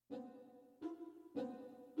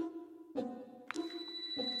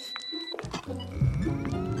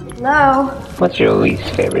Hello? What's your least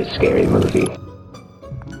favorite scary movie?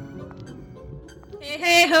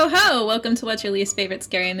 Hey, ho, ho! Welcome to What's Your Least Favorite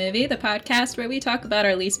Scary Movie, the podcast where we talk about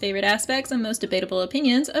our least favorite aspects and most debatable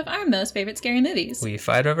opinions of our most favorite scary movies. We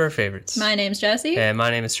fight over our favorites. My name's Jesse. And my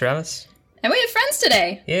name is Travis. And we have friends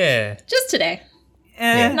today. Yeah. Just today.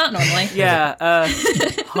 Yeah. Not normally. Yeah,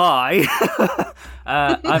 hi.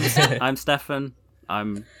 I'm Stefan.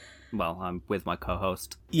 I'm with my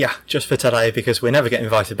co-host. Yeah, just for today, because we're never getting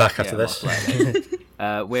invited back after Yeah,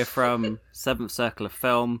 this. We're from Seventh Circle of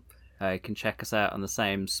Film. You can check us out on the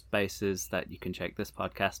same spaces that you can check this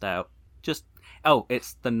podcast out.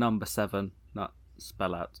 It's the number 7, not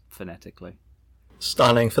spell out phonetically.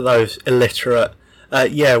 Stunning for those illiterate.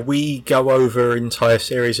 We go over entire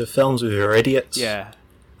series of films with your idiots. Yeah.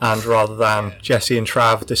 And rather than Jesse and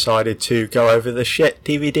Trav decided to go over the shit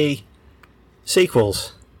DVD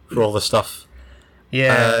sequels for all the stuff.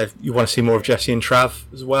 Yeah. You want to see more of Jesse and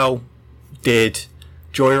Trav as well? Did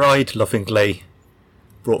Joyride, lovingly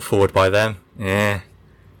brought forward by them. Yeah.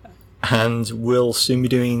 And we'll soon be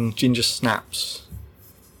doing Ginger Snaps.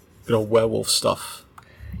 Good old werewolf stuff.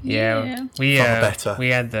 Yeah. Better. We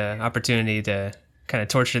had the opportunity to kind of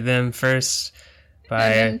torture them first by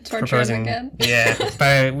And then torture proposing. them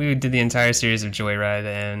again. We did the entire series of Joyride,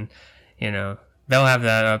 and they'll have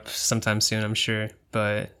that up sometime soon, I'm sure.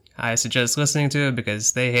 But I suggest listening to it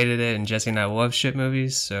because they hated it, and Jesse and I love shit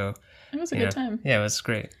movies, so It was a good time. Yeah, it was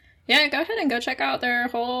great. Yeah, go ahead and go check out their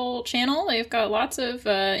whole channel. They've got lots of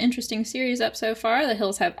interesting series up so far. The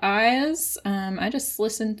Hills Have Eyes. I just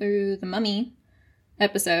listened through the Mummy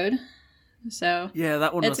episode. So Yeah,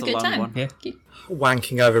 that one it's was a a good long time. one. Yeah.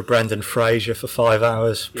 Wanking over Brendan Fraser for 5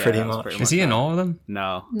 hours, Yeah, pretty that was much. pretty Is he in all of them?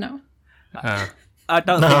 No. No. I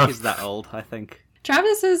don't No. think he's that old, I think.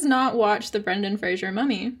 Travis has not watched the Brendan Fraser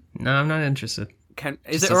Mummy. No, I'm not interested.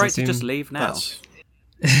 Is Just it alright doesn't to just seem- leave now? That's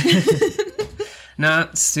Nah,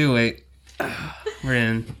 it's too late. We're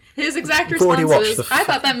in. His exact We've already response watched was, the I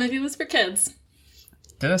thought that movie was for kids.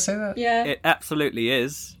 Did I say that? Yeah. It absolutely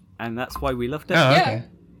is, and that's why we loved it. Oh, Yeah. okay.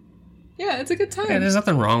 Yeah, it's a good time. Yeah, there's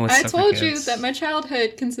nothing wrong with I stuff for told you kids. that my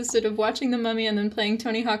childhood consisted of watching The Mummy and then playing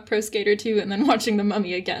Tony Hawk Pro Skater 2 and then watching The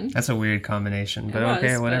Mummy again. That's a weird combination, but It was,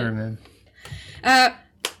 okay, whatever, but- man.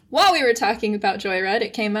 While we were talking about Joyride,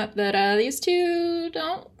 it came up that these two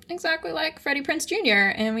don't exactly like Freddie Prinze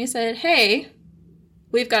Jr. And we said, hey,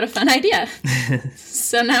 we've got a fun idea.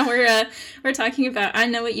 So now we're talking about I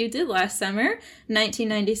Know What You Did Last Summer,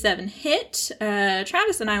 1997 hit.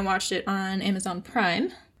 Travis and I watched it on Amazon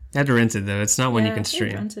Prime. I had to rent it, though. It's not one you can We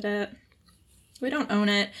stream. rented it. We don't own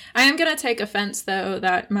it. I am going to take offense, though,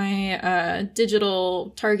 that my digital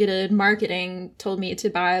targeted marketing told me to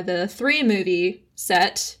buy the 3-movie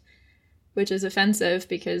set, which is offensive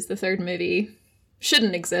because the 3rd movie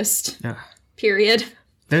shouldn't exist. Ugh. Period.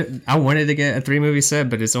 I wanted to get a 3-movie set,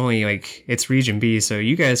 but it's only, it's Region B, so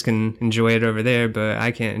you guys can enjoy it over there, but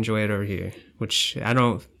I can't enjoy it over here, which I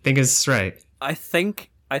don't think is right. I think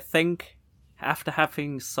after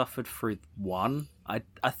having suffered through 1,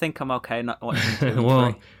 I think I'm okay not watching 2 and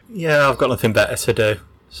Well, 3. Yeah, I've got nothing better to do.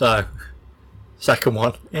 So, second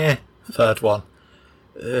one, third one.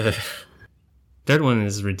 third one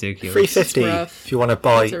is ridiculous. $3.50 It's rough. if you want to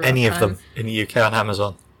buy It's a rough any of them time. in the UK on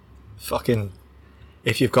Amazon. Fucking,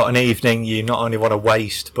 if you've got an evening you not only want to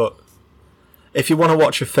waste, but if you want to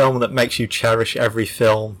watch a film that makes you cherish every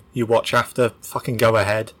film you watch after, fucking go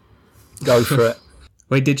ahead. Go for it.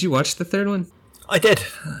 Wait, did you watch the third one? I did.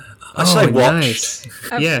 I say watched.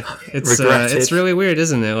 Nice. Yeah, it's Regretted. really weird,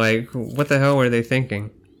 isn't it? Like, what the hell were they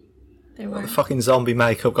thinking? They were. The fucking zombie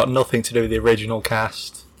makeup got nothing to do with the original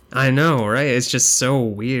cast. I know, right? It's just so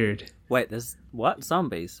weird. Wait, there's what?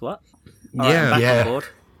 Zombies? What? Yeah. I'm back Yeah. on board.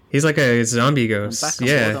 He's like a zombie I'm ghost. back on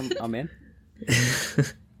Yeah. board. I'm in.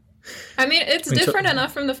 I mean, it's different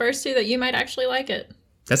enough from the first 2 that you might actually like it.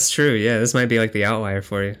 That's true. Yeah, this might be like the outlier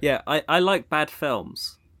for you. Yeah, I like bad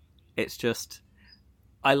films. It's just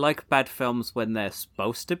I like bad films when they're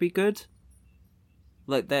supposed to be good.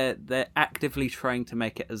 Like they're actively trying to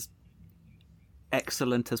make it as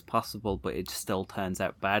excellent as possible, but it still turns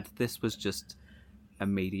out bad. This was just a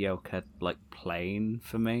mediocre plane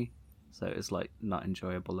for me, so it was not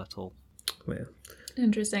enjoyable at all. Well,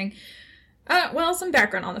 Interesting. Well, some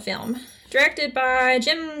background on the film. Directed by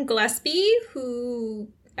Jim Gillespie, who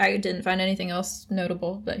I didn't find anything else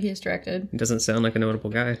notable that he has directed. he doesn't sound like a notable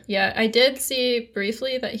guy. Yeah, I did see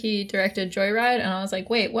briefly that he directed Joyride, and I was like,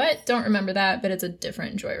 wait, what? Don't remember that, but it's a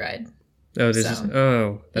different Joyride. Oh, there's that's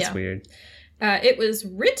yeah. weird. It was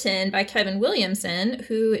written by Kevin Williamson,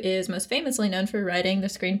 who is most famously known for writing the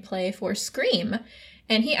screenplay for Scream.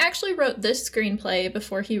 And he actually wrote this screenplay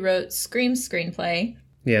before he wrote Scream's screenplay.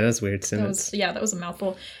 Yeah, that's weird sentence. That was a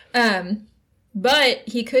mouthful. But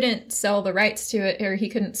he couldn't sell the rights to it, or he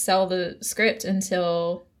couldn't sell the script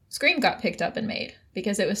until Scream got picked up and made,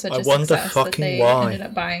 because it was such a success that they ended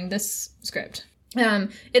up buying this script.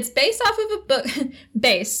 It's based off of a book,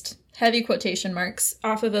 based, heavy quotation marks,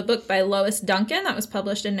 off of a book by Lois Duncan that was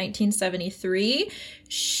published in 1973.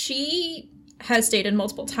 She has stated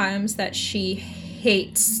multiple times that she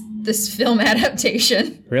hates this film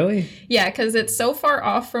adaptation. Really? Yeah, because it's so far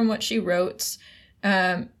off from what she wrote.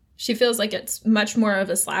 She feels like it's much more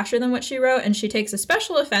of a slasher than what she wrote, and she takes a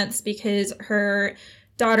special offense because her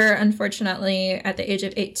daughter, unfortunately, at the age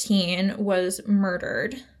of 18, was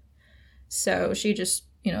murdered. So she just,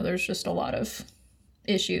 there's just a lot of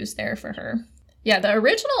issues there for her. Yeah, the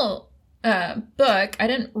original book, I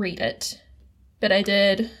didn't read it, but I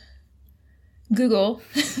did Google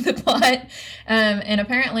the plot, and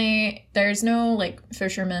apparently there's no,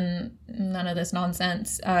 fisherman, none of this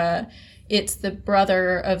nonsense. It's the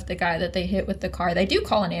brother of the guy that they hit with the car. They do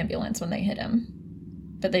call an ambulance when they hit him,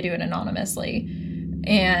 but they do it anonymously.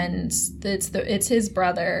 And it's his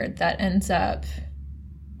brother that ends up,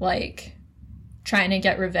 trying to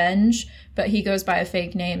get revenge, but he goes by a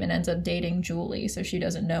fake name and ends up dating Julie, so she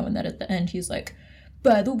doesn't know, and then at the end he's like,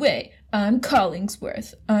 by the way, I'm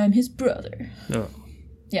Collingsworth. I'm his brother. Oh.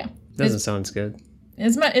 Yeah. Doesn't sound good.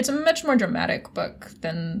 It's a much more dramatic book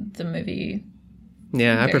than the movie.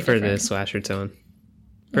 Yeah, I prefer the slasher tone,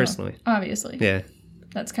 personally. Well, obviously. Yeah.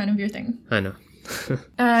 That's kind of your thing. I know.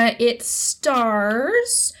 It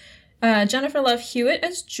stars Jennifer Love Hewitt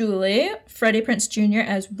as Julie, Freddie Prinze Jr.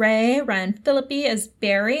 as Ray, Ryan Phillippe as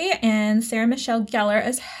Barry, and Sarah Michelle Gellar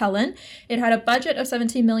as Helen. It had a budget of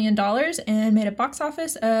 $17 million and made a box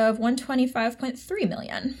office of $125.3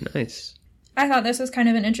 million. Nice. I thought this was kind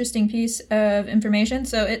of an interesting piece of information.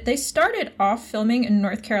 So they started off filming in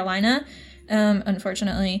North Carolina,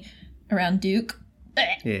 unfortunately, around Duke.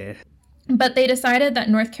 Yeah. But they decided that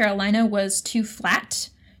North Carolina was too flat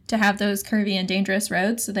to have those curvy and dangerous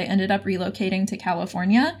roads, so they ended up relocating to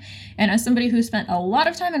California. And as somebody who spent a lot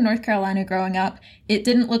of time in North Carolina growing up, it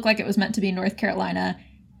didn't look like it was meant to be North Carolina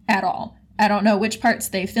at all. I don't know which parts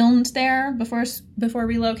they filmed there before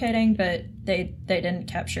relocating, but they didn't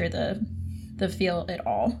capture the feel at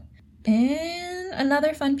all. And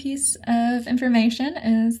another fun piece of information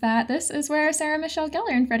is that this is where Sarah Michelle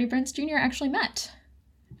Gellar and Freddie Prinze Jr. actually met.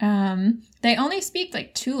 They only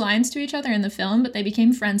speak 2 lines to each other in the film, but they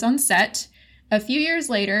became friends on set. A few years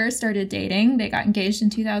later, started dating. They got engaged in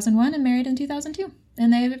 2001 and married in 2002.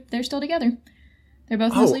 And they're still together. They're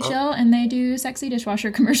both mostly chill, and they do sexy dishwasher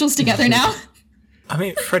commercials together now. I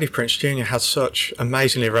mean, Freddie Prinze Jr. has such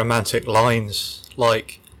amazingly romantic lines.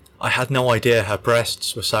 I had no idea her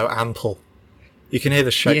breasts were so ample. You can hear the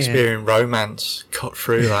Shakespearean romance cut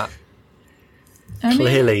through that.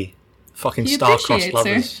 Clearly. Fucking star-crossed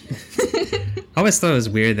lovers. I always thought it was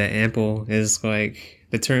weird that ample is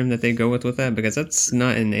the term that they go with that, because that's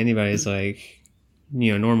not in anybody's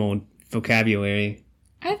normal vocabulary.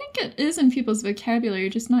 I think it is in people's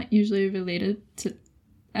vocabulary, just not usually related to.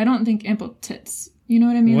 I don't think ample tits. You know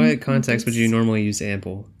what I mean? What context would you normally use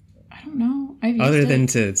ample? I don't know. I've used Other than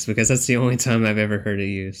tits, because that's the only time I've ever heard it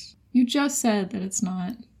used. You just said that it's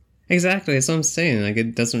not. Exactly, that's what I'm saying.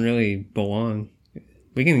 It doesn't really belong.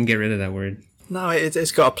 We can get rid of that word. No,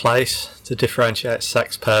 it's got a place to differentiate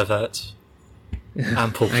sex perverts.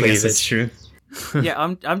 Ample cleavage. I guess that's true. Yeah,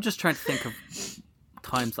 I'm just trying to think of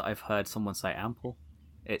times that I've heard someone say ample.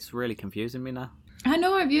 It's really confusing me now. I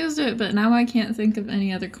know I've used it, but now I can't think of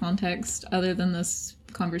any other context other than this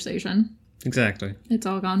conversation. Exactly. It's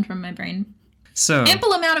all gone from my brain. So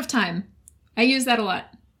ample amount of time. I use that a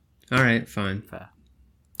lot. All right, fine. Fair.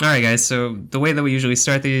 All right, guys. So the way that we usually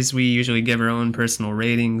start these, we usually give our own personal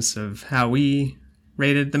ratings of how we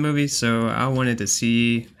rated the movie. So I wanted to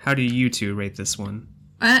see, how do you two rate this one?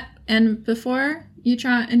 And before you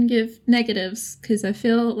try and give negatives, because I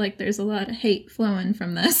feel like there's a lot of hate flowing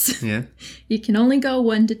from this. Yeah. You can only go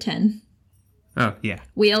 1 to 10. Oh, yeah.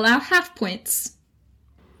 We allow half points,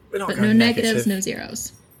 but no negatives, no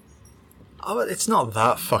zeros. Oh, it's not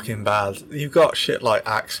that fucking bad. You've got shit like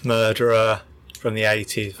Axe Murderer from the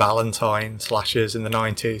 80s, Valentine slashers in the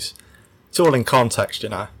 90s. It's all in context,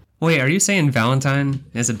 Wait, are you saying Valentine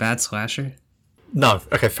is a bad slasher? No,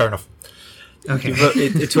 okay, fair enough. Okay.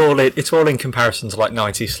 It's all in comparison to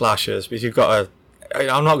 90s slashers, because you've got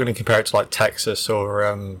I'm not going to compare it to Texas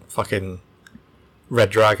or fucking Red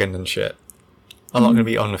Dragon and shit. I'm not going to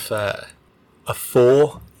be unfair. A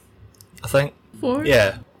 4, I think. 4?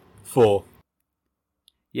 Yeah, 4.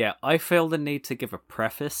 Yeah, I feel the need to give a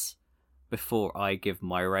preface before I give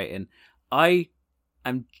my rating. I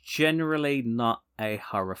am generally not a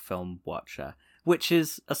horror film watcher, which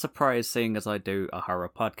is a surprise seeing as I do a horror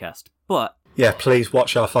podcast. But Yeah, please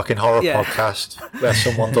watch our fucking horror Yeah. podcast where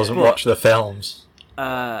someone doesn't watch the films.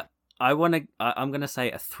 I'm gonna say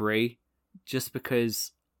a 3, just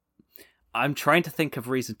because I'm trying to think of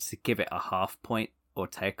reasons to give it a half point or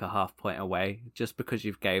take a half point away, just because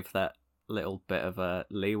you've gave that little bit of a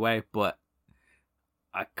leeway, but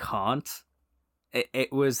I can't.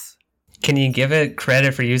 It was. Can you give it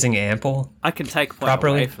credit for using ample? I can take a point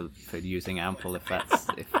Properly? away for using ample if that's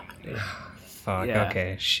if. Fuck. Yeah.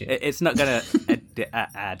 Okay. Shit. It's not gonna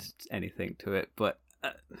add anything to it, but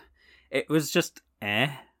it was just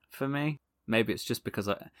for me. Maybe it's just because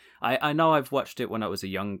I know I've watched it when I was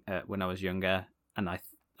younger, and I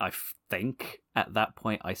think at that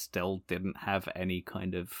point I still didn't have any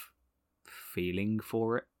kind of feeling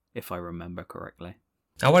for it, if I remember correctly.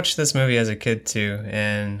 I watched this movie as a kid too,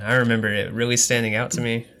 and I remember it really standing out to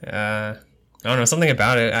me. I don't know, something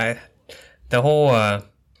about it. The whole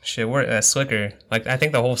Slicker. Like, I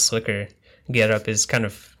think the whole Slicker get up is kind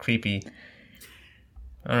of creepy.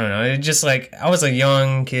 I don't know. It just like, I was a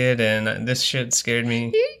young kid, and this shit scared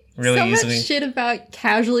me really so easily. much shit about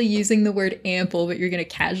casually using the word ample, but you're gonna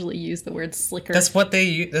casually use the word slicker. That's what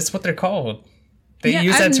they're called. They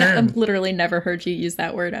use I've that term. I've literally never heard you use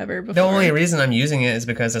that word ever before. The only reason I'm using it is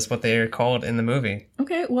because that's what they are called in the movie.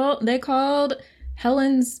 Okay, well, they called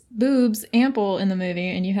Helen's boobs ample in the movie,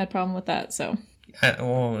 and you had a problem with that, so.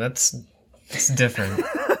 That's different.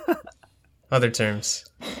 Other terms.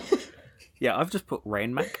 Yeah, I've just put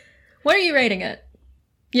Rain Mac. What are you rating it?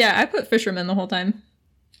 Yeah, I put fisherman the whole time.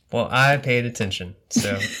 Well, I paid attention,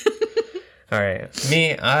 so. All right,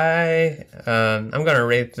 me, I'm gonna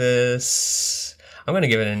rate this. I'm gonna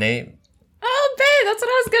give it an 8. Oh, babe, that's what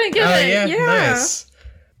I was gonna give Oh it. yeah, nice.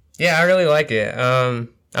 Yeah, I really like it.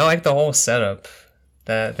 I like the whole setup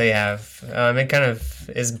that they have. It kind of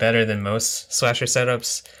is better than most slasher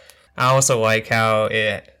setups. I also like how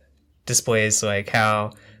it displays like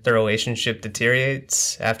how the relationship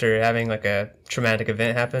deteriorates after having like a traumatic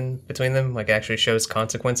event happen between them. Like, it actually shows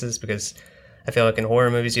consequences, because I feel like in horror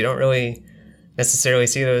movies you don't really necessarily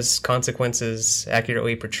see those consequences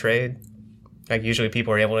accurately portrayed. Like, usually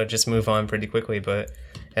people are able to just move on pretty quickly, but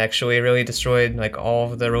it actually really destroyed like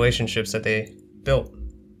all of the relationships that they built.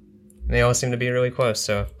 And they all seem to be really close,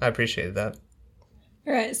 so I appreciated that.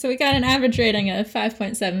 All right, so we got an average rating of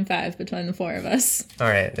 5.75 between the four of us. All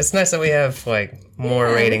right, it's nice that we have like more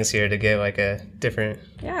ratings here to get like a different.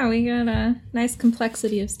 Yeah, we got a nice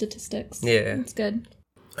complexity of statistics. Yeah. That's good.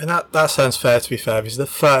 And that sounds fair, to be fair, because the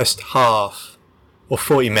first half, or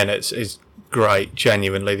 40 minutes, is great,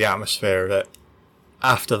 genuinely, the atmosphere of it.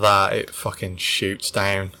 After that, it fucking shoots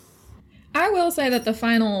down. I will say that the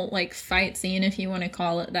final like fight scene, if you want to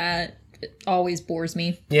call it that, it always bores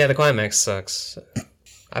me. Yeah, the climax sucks.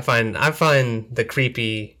 I find the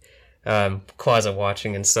creepy closet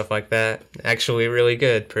watching and stuff like that actually really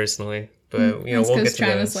good, personally. But That's we'll get because to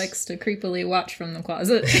Travis those. likes to creepily watch from the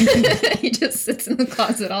closet. He just sits in the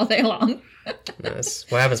closet all day long. That's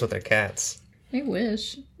what happens with their cats. I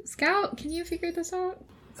wish. Scout, can you figure this out?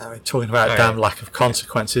 I mean, talking about All damn right. lack of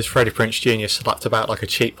consequences, Freddie Prinze Jr. slapped about like a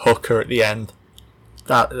cheap hooker at the end.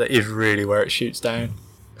 That is really where it shoots down.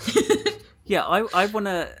 Yeah, I want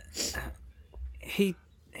to.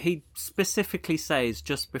 He specifically says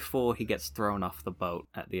just before he gets thrown off the boat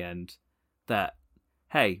at the end that,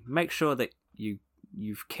 hey, make sure that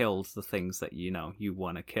you've killed the things that you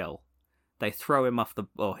want to kill. They throw him off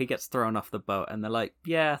he gets thrown off the boat, and they're like,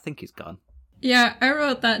 yeah, I think he's gone. Yeah, I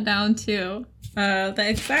wrote that down too. The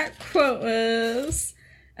exact quote was,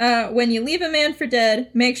 when you leave a man for dead,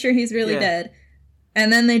 make sure he's really Yeah. dead.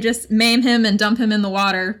 And then they just maim him and dump him in the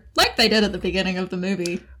water, like they did at the beginning of the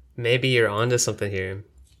movie. Maybe you're onto something here.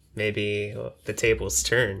 Maybe the tables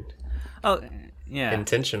turned. Oh, yeah.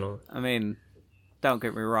 Intentional. I mean, don't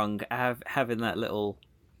get me wrong. Having that little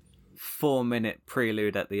 4-minute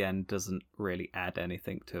prelude at the end doesn't really add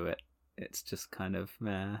anything to it. It's just kind of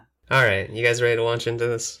meh. All right, you guys ready to launch into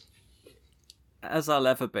this? As I'll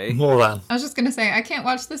ever be. More than. I was just gonna say, I can't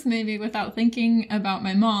watch this movie without thinking about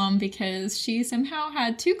my mom, because she somehow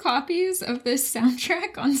had 2 copies of this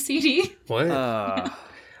soundtrack on CD. What? Uh,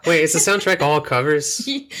 Wait, is the soundtrack all covers?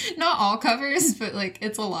 Not all covers, but like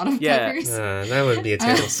it's a lot of Yeah. covers. That would be a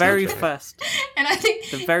terrible very soundtrack. first. And I think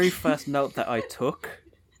The very first note that I took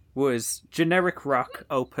was generic rock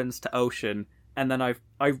opens to ocean, and then I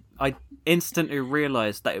instantly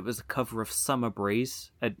realized that it was a cover of Summer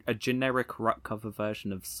Breeze, a generic rock cover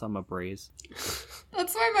version of Summer Breeze.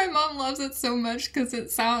 that's why my mom loves it so much, because it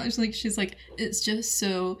sounds like she's like, it's just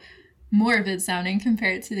so morbid sounding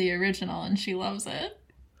compared to the original, and she loves it.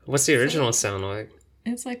 What's the original sound like?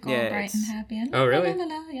 It's like all Yeah, bright and happy. And Oh, really? la,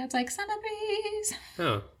 la, la. Yeah, it's like summer breeze.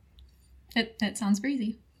 Oh. It sounds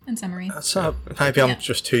breezy and summery. So maybe I'm Yeah.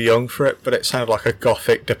 just too young for it, but it sounded like a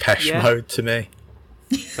gothic Depeche Yeah. Mode to me.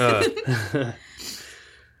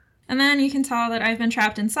 And then you can tell that I've been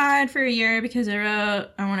trapped inside for a year because I wrote,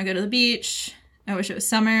 I want to go to the beach. I wish it was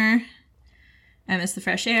summer. I miss the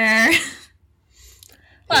fresh air.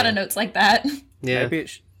 A lot of notes like that. Yeah.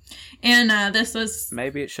 And this was...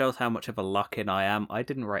 Maybe it shows how much of a lock-in I am. I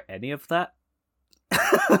didn't write any of that.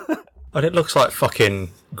 And it looks like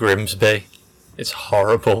fucking Grimsby. It's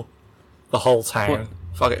horrible. The whole town.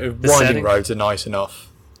 Winding setting? roads are nice enough.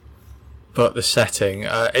 But the setting,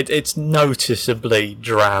 it's noticeably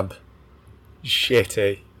drab.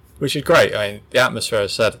 Shitty. Which is great. I mean, the atmosphere,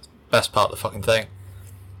 as I said, best part of the fucking thing.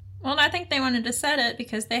 Well, I think they wanted to set it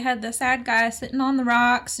because they had the sad guy sitting on the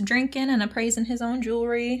rocks, drinking and appraising his own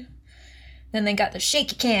jewelry. Then they got the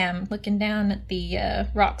shaky cam looking down at the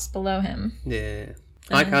rocks below him. Yeah.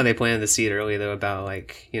 I like how they planted the seed early, though, about,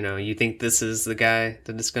 like, you know, you think this is the guy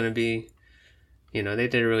that it's going to be. You know, they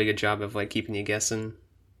did a really good job of, like, keeping you guessing.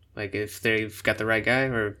 Like, if they've got the right guy,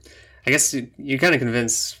 or... I guess you're kind of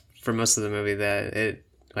convinced for most of the movie that it,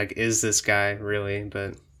 like, is this guy, really,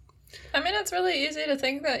 but... I mean, it's really easy to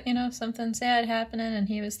think that, you know, something sad happening and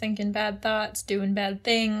he was thinking bad thoughts, doing bad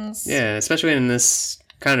things. Yeah, especially in this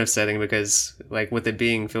kind of setting, because, like, with it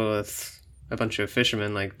being filled with a bunch of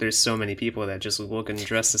fishermen, like, there's so many people that just look and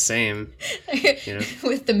dress the same, you know?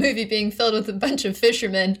 With the movie being filled with a bunch of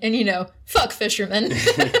fishermen, and, you know, fuck fishermen.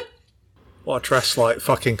 What, dressed like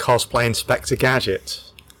fucking cosplay Inspector Gadget?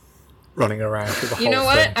 Running around with the whole You know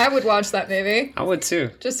what? thing. I would watch that movie. I would, too.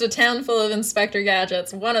 Just a town full of Inspector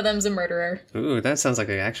Gadgets. One of them's a murderer. Ooh, that sounds like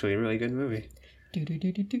actually a really good movie.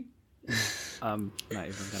 Do-do-do-do-do. I'm not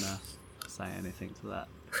even gonna say anything to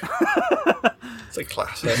that. It's a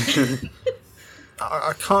classic.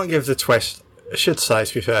 I can't give the twist. I should say,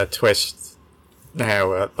 to be fair, twist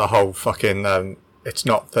now. The whole fucking. It's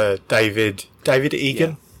not the David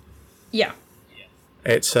Egan. Yeah.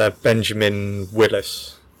 It's Benjamin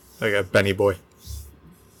Willis. There you go, Benny Boy.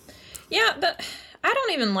 Yeah, but I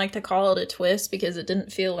don't even like to call it a twist because it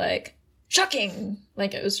didn't feel like shocking.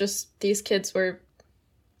 Like it was just these kids were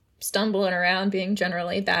stumbling around being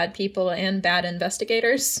generally bad people and bad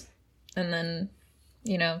investigators. And then,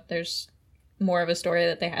 you know, there's more of a story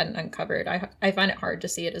that they hadn't uncovered. I find it hard to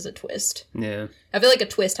see it as a twist. Yeah. I feel like a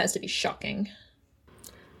twist has to be shocking.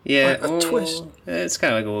 Yeah, A twist. It's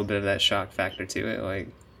kind of like a little bit of that shock factor to it, like,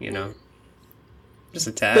 you know, just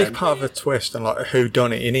a tad. Big part of a twist and like a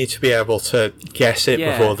whodunit. You need to be able to guess it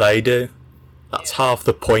Yeah. before they do. That's half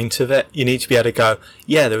the point of it. You need to be able to go,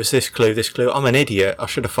 yeah, there was this clue. I'm an idiot. I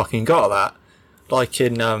should have fucking got that. Like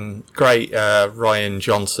in great Ryan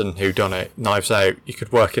Johnson whodunit, Knives Out. You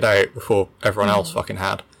could work it out before everyone else fucking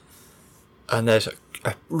had. And there's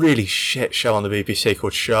a really shit show on the BBC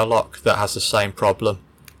called Sherlock that has the same problem,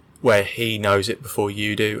 where he knows it before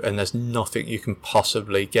you do, and there's nothing you can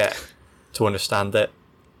possibly get to understand it.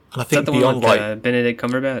 And I Is that think the one beyond with like, Benedict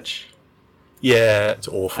Cumberbatch? yeah, it's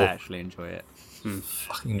I awful, actually enjoy it.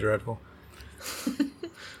 fucking dreadful,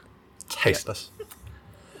 tasteless.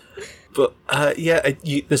 But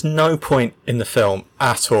there's no point in the film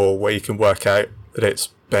at all where you can work out that it's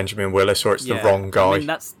Benjamin Willis or it's the wrong guy. I mean,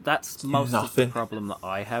 that's most of Nothing. the problem that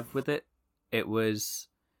I have with it. It was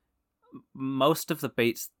most of the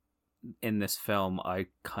beats in this film I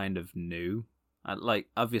kind of knew. Like,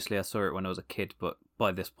 obviously I saw it when I was a kid, but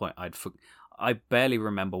by this point I barely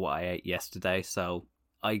remember what I ate yesterday, so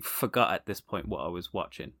I forgot at this point what I was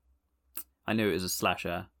watching. I knew it was a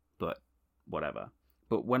slasher, but whatever.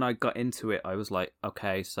 But when I got into it, I was like,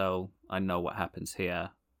 okay, so I know what happens here.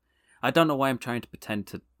 I don't know why I'm trying to pretend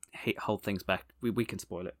to hold things back. We can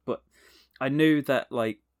spoil it, but I knew that,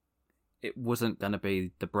 like, it wasn't going to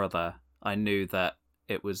be the brother. I knew that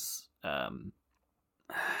it was...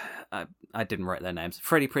 I didn't write their names.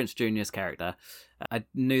 Freddie Prinze Jr.'s character. I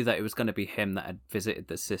knew that it was going to be him that had visited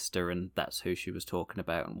the sister, and that's who she was talking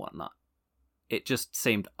about and whatnot. It just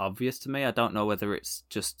seemed obvious to me. I don't know whether it's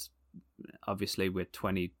just... Obviously, we're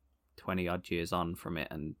 20 odd years on from it,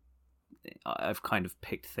 and I've kind of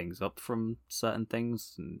picked things up from certain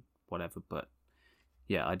things and whatever, but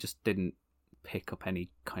yeah, I just didn't pick up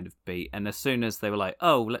any kind of beat. And as soon as they were like,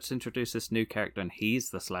 oh, let's introduce this new character and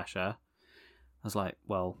he's the slasher, I was like,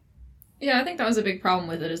 well... Yeah, I think that was a big problem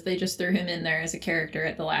with it, is they just threw him in there as a character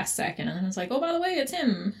at the last second, and then it's like, oh, by the way, it's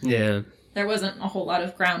him. Yeah. There wasn't a whole lot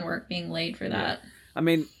of groundwork being laid for that. I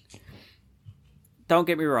mean, don't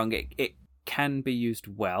get me wrong, it can be used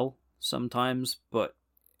well sometimes, but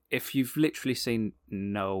if you've literally seen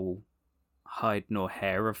no hide nor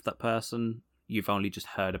hair of that person, you've only just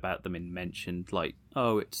heard about them in mentioned, like,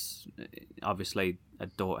 oh, it's obviously a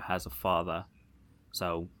daughter has a father,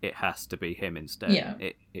 so it has to be him instead. Yeah.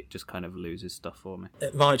 It just kind of loses stuff for me.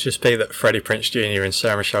 It might just be that Freddie Prinze Jr. and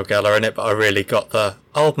Sarah Michelle Gellar are in it, but I really got the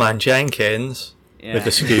old man Jenkins with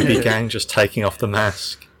the Scooby Gang just taking off the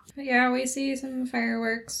mask. But yeah, we see some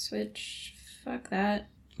fireworks, which, fuck that.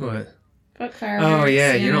 What? Fuck fireworks. Oh,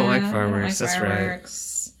 yeah, you don't like I fireworks, that's right.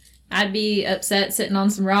 fireworks. I'd be upset sitting on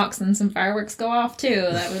some rocks and some fireworks go off, too.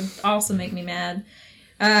 That would also make me mad.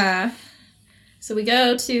 So we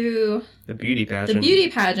go to The beauty pageant. the beauty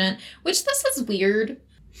pageant, which this is weird,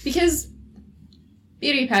 because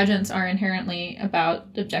beauty pageants are inherently about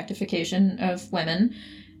objectification of women,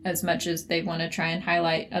 as much as they want to try and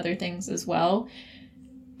highlight other things as well.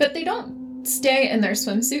 But they don't stay in their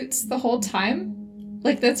swimsuits the whole time.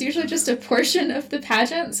 Like, that's usually just a portion of the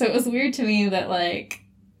pageant, so it was weird to me that, like,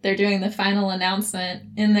 they're doing the final announcement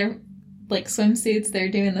in their, like, swimsuits. They're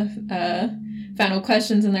doing the final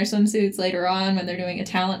questions in their swimsuits later on when they're doing a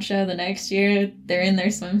talent show the next year. They're in their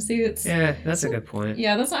swimsuits. Yeah, that's a good point.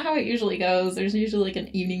 Yeah, that's not how it usually goes. There's usually, like,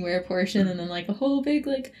 an evening wear portion and then, like, a whole big,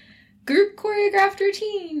 like, group choreographed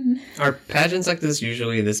routine. Are pageants like this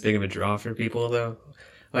usually this big of a draw for people, though?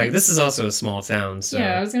 Like, this is also a small town, so...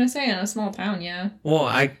 Yeah, I was gonna say, in a small town, yeah. Well,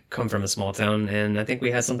 I come from a small town, and I think we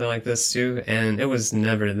had something like this, too, and it was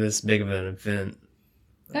never this big of an event.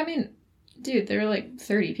 I mean, dude, there were, like,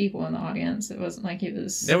 30 people in the audience. It wasn't like it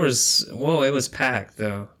was... It was packed,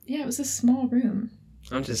 though. Yeah, it was a small room.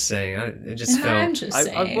 I'm just saying, it just And felt... I'm just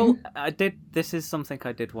saying. This is something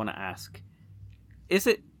I did want to ask. Is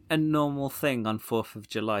it a normal thing on 4th of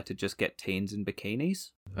July to just get teens in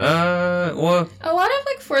bikinis? Well... A lot of,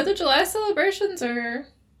 like, 4th of July celebrations are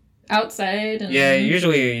outside. And... Yeah,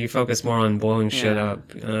 usually you focus more on blowing shit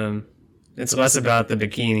up. It's less about the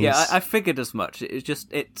bikinis. Yeah, I figured as much.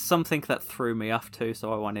 It's something that threw me off too,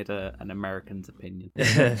 so I wanted an American's opinion.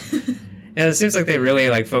 Yeah, it seems like they really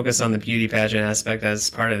like focus on the beauty pageant aspect as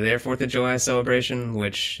part of their 4th of July celebration,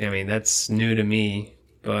 which, I mean, that's new to me,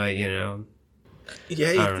 but, you know...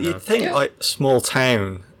 Yeah, you'd think, like, small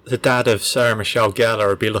town, the dad of Sarah Michelle Gellar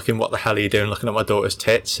would be looking, what the hell are you doing looking at my daughter's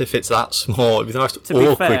tits? If it's that small, it'd be the most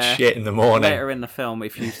awkward fair, shit in the morning. Later in the film,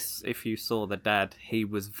 if you saw the dad, he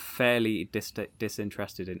was fairly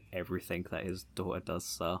disinterested in everything that his daughter does,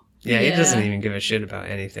 so... Yeah, he doesn't even give a shit about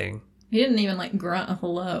anything. He didn't even, like, grunt a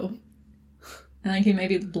hello. I think he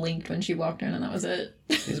maybe blinked when she walked in and that was it.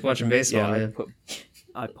 He's watching baseball, man.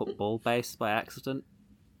 I put ball base by accident.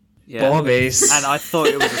 Yeah. Ball base. And I thought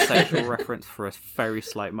it was a sexual reference for a very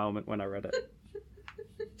slight moment when I read it.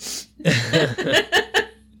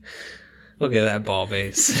 Look at that ball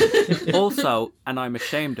base. Also, and I'm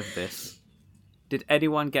ashamed of this, did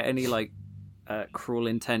anyone get any, like, Cruel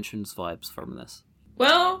Intentions vibes from this?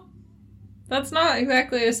 Well, that's not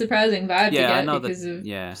exactly a surprising vibe to get I know because of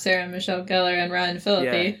Sarah Michelle Gellar and Ryan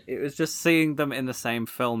Phillippe. Yeah, it was just seeing them in the same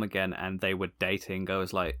film again and they were dating. I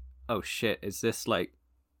was like, oh shit, is this, like,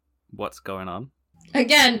 what's going on?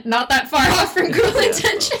 Again, not that far off from Cruel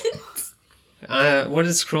Intentions. What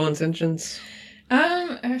is Cruel Intentions?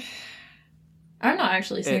 I've not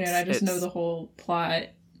actually seen it. I just know the whole plot.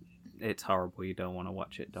 It's horrible. You don't want to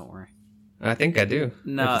watch it. Don't worry. I think I do.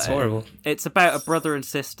 No, it's horrible. It's about a brother and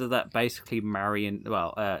sister that basically marry and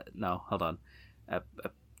no, hold on.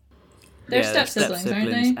 They're step-siblings, aren't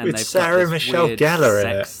they? And with they've Sarah got this Michelle weird Gellar in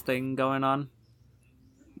it. sex thing going on.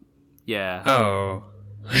 Yeah. Oh.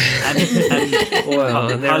 And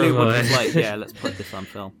well, Hollywood was like, yeah, let's put this on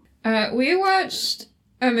film. We watched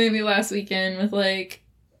a movie last weekend with, like,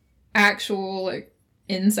 actual, like,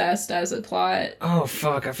 incest as a plot. Oh,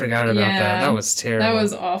 fuck, I forgot about that. That was terrible. That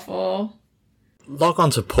was awful. Log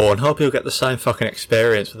on to Pornhub, you'll get the same fucking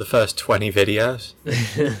experience for the first 20 videos.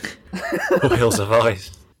 Or Hills of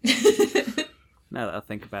Ice. Now that I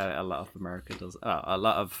think about it, a lot of America does... Oh, a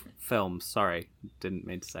lot of films, sorry, didn't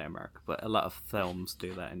mean to say America, but a lot of films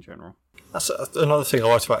do that in general. That's another thing I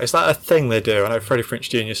liked about it. Is that a thing they do? I know Freddie Prinze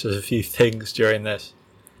Jr. says a few things during this,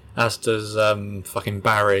 as does fucking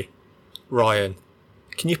Barry. Ryan.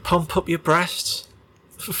 Can you pump up your breasts?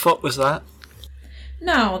 What the fuck was that?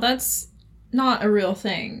 No, that's not a real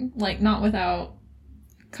thing. Like, not without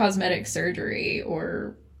cosmetic surgery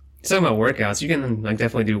or... Talking about workouts, you can like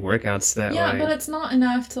definitely do workouts that Yeah, like... but it's not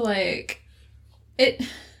enough to like...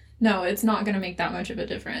 No, it's not going to make that much of a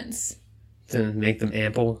difference. To make them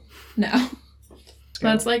ample? No.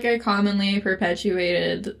 That's like a commonly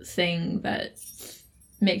perpetuated thing that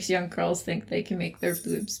makes young girls think they can make their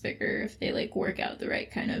boobs bigger if they like work out the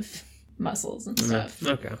right kind of muscles and stuff.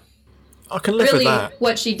 Okay. I can live really with that.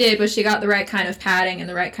 what she did was she got the right kind of padding and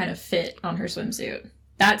the right kind of fit on her swimsuit.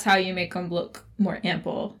 That's how you make them look more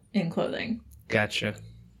ample in clothing. Gotcha.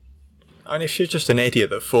 And if she's just an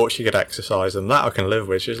idiot that thought she could exercise them, that I can live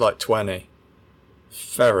with. She's like 20.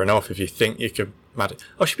 Fair enough if you think you could manage.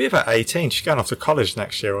 Oh, she'll be about 18. She's going off to college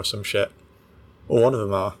next year or some shit. Or one of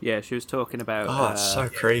them are. Yeah, she was talking about. Oh, it's so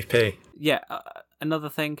creepy. Yeah, another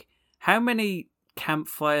thing. How many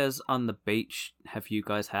campfires on the beach have you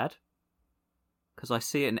guys had? Because I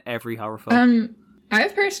see it in every horror film.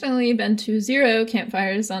 I've personally been to 0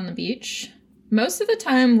 campfires on the beach. Most of the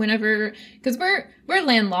time, whenever, because we're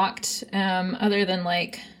landlocked, other than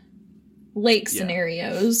like lake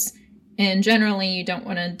scenarios, and generally you don't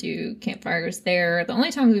want to do campfires there. The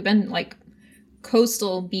only time we've been like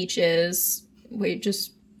coastal beaches, we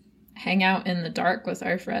just hang out in the dark with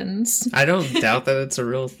our friends. I don't doubt that it's a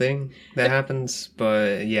real thing that happens,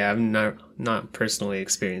 but yeah, I've not personally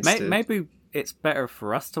experienced it. Maybe it's better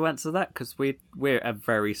for us to answer that because we're a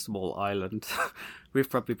very small island. We've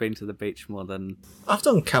probably been to the beach more than. I've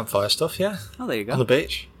done campfire stuff, yeah. Oh, there you go. On the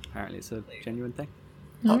beach. Apparently, it's a genuine thing.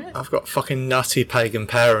 Alright. I've got fucking nutty pagan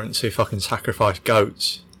parents who fucking sacrifice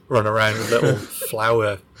goats, run around with little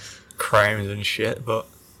flower crowns and shit. But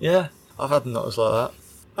yeah, I've had nutters like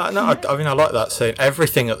that. No, I mean I like that scene.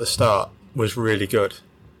 Everything at the start was really good.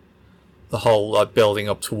 The whole like building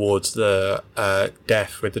up towards the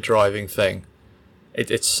death with the driving thing.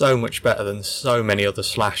 It's so much better than so many other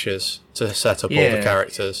slashers to set up all the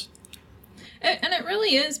characters. And it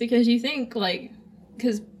really is, because you think, like,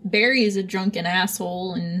 because Barry is a drunken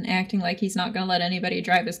asshole and acting like he's not going to let anybody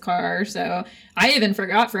drive his car. So I even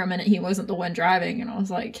forgot for a minute he wasn't the one driving. And I was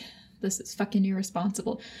like, this is fucking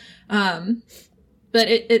irresponsible. But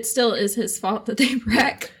it still is his fault that they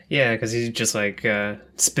wreck. Yeah, because he just like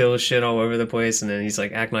spills shit all over the place, and then he's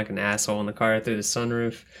like acting like an asshole in the car through the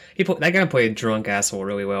sunroof. That guy played drunk asshole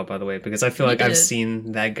really well, by the way, because I feel like I've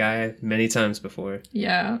seen that guy many times before.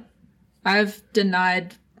 Yeah, I've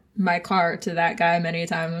denied my car to that guy many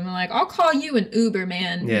times. I'm like, I'll call you an Uber,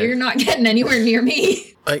 man. Yeah. You're not getting anywhere near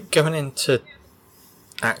me. Like going into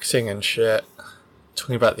acting and shit,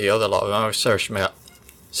 talking about the other lot of them,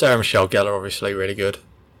 Sarah Michelle Gellar, obviously really good.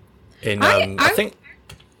 In I think.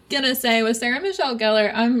 Gonna say with Sarah Michelle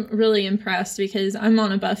Gellar, I'm really impressed because I'm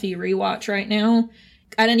on a Buffy rewatch right now.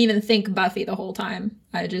 I didn't even think Buffy the whole time.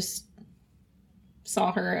 I just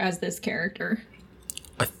saw her as this character.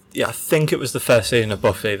 I think it was the first season of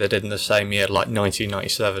Buffy they did in the same year, like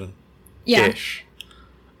 1997. Yeah. Ish.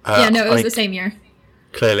 Yeah, no, it was the same year.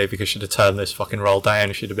 Clearly, because she'd have turned this fucking role down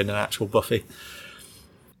if she'd have been an actual Buffy.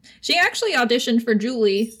 She actually auditioned for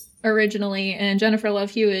Julie originally, and Jennifer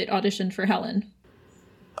Love Hewitt auditioned for Helen.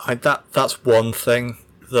 That's one thing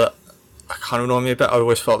that kind of annoyed me a bit. I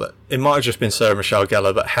always felt that it might have just been Sarah Michelle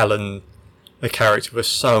Gellar, but Helen, the character, was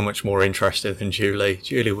so much more interesting than Julie.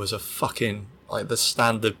 Julie was a fucking, like, the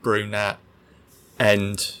standard brunette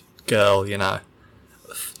end girl, you know.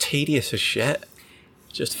 Tedious as shit.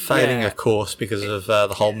 Just failing a course because of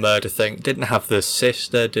the whole murder thing. Didn't have the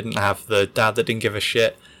sister, didn't have the dad that didn't give a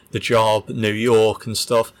shit. The job, New York and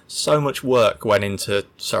stuff. So much work went into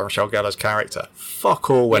Sarah Michelle Gellar's character. Fuck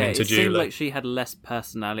all went into Julie. It seemed like she had less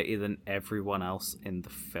personality than everyone else in the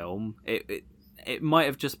film. It might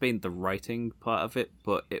have just been the writing part of it,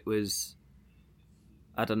 but it was...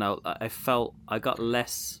 I don't know. I felt I got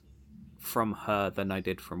less from her than I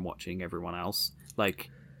did from watching everyone else. Like,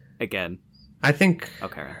 again... I think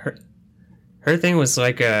her thing was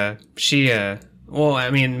like well,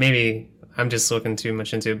 I mean, maybe I'm just looking too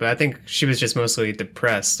much into it, but I think she was just mostly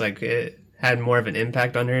depressed. Like, it had more of an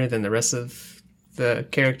impact on her than the rest of the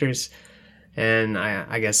characters. And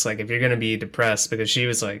I guess, like, if you're going to be depressed, because she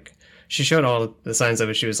was like, she showed all the signs of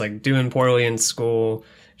it. She was like doing poorly in school.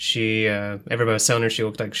 She, everybody was telling her she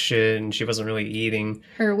looked like shit and she wasn't really eating.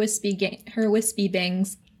 Her wispy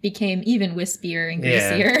bangs became even wispier and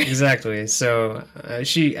greasier. Yeah, exactly. So I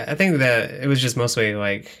think that it was just mostly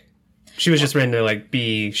like she was just written to like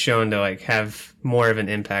be shown to like have more of an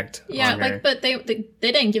impact. Yeah, on her. like, but they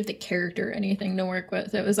didn't give the character anything to work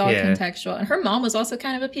with. It was all contextual. And her mom was also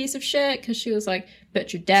kind of a piece of shit because she was like,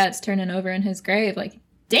 "But your dad's turning over in his grave." Like,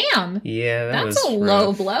 damn. Yeah, that's a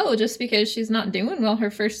low blow just because she's not doing well her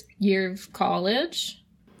first year of college.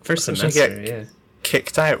 First semester, yeah.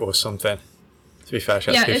 Kicked out or something. To be fair,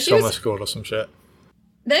 she had to go to summer school or some shit.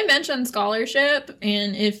 They mentioned scholarship,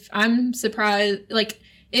 and if I'm surprised, like,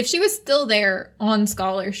 if she was still there on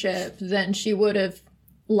scholarship, then she would have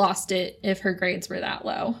lost it if her grades were that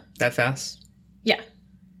low. That fast? Yeah.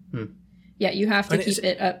 Yeah, you have to keep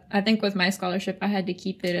it up. I think with my scholarship, I had to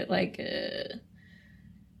keep it at, like,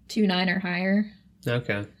 2.9 or higher.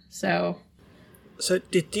 Okay. So So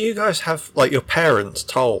did you guys have, like, your parents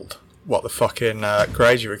told what the fucking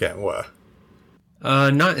grades you were getting were?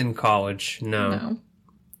 Not in college, no.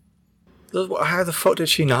 How the fuck did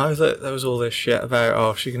she know that there was all this shit about,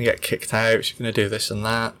 oh, she's going to get kicked out, she's going to do this and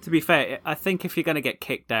that? To be fair, I think if you're going to get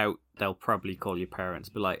kicked out, they'll probably call your parents,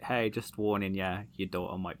 be like, hey, just warning you, your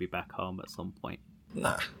daughter might be back home at some point.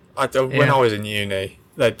 Nah. When I was in uni,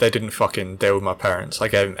 they didn't fucking deal with my parents. I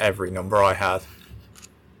gave them every number I had.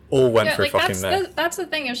 All went through fucking me. That's the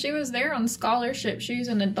thing. If she was there on scholarship, she was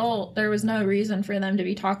an adult, there was no reason for them to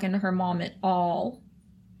be talking to her mom at all.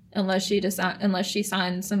 Unless she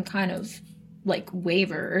signed some kind of, like,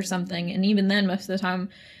 waiver or something. And even then, most of the time,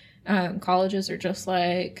 colleges are just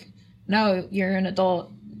like, no, you're an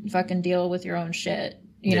adult, fucking deal with your own shit,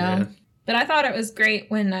 you know? But I thought it was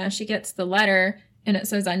great when she gets the letter and it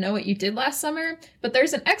says, I know what you did last summer, but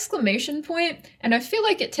there's an exclamation point, and I feel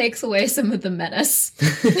like it takes away some of the menace.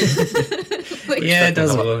 Like, Yeah, it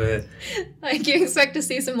does a little bit. like, you expect to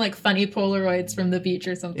see some, like, funny Polaroids from the beach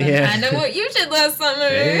or something. Yeah. I know what you did last summer.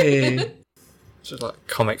 Hey. Just like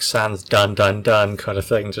Comic Sans done, done, done kind of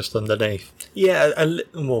thing just underneath. Yeah, a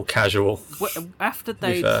little more casual. After be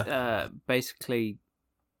they fair. basically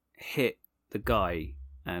hit the guy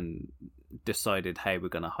and decided, hey, we're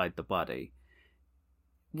going to hide the body,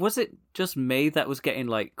 was it just me that was getting,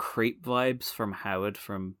 like, creep vibes from Howard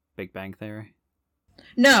from Big Bang Theory?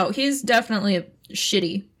 No, he's definitely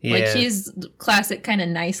shitty. Yeah. Like, he's the classic kind of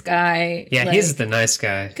nice guy. Yeah, like, he's the nice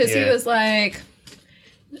guy. Because he was like,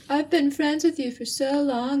 I've been friends with you for so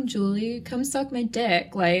long, Julie. Come suck my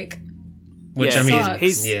dick. Like, Which, Yeah, I mean, sucks.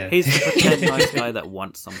 He's yeah. the pretend nice guy that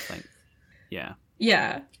wants something. Yeah.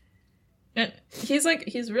 yeah. And he's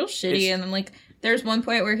real shitty. It's- And then, like, there's one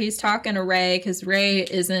point where he's talking to Ray because Ray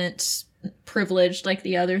isn't privileged like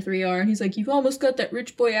the other three are. And he's like, you've almost got that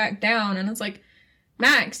rich boy act down. And it's like,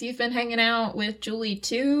 Max, you've been hanging out with Julie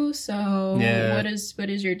too. So Yeah. what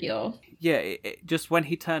is your deal? Yeah, just when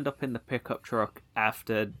he turned up in the pickup truck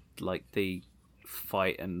after, like, the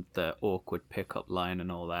fight and the awkward pickup line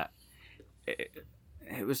and all that,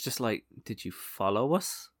 it was just like, did you follow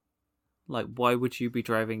us? Like, why would you be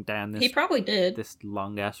driving down He probably did. this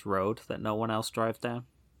long-ass road that no one else drives down?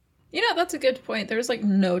 You know, that's a good point. There was, like,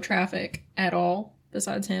 no traffic at all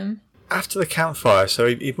besides him. After the campfire, so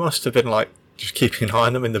he must have been, like, just keeping an eye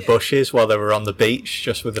on them in the bushes while they were on the beach,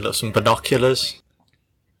 just with some binoculars.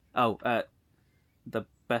 Oh, the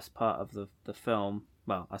best part of the film,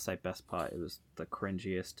 well, I say best part, it was the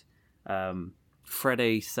cringiest.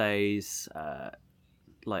 Freddy says,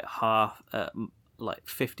 like,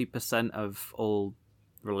 50% of all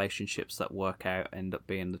relationships that work out end up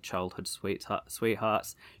being the childhood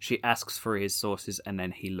sweethearts. She asks for his sources and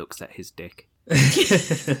then he looks at his dick.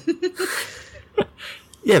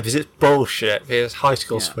 Yeah, because it's bullshit. Because high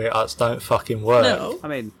school Yeah. sweethearts don't fucking work. No. I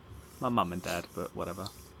mean, my mum and dad, but whatever.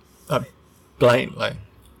 Blatantly.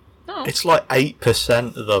 No. It's like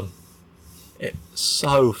 8% of them. It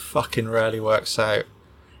so fucking rarely works out.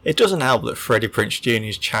 It doesn't help that Freddie Prinze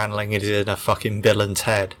Jr.'s channeling his inner fucking Bill and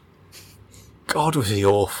Ted. God, was he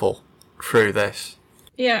awful through this.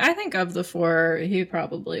 Yeah, I think of the four, he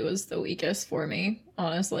probably was the weakest for me,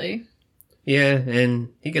 honestly. Yeah, and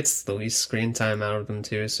he gets the least screen time out of them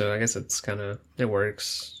too, so I guess it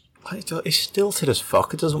works. He's stilted as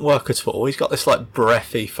fuck. It doesn't work at all. He's got this like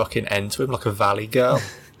breathy fucking end to him, like a Valley Girl.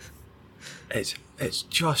 It's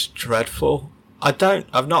just dreadful.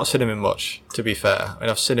 I've not seen him in much, to be fair. I mean,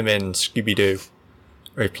 I've seen him in Scooby-Doo,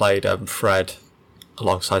 where he played Fred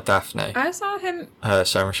alongside Daphne. I saw him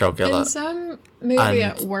Sarah Michelle in Gellar. some movie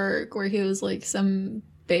at work where he was like some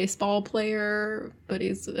baseball player, but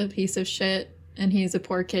he's a piece of shit, and he's a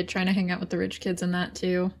poor kid trying to hang out with the rich kids in that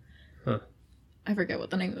too. Huh. I forget what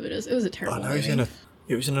the name of it is. It was a terrible I know movie.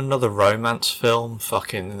 it was in another romance film,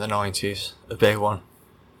 fucking in the 90s, a big one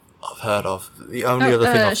I've heard of. The only other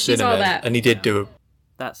thing I've She's seen him All in, That. and he did do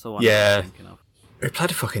That's the one Yeah. I'm thinking of. he played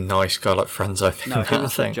a fucking nice guy like Friends, I think. No, he I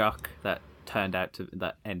was the think. jock that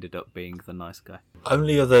ended up being the nice guy.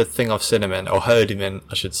 Only other thing I've seen him in, or heard him in,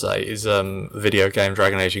 I should say, is video game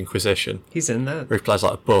Dragon Age Inquisition, He's in that? where he plays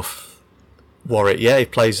like a buff warrior. Yeah, he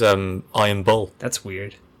plays Iron Bull, That's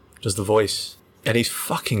weird. does the voice, and he's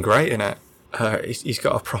fucking great in it. He's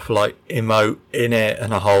got a proper like emote in it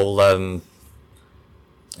and a whole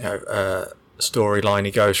storyline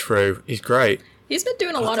he goes through. He's great. He's been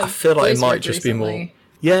doing a lot of I feel like it voice might work just be more. recently.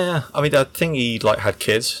 Yeah, I mean, I think he like had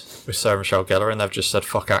kids with Sarah Michelle Gellar, and they've just said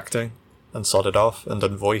fuck acting and sodded off and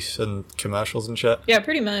done voice and commercials and shit Yeah,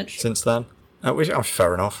 pretty much. since then. Which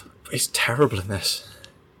fair enough. But he's terrible in this.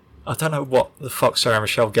 I don't know what the fuck Sarah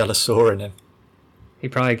Michelle Gellar saw in him. He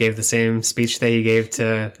probably gave the same speech that he gave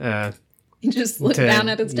to. He just looked down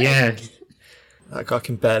at his desk. Yeah, That guy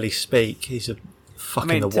can barely speak. He's a fucking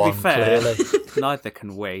I mean, the to one, be fair, clearly. neither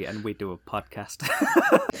can we, and we do a podcast.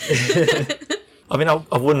 I mean,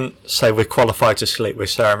 I wouldn't say we're qualified to sleep with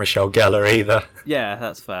Sarah Michelle Gellar either. Yeah,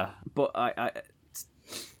 that's fair. But I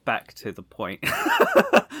back to the point.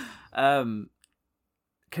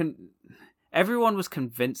 Everyone was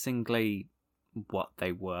convincingly what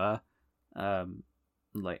they were.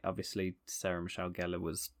 Like, obviously, Sarah Michelle Gellar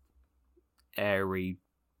was airy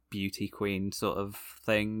beauty queen sort of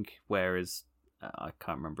thing, whereas I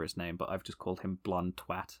can't remember his name, but I've just called him blonde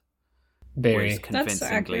twat. Where he's Barry.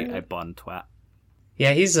 convincingly accurate. a blonde twat.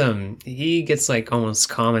 Yeah, he gets like almost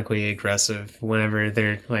comically aggressive whenever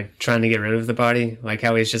they're like trying to get rid of the body. Like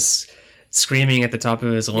how he's just screaming at the top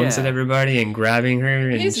of his lungs Yeah. at everybody and grabbing her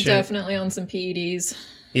and He's shit. definitely on some PEDs.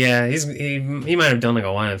 Yeah, he might have done like a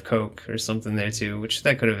line of coke or something there too, which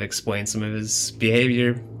that could have explained some of his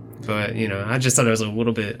behavior. But you know, I just thought it was a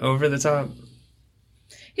little bit over the top.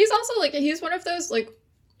 He's also like, he's one of those like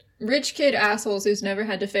rich kid assholes who's never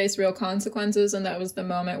had to face real consequences, and that was the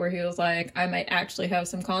moment where he was like, I might actually have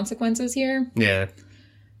some consequences here. Yeah,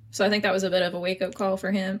 So I think that was a bit of a wake-up call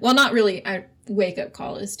for him. Well, not really. Wake-up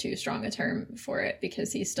call is too strong a term for it,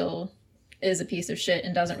 because he still is a piece of shit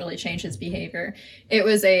and doesn't really change his behavior. It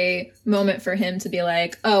was a moment for him to be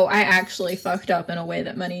like, oh, I actually fucked up in a way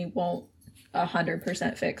that money won't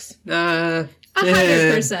 100% fix.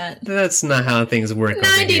 100%. That's not how things work. over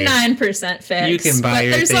here. 99% fix. You can buy but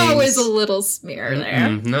your there's things. always a little smear there.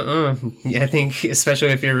 Nuh-uh. Yeah, I think especially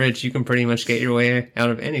if you're rich, you can pretty much get your way out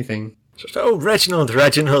of anything. Just, oh, Reginald,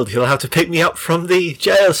 you'll have to pick me up from the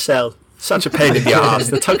jail cell. Such a pain in the arse.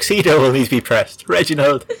 The tuxedo will need to be pressed.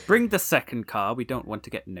 Reginald. Bring the second car. We don't want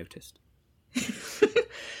to get noticed.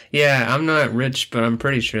 Yeah, I'm not rich, but I'm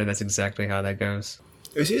pretty sure that's exactly how that goes.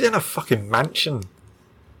 Was he in a fucking mansion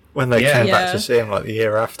when they Yeah. came back Yeah. to see him like the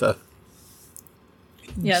year after?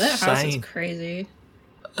 Yeah, that house is Insane. crazy.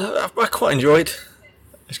 I quite enjoyed.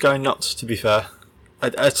 It's going nuts, to be fair.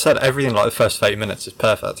 I said everything like the first 30 minutes is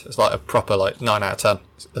perfect. It's like a proper like 9 out of 10.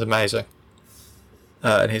 It's amazing.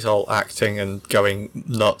 And he's all acting and going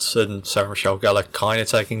nuts, and Sarah Michelle Gellar kind of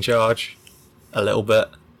taking charge a little bit,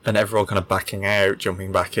 and everyone kind of backing out,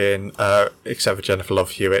 jumping back in, except for Jennifer Love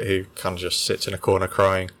Hewitt, who kind of just sits in a corner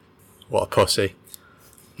crying. What a pussy.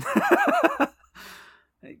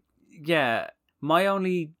 Yeah, my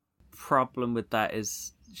only problem with that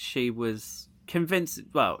is she was convinced.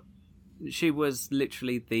 Well, she was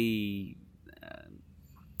literally the.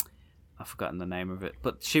 I've forgotten the name of it,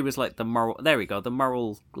 but she was like the moral. There we go, the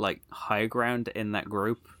moral like high ground in that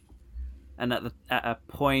group. And at a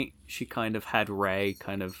point, she kind of had Ray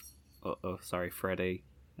kind of. Freddie,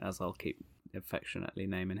 as I'll keep affectionately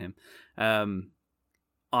naming him,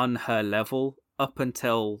 on her level up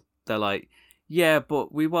until they're like, yeah,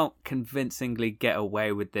 but we won't convincingly get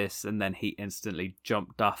away with this, and then he instantly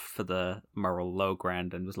jumped off for the moral low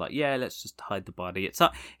ground and was like, yeah, let's just hide the body. It's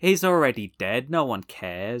not, he's already dead, no one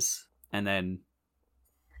cares. And then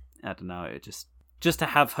I don't know, it just to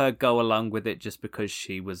have her go along with it just because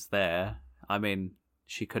she was there. I mean,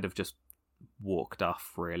 she could have just walked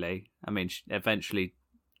off, really. I mean, eventually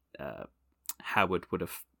Howard would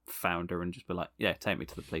have found her and just be like, yeah, take me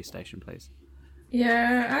to the police station, please.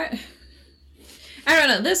 Yeah, I don't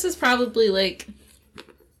know. This is probably like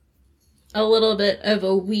a little bit of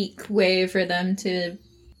a weak way for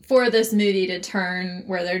this movie to turn,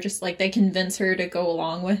 where they're just like, they convince her to go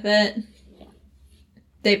along with it.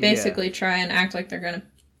 They basically try and act like they're gonna.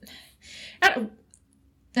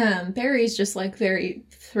 Barry's just like very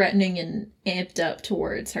threatening and amped up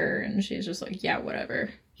towards her, and she's just like, yeah, whatever.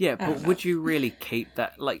 Yeah, but would you really keep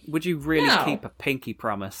that? Like, would you really No. keep a pinky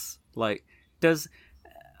promise? Like, does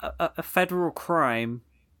a federal crime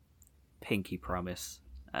pinky promise?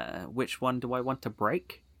 Which one do I want to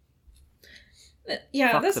break?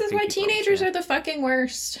 Yeah, Fuck this the is why pinky promise, teenagers yeah. are the fucking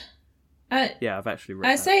worst. Yeah, I've actually read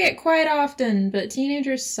I that. say it quite often, but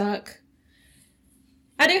teenagers suck.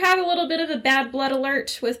 I do have a little bit of a bad blood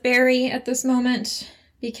alert with Barry at this moment,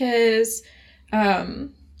 because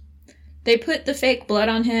they put the fake blood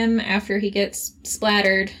on him after he gets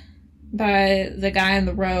splattered by the guy on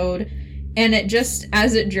the road, and it just,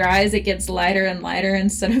 as it dries, it gets lighter and lighter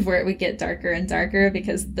instead of where it would get darker and darker,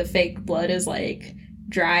 because the fake blood is like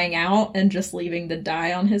drying out and just leaving the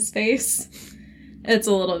dye on his face. It's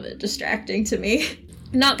a little bit distracting to me.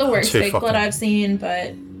 Not the worst fake blood I've seen,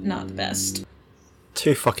 but not the best.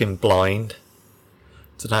 Too fucking blind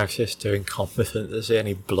to notice too incompetent to see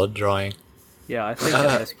any blood drying. Yeah, I think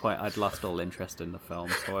at this point I'd lost all interest in the film,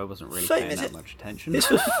 so I wasn't really Thing paying is that it- much attention. This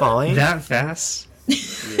was fine. That fast?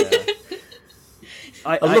 Yeah.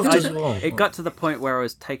 I loved as well. It got to the point where I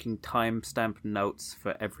was taking timestamp notes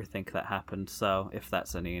for everything that happened, so if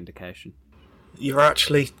that's any indication. You're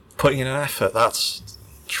actually putting in an effort. That's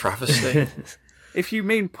travesty. If you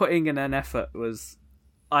mean putting in an effort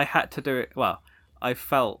I had to do it, I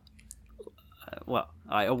felt,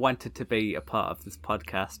 I wanted to be a part of this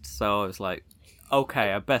podcast, so I was like,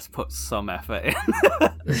 okay, I best put some effort in.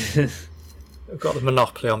 We've got the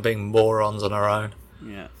monopoly on being morons on our own.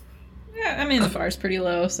 Yeah. Yeah, I mean, the bar's pretty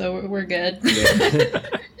low, so we're good.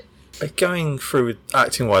 Going through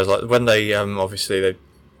acting wise, like when they obviously they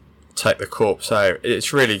take the corpse out,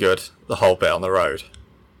 it's really good. The whole bit on the road,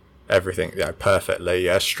 everything,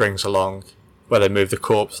 perfectly. Strings along where they move the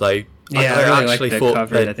corpse. I really like the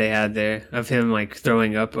cover that they had there of him like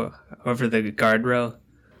throwing up over the guardrail.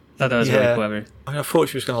 Thought that was really clever. I thought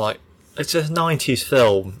she was gonna it's a 90s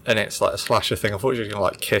film and it's like a slasher thing. I thought she was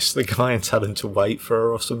gonna kiss the guy and tell him to wait for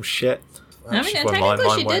her or some shit. I mean, and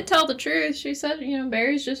technically she did tell the truth. She said,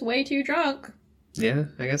 Barry's just way too drunk. Yeah,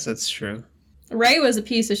 I guess that's true. Ray was a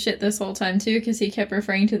piece of shit this whole time, too, because he kept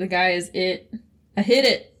referring to the guy as it. I hit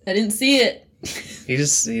it. I didn't see it. He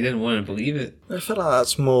didn't want to believe it. I feel like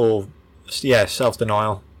that's more,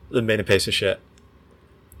 self-denial than being a piece of shit.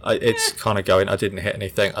 It's kind of going, I didn't hit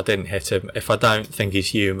anything. I didn't hit him. If I don't think he's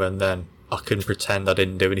human, then I can pretend I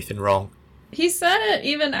didn't do anything wrong. He said it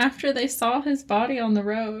even after they saw his body on the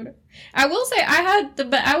road. I will say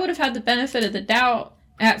I would have had the benefit of the doubt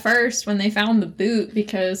at first when they found the boot,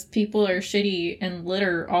 because people are shitty and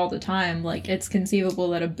litter all the time. Like, it's conceivable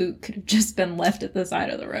that a boot could have just been left at the side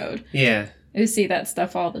of the road. Yeah. You see that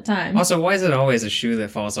stuff all the time. Also, why is it always a shoe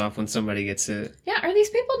that falls off when somebody gets it? Yeah, are these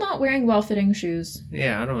people not wearing well-fitting shoes?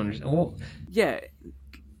 Yeah, I don't understand. Well, yeah,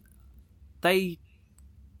 they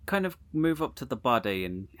kind of move up to the body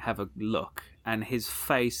and have a look, and his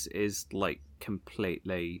face is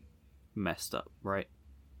completely messed up, right?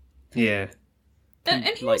 Yeah. And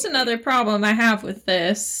here's another problem I have with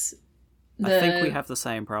this. I think we have the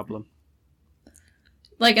same problem.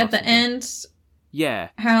 At the end, yeah,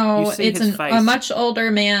 how it's a much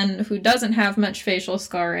older man who doesn't have much facial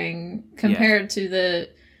scarring compared to the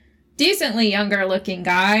decently younger looking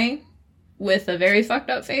guy with a very fucked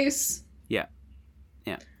up face. Yeah.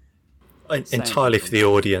 Yeah. Entirely for the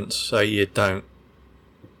audience, so you don't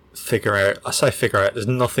figure out. I say figure out, there's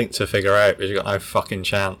nothing to figure out because you've got no fucking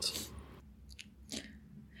chance.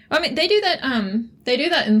 I mean, they do that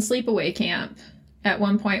in Sleepaway Camp at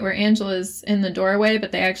one point where Angela's in the doorway,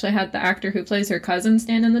 but they actually had the actor who plays her cousin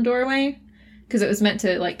stand in the doorway because it was meant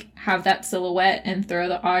to have that silhouette and throw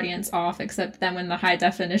the audience off, except then when the high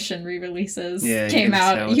definition re-releases came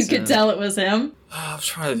out, you could tell it was him. I'm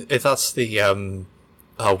trying to, if that's the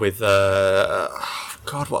with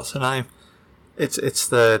God, what's her name? It's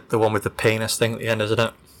the one with the penis thing at the end, isn't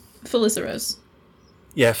it? Felissa Rose.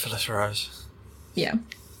 Yeah, Felissa Rose. Yeah.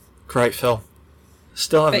 Great film.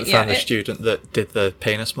 Still haven't found the student that did the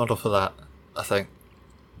penis model for that, I think.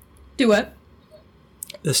 Do what?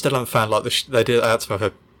 They still haven't found, they did have to have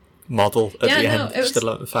a model at the end. Still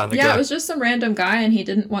haven't found the guy. Yeah, it was just some random guy and he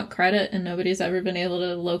didn't want credit and nobody's ever been able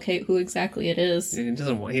to locate who exactly it is. He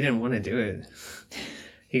didn't want to do it.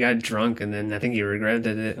 He got drunk and then I think he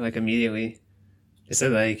regretted it, immediately. He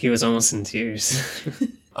said, he was almost in tears.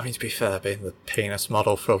 I mean, to be fair, being the penis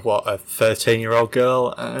model for, a 13-year-old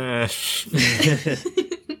girl?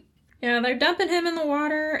 Yeah, they're dumping him in the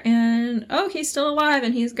water, and, he's still alive,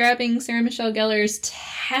 and he's grabbing Sarah Michelle Gellar's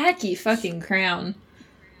tacky fucking crown.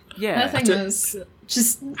 Yeah. That thing was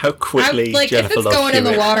just... How quickly Jennifer if it's Love going in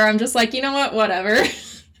the Hewitt. water, I'm just like, you know what, whatever.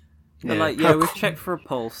 But we've checked for a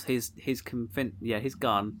pulse, he's convinced, he's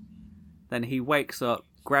gone. Then he wakes up,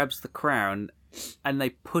 grabs the crown, and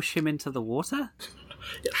they push him into the water?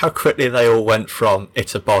 How quickly they all went from,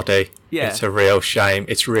 it's a body, Yeah. it's a real shame,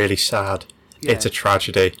 it's really sad, it's a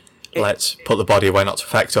tragedy, let's put the body away not to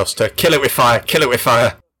affect us, to kill it with fire.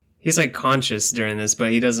 He's conscious during this, but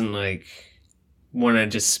he doesn't want to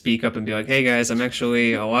just speak up and be like, hey guys, I'm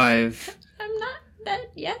actually alive. I'm not dead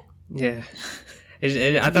yet. Yeah.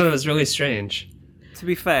 I thought it was really strange. To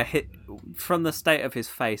be fair, from the state of his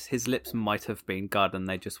face, his lips might have been gone, and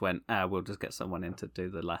they just went, we'll just get someone in to do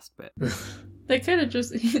the last bit. They could have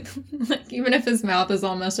just, even if his mouth is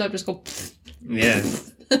all messed up, just go... Yeah.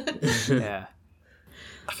 Yeah.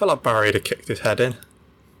 I feel like Barry had kicked his head in.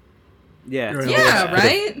 Yeah. Yeah,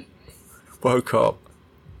 right? Woke up.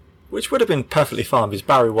 Which would have been perfectly fine, because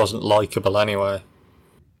Barry wasn't likeable anyway.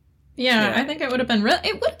 Yeah, I think it would have been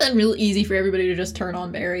real easy for everybody to just turn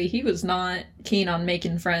on Barry. He was not keen on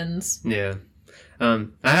making friends. Yeah. I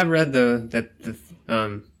have read though that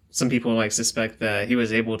some people like suspect that he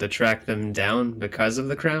was able to track them down because of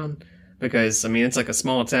the crown. Because I mean, it's like a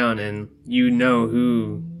small town, and you know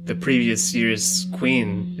who the previous year's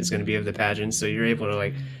queen is going to be of the pageant, so you're able to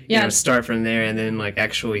like start from there and then like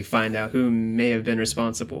actually find out who may have been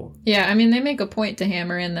responsible. Yeah, I mean, they make a point to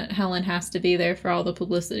hammer in that Helen has to be there for all the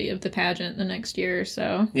publicity of the pageant the next year,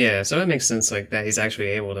 so... Yeah, so it makes sense like that he's actually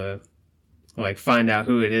able to like find out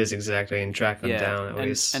who it is exactly and track them down at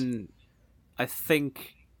least. And I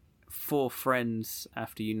think 4 friends,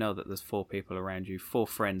 after you know that there's 4 people around you, 4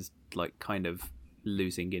 friends like kind of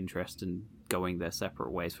losing interest and going their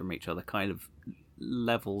separate ways from each other kind of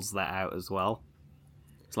levels that out as well.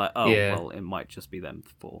 It's like, well, it might just be them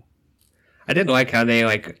 4. I did like how they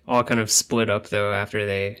like all kind of split up though after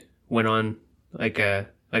they went on like a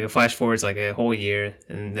flash forwards like a whole year,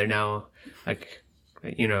 and they're now like,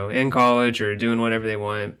 you know, in college or doing whatever they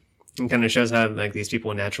want. It kind of shows how like these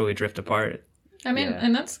people naturally drift apart. I mean,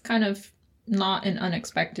 and that's kind of not an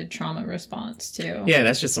unexpected trauma response too. Yeah,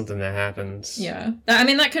 that's just something that happens. Yeah. I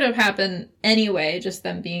mean, that could have happened anyway, just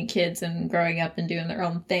them being kids and growing up and doing their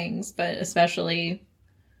own things, but especially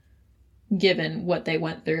given what they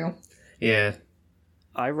went through. Yeah.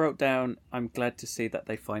 I wrote down, I'm glad to see that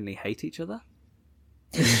they finally hate each other.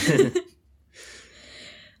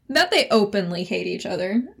 That they openly hate each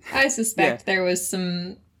other. I suspect there was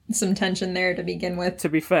some tension there to begin with. To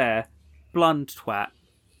be fair, blonde twat,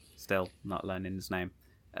 still not learning his name,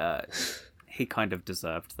 he kind of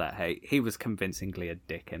deserved that hate. He was convincingly a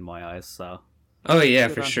dick in my eyes, so... Oh yeah,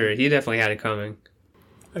 for sure. He definitely had it coming.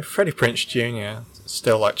 Freddie Prinze Jr.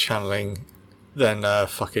 still like channeling then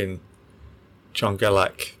fucking John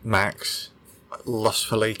Gillek, Max,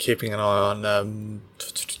 lustfully keeping an eye on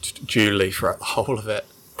Julie throughout the whole of it.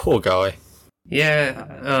 Poor guy. Yeah,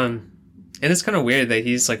 and it's kind of weird that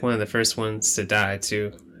he's like one of the first ones to die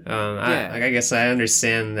too. I guess I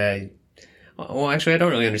understand that. Well, actually, I don't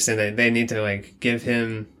really understand that they need to like give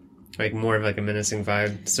him like more of like a menacing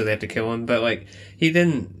vibe, so they have to kill him. But like he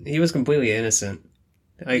didn't. He was completely innocent.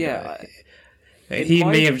 Like, he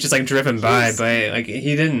may have just like driven by, but like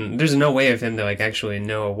he didn't. There's no way of him to like actually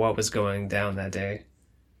know what was going down that day.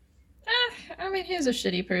 I mean, he's a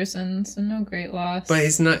shitty person, so no great loss. But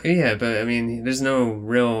he's not. Yeah, but I mean, there's no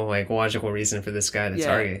real like logical reason for this guy to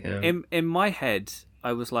target him. In my head,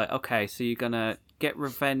 I was like, okay, so you're gonna get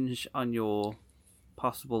revenge on your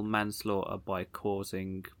possible manslaughter by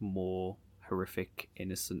causing more horrific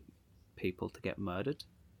innocent people to get murdered.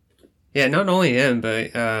 Yeah, not only him,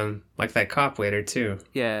 but like that cop later too.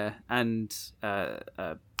 Yeah, and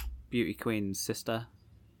Beauty Queen's sister.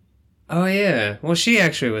 Oh yeah, well she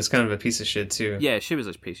actually was kind of a piece of shit too. Yeah, she was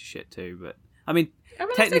a piece of shit too, but I mean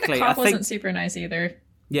technically, the cop wasn't super nice either.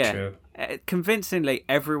 Yeah, true. Convincingly,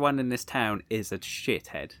 everyone in this town is a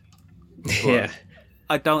shithead. Yeah,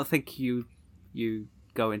 I don't think you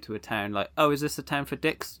go into a town like, oh, is this a town for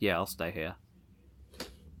dicks? Yeah, I'll stay here.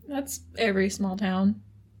 That's every small town.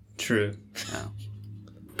 True. Oh.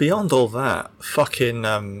 Beyond all that,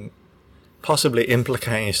 fucking possibly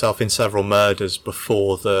implicating yourself in several murders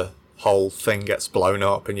before the whole thing gets blown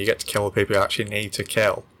up and you get to kill the people you actually need to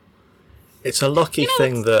kill. It's a lucky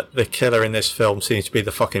thing that the killer in this film seems to be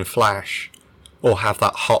the fucking Flash, or have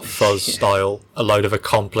that Hot Fuzz style, a load of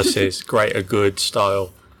accomplices, greater good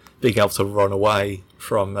style, being able to run away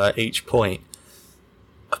from each point.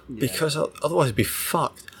 Because otherwise it'd be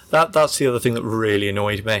fucked. That's the other thing that really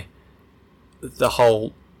annoyed me. The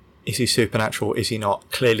whole, is he supernatural, is he not?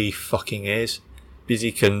 Clearly he fucking is. Because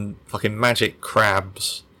he can fucking magic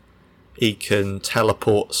crabs. He can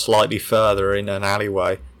teleport slightly further in an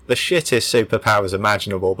alleyway. The shittest superpowers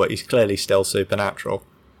imaginable, but he's clearly still supernatural.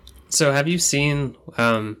 So have you seen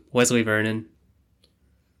Leslie Vernon?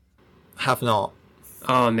 Have not.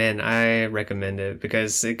 Oh man, I recommend it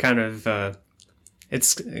because it kind of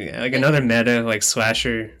it's like another meta like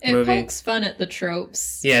slasher movie. It pokes fun at the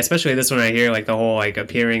tropes. Yeah, especially this one right here, like the whole like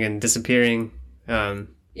appearing and disappearing.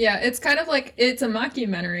 Yeah, it's kind of like it's a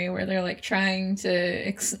mockumentary where they're like trying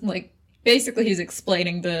to basically he's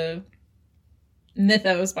explaining the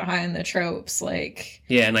mythos behind the tropes, like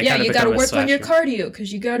and like you gotta work on your cardio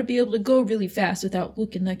because you gotta be able to go really fast without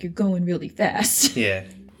looking like you're going really fast. Yeah.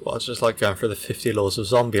 Well, it's just like going through the 50 laws of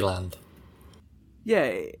Zombieland. Yeah,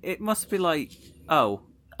 it must be like, oh,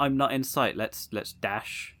 I'm not in sight, let's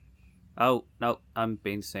dash. Oh, no, I'm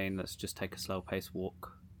being seen, let's just take a slow paced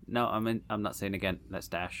walk. No, I'm not seen again, let's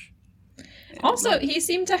dash. Also, he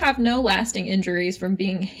seemed to have no lasting injuries from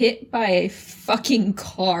being hit by a fucking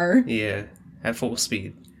car. Yeah, at full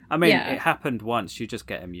speed. I mean, it happened once, you just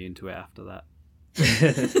get immune to it after that.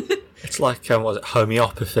 It's like, was it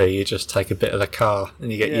homeopathy? You just take a bit of the car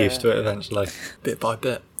and you get used to it eventually, bit by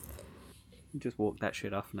bit. Just walk that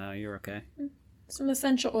shit off now. You're okay. Some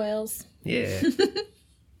essential oils. Yeah.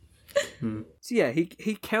 So yeah, he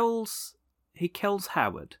kills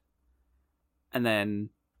Howard, and then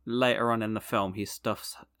later on in the film, he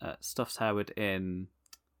stuffs Howard in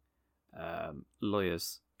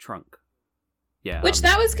Lawyer's trunk. Yeah, Which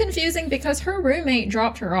that was confusing because her roommate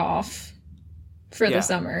dropped her off for Yeah. the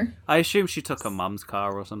summer. I assume she took her mum's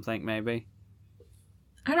car or something, maybe.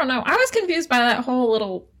 I don't know. I was confused by that whole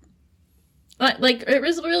little. Like, it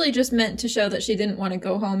was really just meant to show that she didn't want to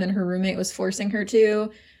go home and her roommate was forcing her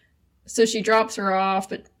to. So she drops her off,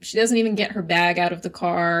 but she doesn't even get her bag out of the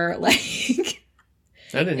car. Like,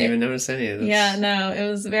 I didn't even notice any of this. yeah, no, it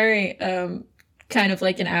was very kind of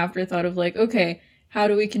like an afterthought of like, okay, how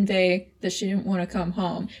do we convey that she didn't want to come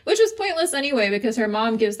home? Which was pointless anyway, because her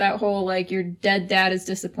mom gives that whole, like, your dead dad is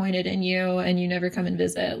disappointed in you and you never come and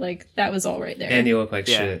visit. Like, that was all right there. And you look like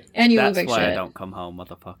Yeah. shit. And you That's look like why I shit. don't come home,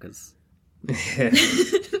 motherfuckers.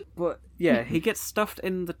 But yeah, he gets stuffed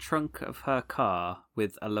in the trunk of her car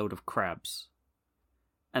with a load of crabs.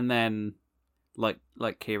 And then, like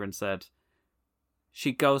Kieran said,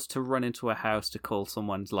 she goes to run into a house to call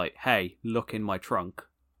someone's like, hey, look in my trunk.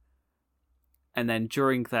 And then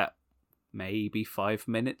during that maybe 5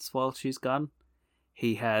 minutes while she's gone,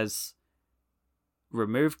 he has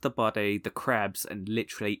removed the body, the crabs, and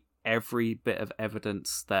literally every bit of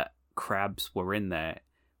evidence that crabs were in there.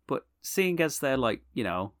 But seeing as they're like, you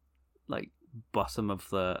know, like bottom of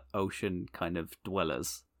the ocean kind of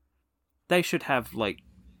dwellers, they should have like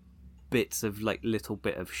bits of like little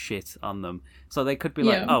bit of shit on them. So they could be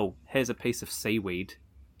like, Yeah. oh, here's a piece of seaweed.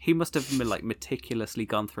 He must have like meticulously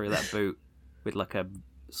gone through that boot with like a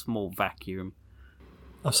small vacuum.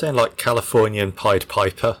 I'm saying like Californian Pied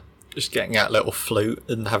Piper, just getting out a little flute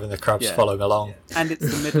and having the crabs Yeah. follow him along. And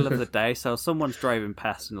it's the middle of the day, so someone's driving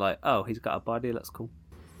past and like, oh, he's got a body, that's cool.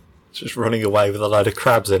 Just running away with a load of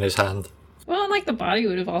crabs in his hand. Well, and like the body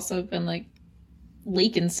would have also been like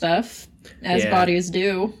leaking stuff, as Yeah. bodies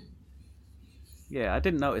do. Yeah, I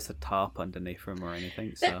didn't notice a tarp underneath him or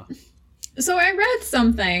anything, so... So I read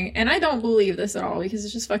something, and I don't believe this at all because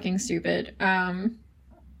it's just fucking stupid.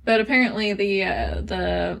 But apparently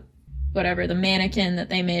the mannequin that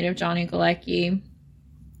they made of Johnny Galecki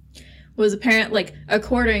was apparent, like,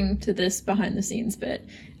 according to this behind the scenes bit,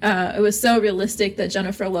 it was so realistic that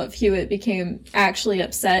Jennifer Love Hewitt became actually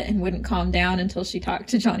upset and wouldn't calm down until she talked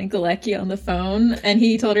to Johnny Galecki on the phone, and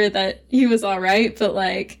he told her that he was all right, but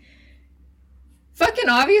like, fucking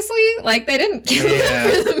obviously, like, they didn't kill Yeah.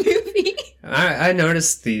 him for the movie. I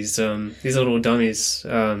noticed these little dummies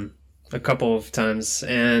a couple of times,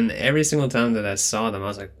 and every single time that I saw them, I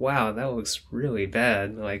was like, wow, that looks really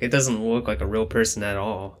bad. Like, it doesn't look like a real person at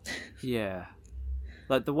all. Yeah.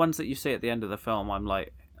 Like, the ones that you see at the end of the film, I'm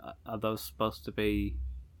like, are those supposed to be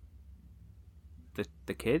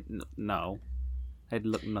the kid? No. They'd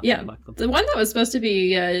look nothing Yeah, like them. the one that was supposed to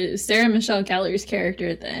be Sarah Michelle Gellar's character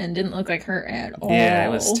at the end didn't look like her at all. Yeah, it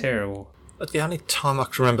was terrible. But the only time I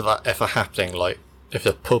can remember that ever happening, like, if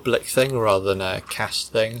a public thing rather than a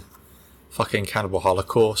cast thing, fucking Cannibal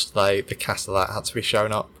Holocaust, the cast of that had to be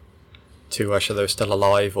shown up to show they were still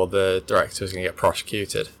alive or the director was going to get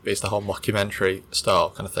prosecuted. It's the whole mockumentary style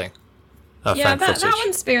kind of thing. Yeah, Found that footage.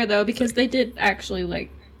 one's fair though because they did actually like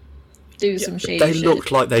do some shady they shit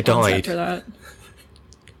looked like they on set died. for that.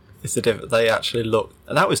 It's the difference. They actually look,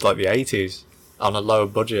 and that was like the 80s on a lower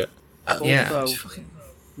budget. Yeah. Also,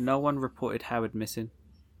 no one reported Howard missing.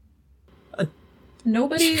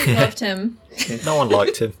 Nobody loved him. No one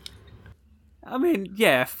liked him. I mean,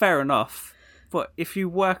 yeah, fair enough. But if you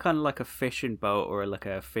work on like a fishing boat or like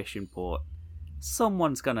a fishing port,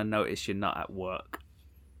 someone's gonna notice you're not at work.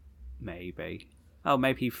 Maybe. Oh,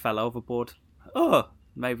 maybe he fell overboard. Oh,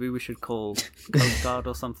 maybe we should call Coast Guard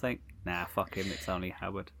or something. Nah, fuck him. It's only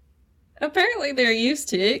Howard. Apparently they're used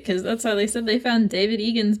to it because that's how they said they found David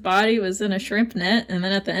Egan's body was in a shrimp net, and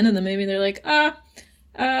then at the end of the movie they're like,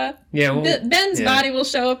 Yeah, well, Ben's yeah. body will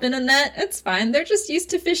show up in a net. It's fine. They're just used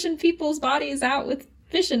to fishing people's bodies out with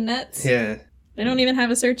fishing nets. Yeah, They don't even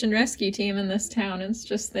have a search and rescue team in this town. It's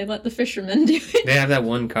just they let the fishermen do it. they have that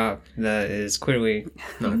one cop that is clearly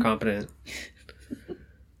not competent.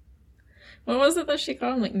 What was it that she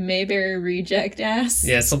called him? Like Mayberry reject ass?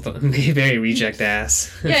 Yeah, something very reject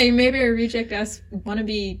ass. Yeah, you Mayberry reject ass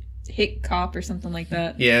wannabe hit cop or something like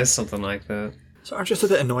that. Yeah, something like that. So I'm just a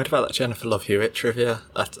bit annoyed about that Jennifer Love Hewitt trivia.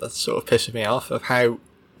 That's sort of pissing me off of how...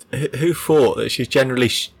 Who thought that she's generally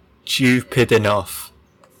stupid enough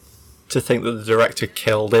to think that the director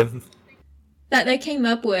killed him? That they came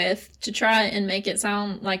up with to try and make it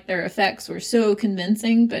sound like their effects were so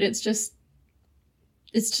convincing, but it's just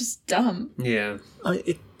dumb. Yeah.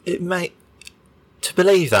 It may... to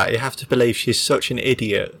believe that, you have to believe she's such an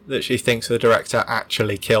idiot that she thinks the director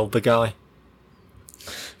actually killed the guy.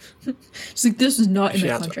 She's like, this is not in She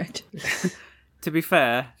my had to- contract. To be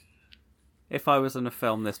fair, if I was in a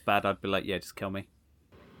film this bad, I'd be like, yeah, just kill me.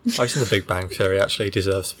 I think The Big Bang Theory actually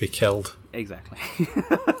deserves to be killed. Exactly.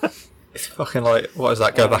 It's fucking like, what is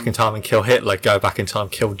that? Go back in time and kill Hitler. Go back in time,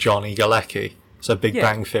 kill Johnny Galecki. So Big Yeah.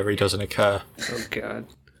 Bang Theory doesn't occur. Oh god.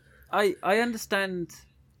 I understand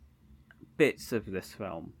bits of this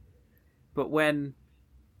film, but when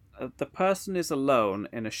the person is alone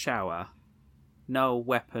in a shower, no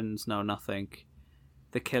weapons, no nothing,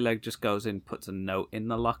 the killer just goes in, puts a note in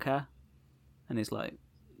the locker, and he's like,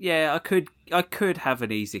 yeah, I could have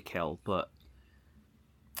an easy kill, but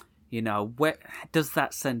you know, does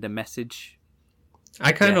that send a message?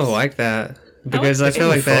 I kind of Yes. like that because I feel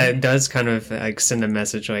it. like that does kind of like send a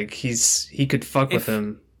message. Like he could fuck with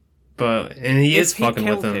him, and he is fucking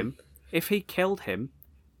with him. If he killed him,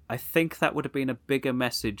 I think that would have been a bigger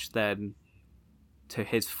message than to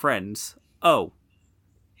his friends. Oh,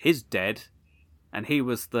 he's dead, and he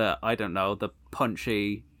was the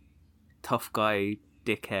punchy, tough guy,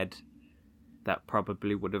 dickhead that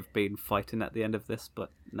probably would have been fighting at the end of this.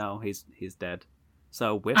 But no, he's dead.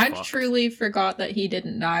 So we're I fucked. truly forgot that he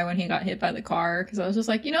didn't die when he got hit by the car, because I was just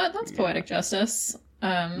like, you know what, that's poetic justice.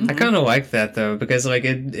 I kind of like that though because like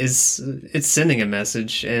it's sending a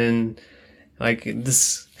message, and like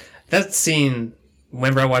that scene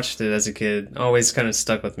whenever I watched it as a kid always kind of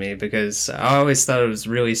stuck with me because I always thought it was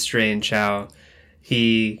really strange how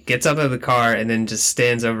he gets out of the car and then just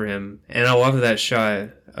stands over him, and I love that shot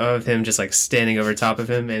of him just like standing over top of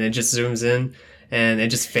him, and it just zooms in and it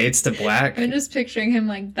just fades to black. I'm just picturing him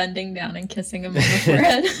like bending down and kissing him on the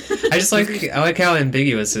forehead. I like how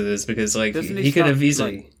ambiguous it is because like Doesn't he could start, have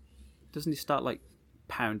easily. like, doesn't he start like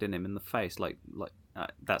pounding him in the face? Like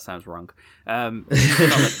that sounds wrong. Start,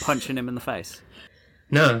 like punching him in the face.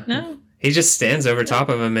 No. No. He just stands over top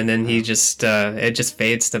of him, and then he just it just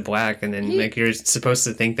fades to black, and then like you're supposed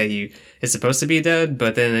to think that he is supposed to be dead,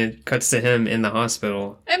 but then it cuts to him in the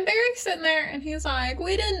hospital. And Barry's sitting there and he's like,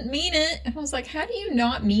 we didn't mean it. And I was like, how do you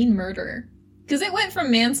not mean murder? Because it went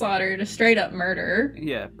from manslaughter to straight up murder.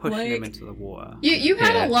 Yeah, pushing him Like- into the water. You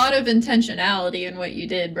had Yeah. a lot of intentionality in what you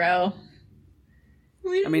did, bro.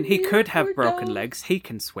 I mean, he could have broken legs. He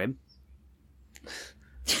can swim.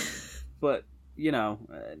 But, you know,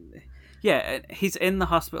 he's in the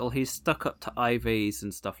hospital. He's stuck up to IVs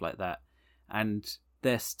and stuff like that. And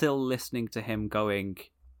they're still listening to him going,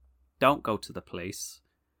 don't go to the police.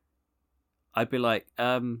 I'd be like,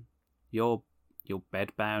 you're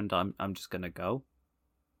bedbound. I'm just going to go.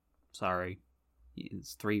 Sorry.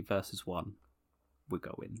 It's 3 versus 1. We're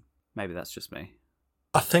going. Maybe that's just me.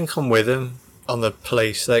 I think I'm with him on the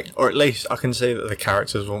police thing, or at least I can see that the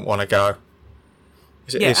characters won't want to go.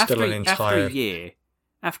 'Cause it is still an after entire. a year,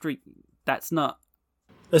 that's not.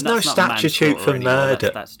 There's no that's not statute manslaughter for anymore,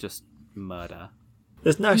 murder. That's just murder.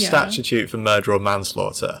 There's no Yeah. statute for murder or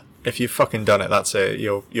manslaughter. If you've fucking done it, that's it.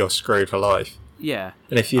 You're screwed for life. Yeah.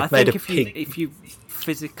 And if you've I made think a pig, if you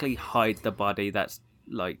physically hide the body, that's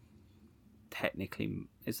like technically,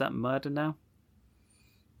 is that murder now?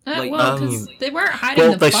 Like, Well, because they weren't hiding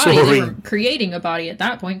well, the they body, saw they him. were creating a body at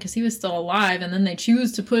that point because he was still alive, and then they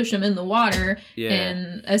choose to push him in the water Yeah.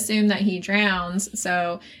 and assume that he drowns.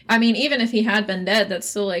 So, I mean, even if he had been dead, that's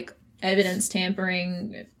still like evidence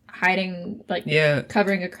tampering, hiding, like Yeah,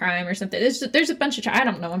 covering a crime or something. There's a bunch of. I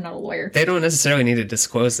don't know. I'm not a lawyer. they don't necessarily need to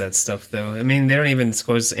disclose that stuff, though. I mean, they don't even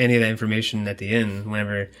disclose any of that information at the end.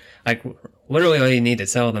 Whenever, like, literally all you need to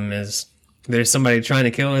tell them is there's somebody trying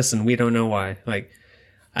to kill us, and we don't know why. Like,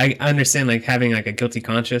 I understand like having like a guilty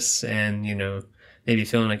conscience, and you know maybe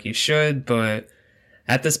feeling like you should, but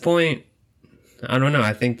at this point, I don't know.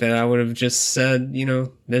 I think that I would have just said, you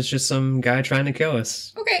know, there's just some guy trying to kill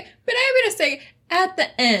us. Okay, but I'm gonna say at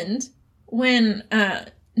the end when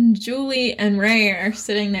Julie and Ray are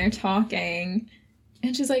sitting there talking,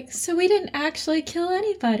 and she's like, "So we didn't actually kill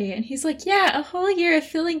anybody," and he's like, "Yeah, a whole year of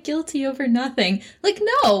feeling guilty over nothing." Like,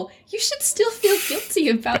 no, you should still feel guilty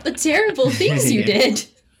about the terrible things you Yeah. did.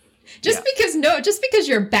 Just because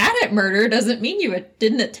you're bad at murder doesn't mean you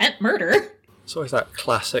didn't attempt murder. it's always that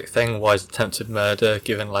classic thing: why is attempted murder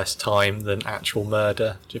given less time than actual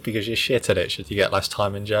murder? Just because you're shit at it, should you get less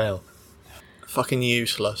time in jail? Fucking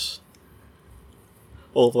useless.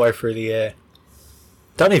 All the way through the year.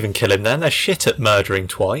 Don't even kill him then. They're shit at murdering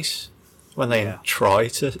twice. When they Yeah. try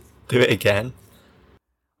to do it again.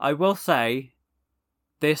 I will say,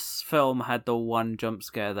 this film had the one jump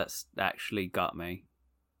scare that's actually got me.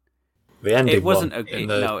 The ending It wasn't one a in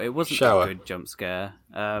the it wasn't shower. a good jump scare.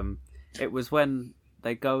 It was when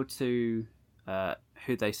they go to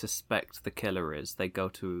who they suspect the killer is, they go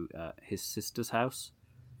to his sister's house.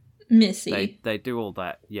 Missy. They do all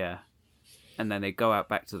that, yeah. And then they go out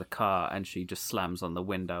back to the car, and she just slams on the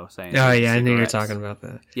window saying, Oh yeah, I knew you were cigarettes. talking about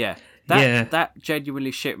that. Yeah. That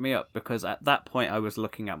genuinely shit me up, because at that point I was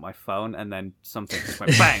looking at my phone, and then something just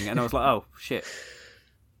went bang, and I was like, oh, shit.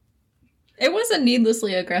 It was a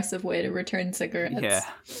needlessly aggressive way to return cigarettes. Yeah.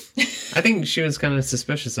 I think she was kind of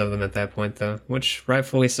suspicious of them at that point, though, which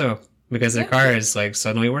rightfully so, because their car is like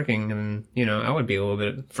suddenly working, and I would be a little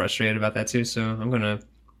bit frustrated about that too. So I'm gonna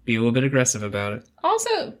be a little bit aggressive about it.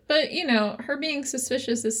 Also, but her being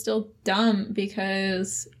suspicious is still dumb,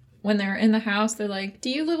 because when they're in the house, they're like, "Do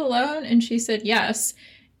you live alone?" And she said yes.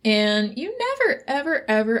 And you never, ever,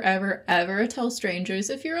 ever, ever, ever tell strangers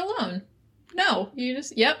if you're alone. No, you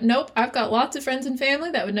just, nope, I've got lots of friends and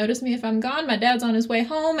family that would notice me if I'm gone. My dad's on his way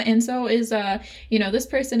home, and so is, this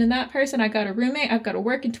person and that person. I got a roommate. I've got to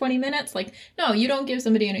work in 20 minutes. Like, no, you don't give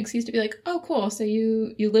somebody an excuse to be like, oh, cool, so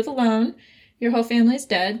you live alone, your whole family's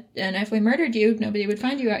dead, and if we murdered you, nobody would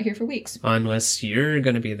find you out here for weeks. Unless you're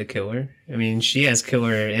going to be the killer. I mean, she has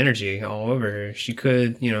killer energy all over her. She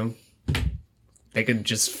could, they could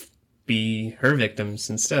just be her victims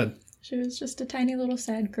instead. She was just a tiny little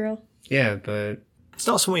sad girl. Yeah, but It's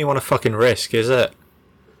not something you want to fucking risk, is it?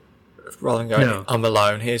 Rather than going, No. I'm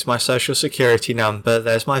alone, here's my social security number,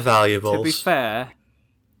 there's my valuables. To be fair,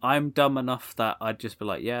 I'm dumb enough that I'd just be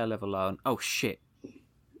like, yeah, I live alone. Oh, shit.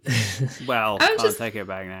 Well, I'll take it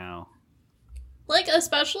back now. Like,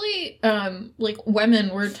 especially, women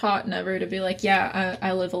were taught never to be like, yeah,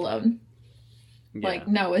 I live alone. Yeah. Like,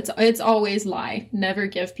 no, it's always lie. Never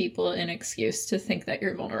give people an excuse to think that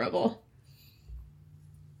you're vulnerable.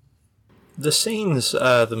 The scenes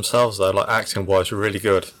themselves, though, like acting-wise, were really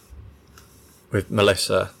good with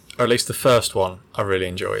Melissa. Or at least the first one I really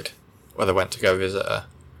enjoyed, where they went to go visit her.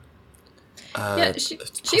 Yeah, she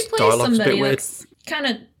plays dialogue's a bit somebody weird. that's kind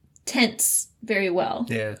of tense very well.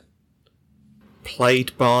 yeah.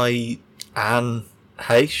 Played by Anne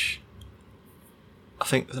Heche, I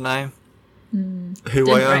think the name. Who Didn't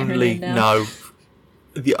I write her only name down. know.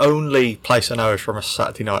 The only place I know is from a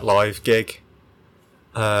Saturday Night Live gig.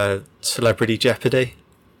 Celebrity Jeopardy.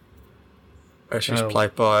 Where she was Oh.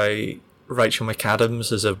 played by Rachel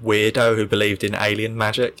McAdams as a weirdo who believed in alien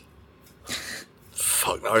magic.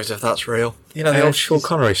 Fuck knows if that's real. You know, the old Sean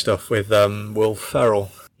Connery stuff with Will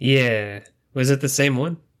Ferrell. Yeah. Was it the same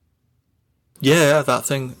one? Yeah, that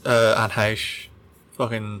thing. Anne Heche.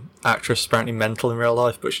 Fucking actress, apparently mental in real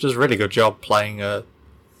life, but she does a really good job playing a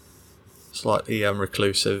slightly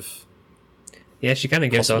reclusive. Yeah, she kind of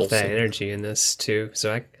gives off Possible that scene. energy in this too,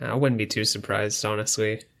 so I wouldn't be too surprised,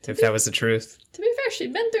 honestly, if that was the truth. To be fair,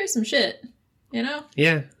 she'd been through some shit, Yeah,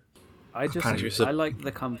 Apparently it was a- I like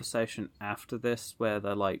the conversation after this where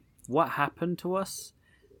they're like, what happened to us?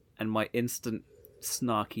 And my instant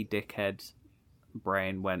snarky dickhead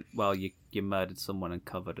brain went, well, you murdered someone and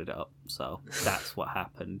covered it up, so that's what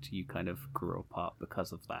happened. You kind of grew apart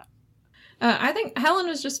because of that. I think Helen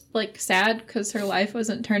was just, sad because her life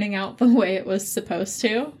wasn't turning out the way it was supposed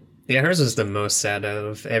to. yeah, hers was the most sad out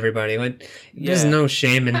of everybody. Like, there's Yeah. no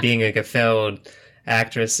shame in being like a failed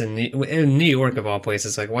actress in New York of all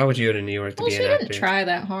places. Like, why would you go to New York to Well, be she an didn't actor? try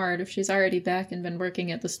that hard if she's already back and been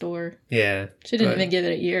working at the store. Yeah, She didn't but- even give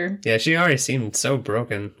it a year. Yeah, she already seemed so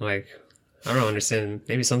broken. Like, I don't understand.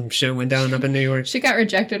 Maybe some shit went down up in New York. She got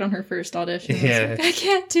rejected on her first audition. It's Yeah. like, I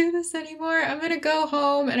can't do this anymore. I'm going to go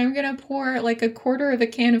home and I'm going to pour a quarter of a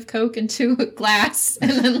can of Coke into a glass and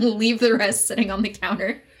then leave the rest sitting on the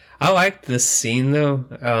counter. I like this scene though.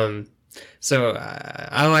 So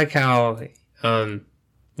I like how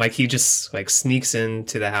he just sneaks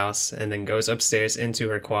into the house and then goes upstairs into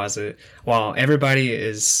her closet while everybody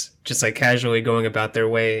is just casually going about their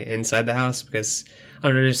way inside the house, because I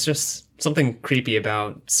don't know, there's just something creepy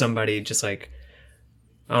about somebody just I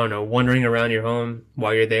don't know, wandering around your home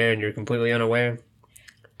while you're there and you're completely unaware.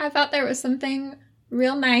 I thought there was something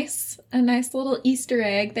real nice, a nice little Easter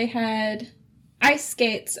egg. They had ice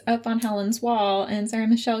skates up on Helen's wall, and Sarah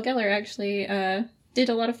Michelle Gellar actually did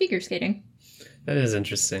a lot of figure skating. That is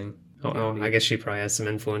interesting. Oh, I guess she probably has some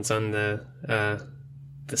influence on the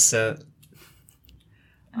set.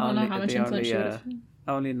 I don't know how much influence she would have.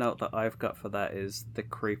 Only note that I've got for that is the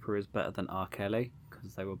creeper is better than R. Kelly,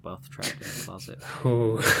 because they were both trapped in the closet.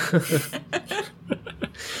 Ooh.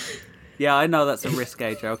 Yeah, I know that's a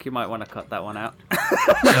risque joke. You might want to cut that one out.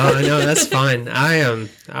 No, that's fine.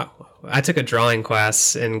 I took a drawing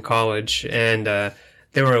class in college, and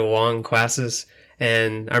they were long classes.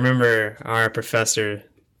 And I remember our professor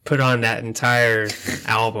put on that entire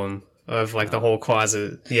album of the whole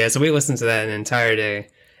closet. Yeah, so we listened to that an entire day.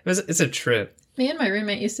 It's a trip. Me and my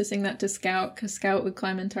roommate used to sing that to Scout, because Scout would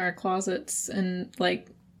climb into our closets and, like,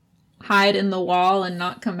 hide in the wall and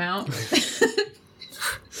not come out. The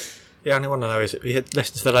only one I know is if you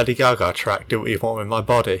listen to the Lady Gaga track, Do What You Want With My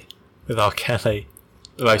Body, with R. Kelly.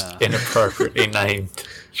 The most inappropriately named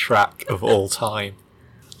track of all time.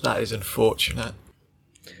 That is unfortunate.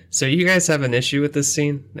 So you guys have an issue with this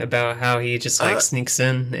scene about how he just like sneaks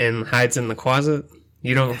in and hides in the closet?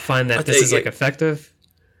 You don't find that this is like effective?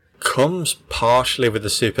 Comes partially with the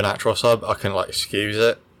supernatural side, I can like excuse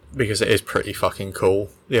it because it is pretty fucking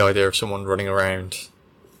cool. The idea of someone running around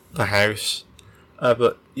the house.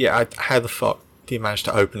 But yeah, how the fuck do you manage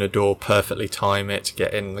to open a door, perfectly time it to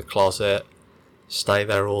get in the closet, stay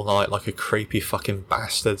there all night like a creepy fucking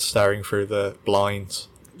bastard staring through the blinds?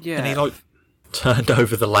 Yeah. And he like turned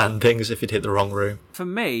over the landing as if he'd hit the wrong room. For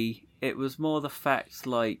me, it was more the fact,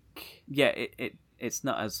 like, yeah, it's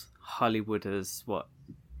not as Hollywood as what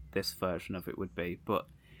this version of it would be, but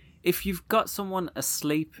if you've got someone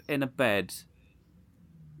asleep in a bed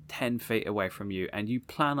 10 feet away from you and you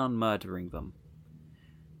plan on murdering them,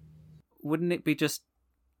 wouldn't it be just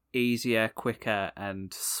easier, quicker,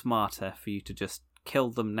 and smarter for you to just kill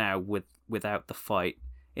them now without the fight,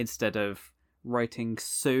 instead of writing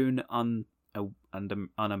soon on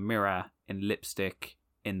a mirror in lipstick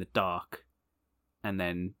in the dark, and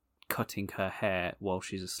then cutting her hair while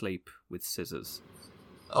she's asleep with scissors?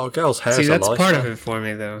 Oh, girl's hair's See, that's a part lifer. of it for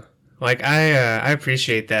me, though. Like, I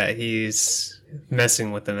appreciate that he's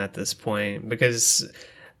messing with them at this point, because,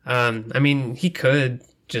 I mean, he could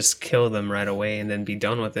just kill them right away and then be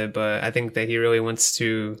done with it, but I think that he really wants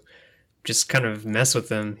to just kind of mess with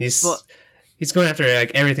them. He's going after,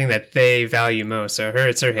 like, everything that they value most. So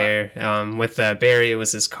it's her hair. With Barry, it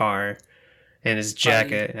was his car and his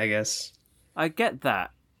jacket, I guess. I get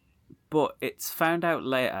that, but it's found out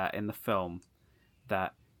later in the film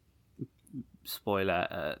that,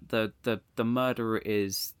 spoiler, the murderer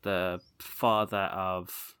is the father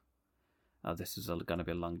of... Oh, this is going to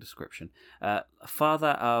be a long description. Father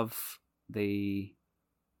of the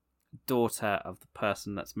daughter of the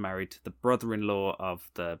person that's married to the brother-in-law of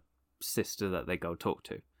the sister that they go talk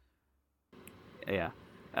to. Yeah.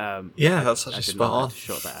 Yeah, that's I actually didn't know spot how on. to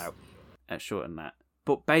short that out. Shorten that.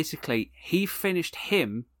 But basically, he finished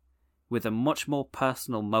him with a much more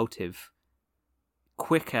personal motive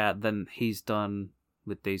quicker than he's done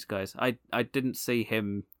with these guys. I didn't see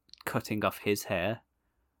him cutting off his hair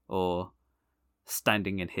or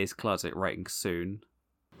standing in his closet writing soon.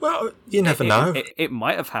 Well, you never know. It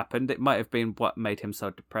might have happened. It might have been what made him so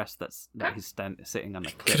depressed that he's sitting on the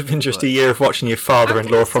cliff. Could have been just a year of watching your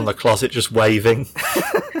father-in-law from the closet just waving.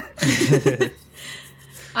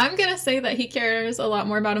 I'm gonna say that he cares a lot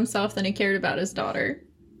more about himself than he cared about his daughter.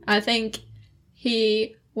 I think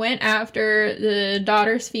he went after the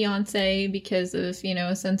daughter's fiance because of, you know,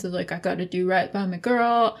 a sense of like, I gotta do right by my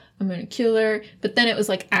girl, I'm gonna kill her. But then it was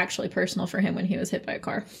like actually personal for him when he was hit by a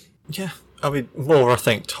car. Yeah, I mean, more I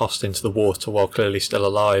think tossed into the water while clearly still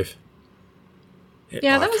alive. Hit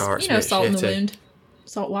Yeah, by that a car, was, it's you know, a bit salt in the shitty. wound.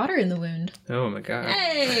 Salt water in the wound. Oh my god.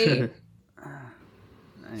 Hey!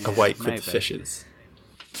 Awake with Maybe. the fishes.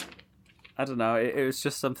 I don't know. It was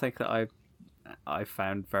just something that I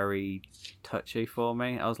found very touchy for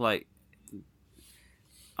me. I was like,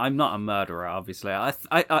 I'm not a murderer, obviously. I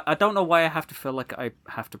don't know why I have to feel like I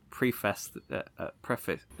have to preface.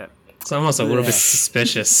 It's almost a little bit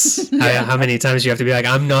suspicious how many times you have to be like,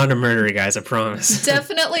 I'm not a murderer, guys, I promise.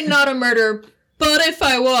 Definitely not a murderer, but if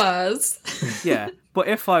I was... Yeah, but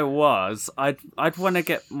if I was, I'd want to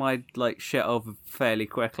get my like shit over fairly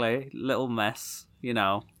quickly. Little mess, you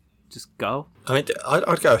know. Just go. I mean,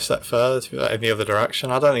 I'd go a step further to be like in the other direction.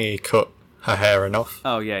 I don't think he cut her hair enough.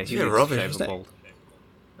 Oh yeah, he Yeah, needs rubbish, to shave isn't a it? bald.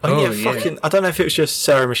 Fucking. I don't know if it was just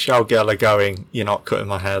Sarah Michelle Gellar going, "You're not cutting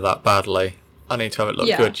my hair that badly. I need to have it look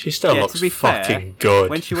Yeah. good." She still Yeah, looks to be fucking fair, good.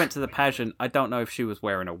 When she went to the pageant, I don't know if she was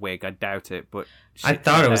wearing a wig. I doubt it, but I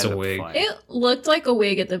thought it was a looked wig. fine. It looked like a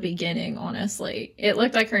wig at the beginning, honestly. It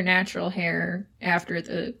looked like her natural hair after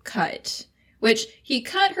the cut. Which, he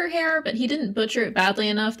cut her hair, but he didn't butcher it badly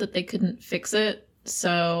enough that they couldn't fix it.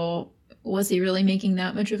 So, was he really making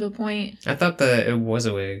that much of a point? I thought that it was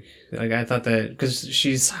a wig. Like, I thought that, because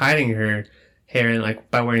she's hiding her hair,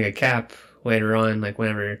 like, by wearing a cap later on, like,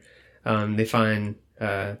 whenever they find,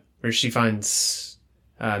 or she finds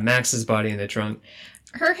Max's body in the trunk.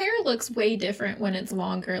 Her hair looks way different when it's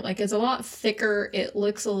longer. Like, it's a lot thicker. It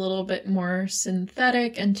looks a little bit more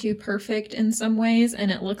synthetic and too perfect in some ways.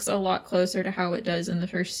 And it looks a lot closer to how it does in the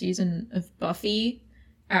first season of Buffy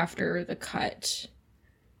after the cut.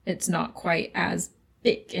 It's not quite as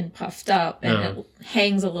thick and puffed up, and it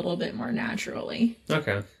hangs a little bit more naturally.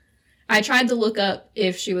 Okay. I tried to look up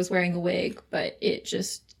if she was wearing a wig, but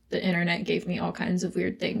the internet gave me all kinds of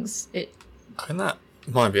weird things. I think that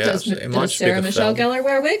might be Does it. It might does just be Sarah the Michelle film. Gellar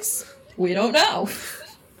wear wigs? We don't know.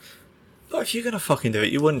 But if you're going to fucking do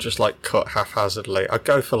it, you wouldn't just, like, cut haphazardly. I'd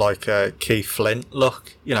go for, like, a Keith Flint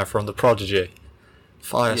look, you know, from The Prodigy.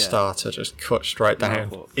 Firestarter, just cut straight down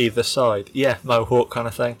Mohawk. either side. Yeah, mohawk kind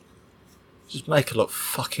of thing. Just make it look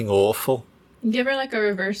fucking awful. Give her like a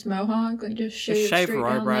reverse mohawk, like just shave shave straight her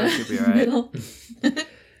down eyebrows, the you'll be alright. middle.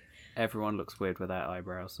 Everyone looks weird without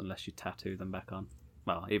eyebrows unless you tattoo them back on.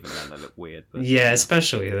 Well, even then they look weird. But, Yeah,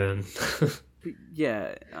 especially then.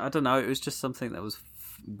 yeah, I don't know. It was just something that was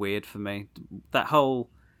weird for me. That whole,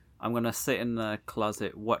 I'm going to sit in the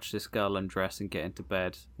closet, watch this girl undress and get into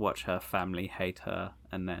bed, watch her family hate her,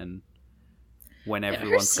 and then when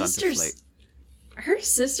everyone's gone to sleep. Her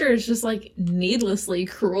sister is just like needlessly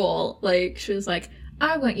cruel. Like, she was like,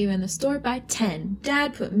 I want you in the store by 10.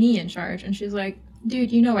 Dad put me in charge. And she's like,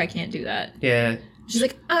 dude, you know I can't do that. Yeah. She's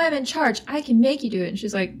like, I'm in charge. I can make you do it. And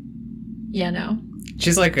she's like, yeah, no.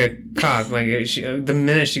 She's like a cop. Like the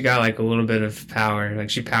minute she got like a little bit of power, like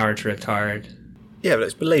she power tripped hard. Yeah, but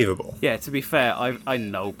it's believable. Yeah, to be fair, I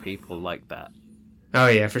know people like that. Oh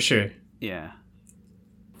yeah, for sure. Yeah.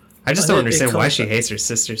 I just And don't it understand why comes- she hates her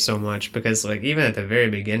sister so much, because like even at the very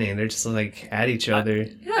beginning, they're just like at each other.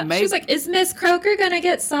 Yeah, Maybe- she's like, is Miss Croker gonna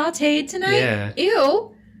get sauteed tonight? Yeah.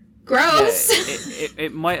 Ew. Gross. Yeah,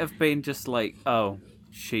 it might have been just like, oh,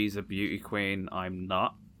 she's a beauty queen, I'm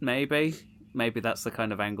not, maybe. Maybe that's the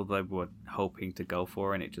kind of angle they were hoping to go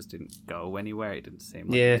for, and it just didn't go anywhere. It didn't seem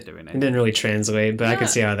like it Yeah, was doing it anything. didn't really translate, but I Yeah. could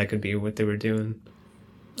see how that could be what they were doing.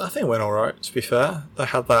 I think it went alright, to be fair. They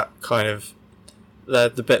had that kind of... The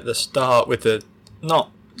bit at the start with the...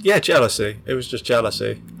 jealousy. It was just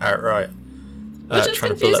jealousy, outright. Which is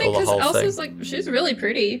trying to confusing belittle the because whole Elsa's thing. like, she's really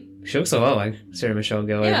pretty. She looks a lot like Sarah Michelle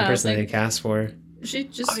Gellar, Yeah, the person like- they cast for. She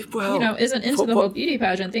just, well, isn't into for the whole what- beauty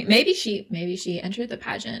pageant thing. Maybe she entered the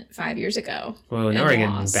pageant 5 years ago. Well, now and we're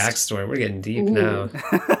getting lost. backstory. We're getting deep Ooh.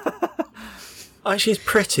 now. She's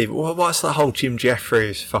pretty, but what's that whole Jim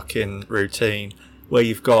Jeffries fucking routine where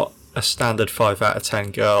you've got a standard 5 out of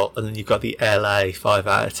 10 girl and then you've got the LA 5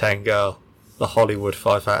 out of 10 girl, the Hollywood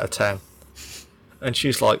 5 out of 10. And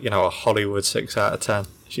she's like, a Hollywood 6 out of 10.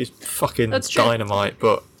 She's fucking That's true. dynamite,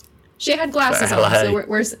 but She had glasses For on,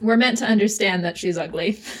 LA. so we're meant to understand that she's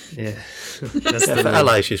ugly. Yeah. That's for the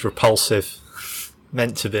LA she's repulsive.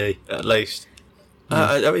 Meant to be, at least.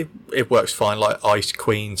 I mean, it works fine, like Ice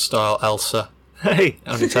Queen style Elsa. Hey,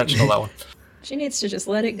 unintentional that one. She needs to just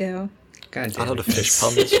let it go. God I damn love it. the fish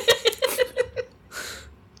puns.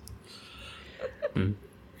 Um,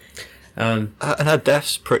 And her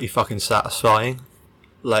death's pretty fucking satisfying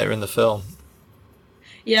later in the film.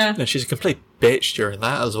 Yeah. And she's a complete bitch during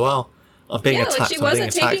that as well. I'm being Yeah, attacked, like she I'm being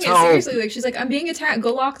wasn't attacked. taking it seriously. Like she's like, I'm being attacked,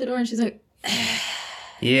 go lock the door, and she's like,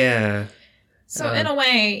 yeah. so in a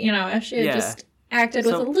way, if she had Yeah. just acted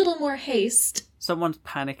with So- a little more haste. Someone's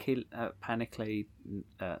panically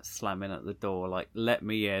slamming at the door, like, let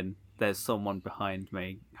me in. There's someone behind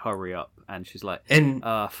me. Hurry up. And she's like, And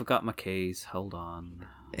I forgot my keys. Hold on.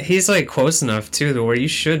 he's like close enough too to where you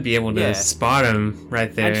should be able to Yeah. spot him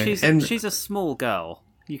right there. And she's a small girl.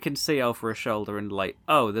 You can see over her shoulder and like,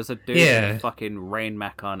 oh, there's a dude Yeah. with a fucking rain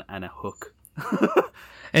mac on and a hook.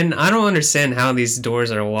 And I don't understand how these doors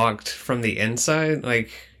are locked from the inside. Like,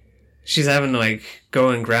 she's having to, like, go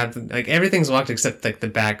and grab... Like, everything's locked except, like, the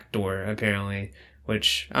back door, apparently.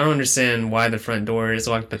 Which, I don't understand why the front door is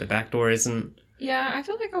locked, but the back door isn't. Yeah, I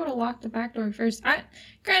feel like I would have locked the back door first.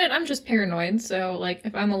 Granted, I'm just paranoid, so like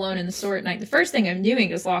if I'm alone in the store at night, the first thing I'm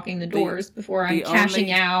doing is locking the doors before I'm the cashing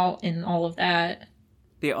only- out and all of that.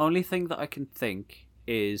 The only thing that I can think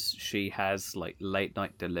is she has like late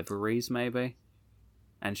night deliveries, maybe.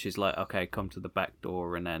 And she's like, okay, come to the back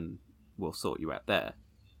door and then we'll sort you out there.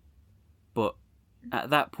 But at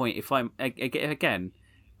that point, if I'm... Again,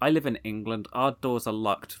 I live in England. Our doors are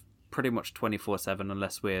locked pretty much 24/7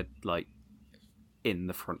 unless we're like in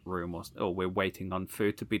the front room or we're waiting on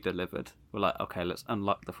food to be delivered. We're like, okay, let's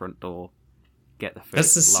unlock the front door, get the food.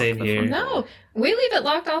 That's the lock same the here. front door. No, we leave it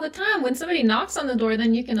locked all the time. When somebody knocks on the door,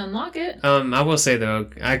 then you can unlock it. I will say, though,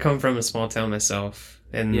 I come from a small town myself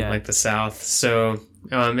in, Yeah. like, the South. So,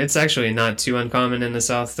 it's actually not too uncommon in the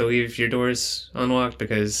South to leave your doors unlocked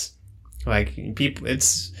because, like,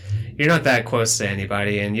 you're not that close to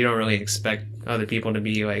anybody and you don't really expect other people to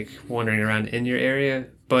be, like, wandering around in your area.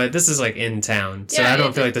 But this is, like, in town, so Yeah, I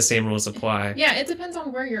don't feel like the same rules apply. Yeah, it depends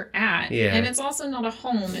on where you're at. Yeah. And it's also not a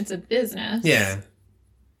home, it's a business. Yeah.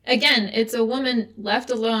 Again, it's a woman left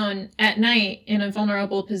alone at night in a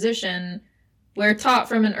vulnerable position. We're taught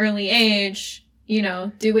from an early age,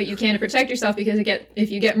 do what you can to protect yourself because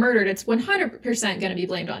if you get murdered, it's 100% going to be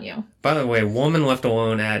blamed on you. By the way, Woman Left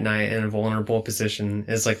Alone at Night in a Vulnerable Position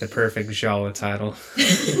is like the perfect genre title.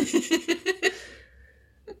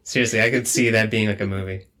 Seriously, I could see that being like a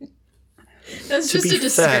movie. That's just a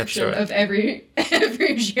description of every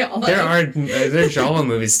genre. There are genre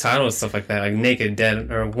movies titled stuff like that, like Naked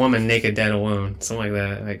Dead or Woman Naked Dead Alone, something like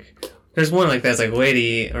that. Like there's one like that's like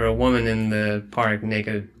Lady or a Woman in the Park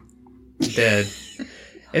Naked Dead.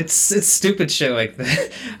 It's stupid shit like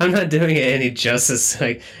that. I'm not doing it any justice.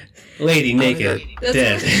 Like Lady Naked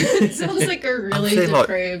Dead. It sounds like a really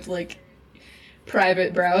depraved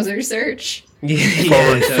private browser search.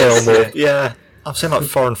 Foreign film or I'm saying like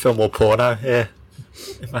foreign film or porno in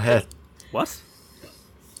my head. What?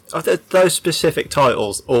 Those specific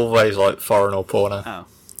titles always like foreign or porno. Oh.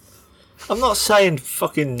 I'm not saying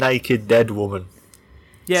fucking Naked Dead Woman.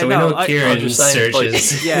 Yeah, so we know Kieran searches.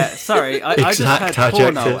 Like, yeah, sorry, I just had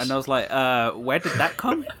porno and I was like, where did that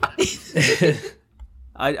come?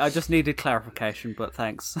 I just needed clarification, but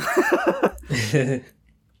thanks.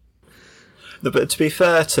 But to be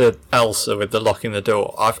fair to Elsa with the locking the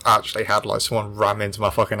door, I've actually had like someone ram into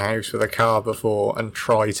my fucking house with a car before and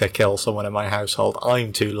try to kill someone in my household.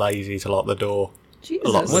 I'm too lazy to lock the door. Jesus.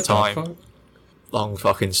 A lot of the time. Long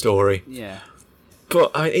fucking story. Yeah.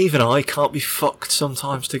 But even I can't be fucked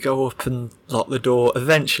sometimes to go up and lock the door.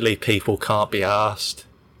 Eventually people can't be arsed.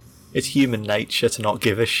 It's human nature to not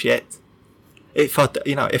give a shit. If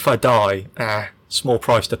I die, small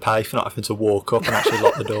price to pay for not having to walk up and actually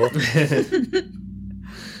lock the door.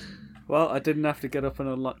 Well, I didn't have to get up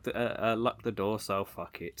and lock the door, so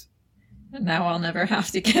fuck it. And now I'll never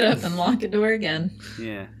have to get up and lock a door again.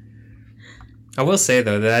 Yeah. I will say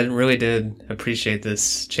though that I really did appreciate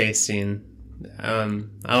this chase scene.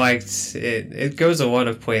 I liked it. It goes a lot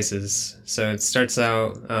of places. So it starts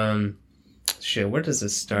out. Where does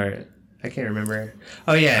this start? I can't remember.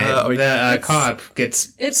 Oh yeah, the cop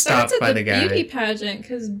gets stopped by the guy. It starts at the beauty pageant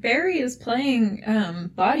because Barry is playing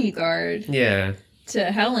bodyguard. Yeah. To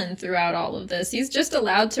Helen throughout all of this. He's just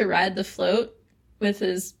allowed to ride the float with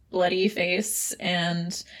his bloody face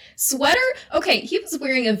and sweater. Okay, he was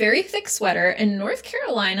wearing a very thick sweater in North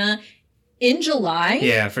Carolina in July.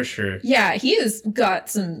 Yeah, for sure. Yeah, he has got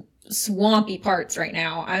some swampy parts right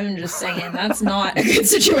now. I'm just saying that's not a good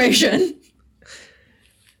situation.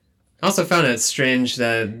 I also found it strange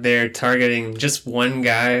that they're targeting just one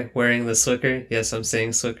guy wearing the slicker. Yes, I'm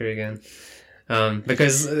saying slicker again.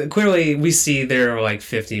 Because clearly we see there are like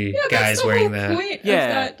 50 guys wearing that. Point of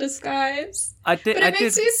that disguise. But it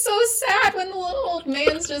makes me so sad when the little old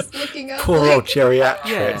man's just looking up. Poor old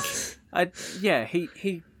geriatric. Yeah.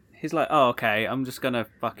 He's like, oh, okay, I'm just gonna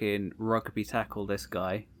fucking rugby tackle this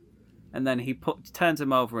guy. And then he turns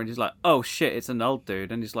him over and he's like, oh shit, it's an old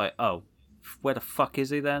dude. And he's like, oh, where the fuck is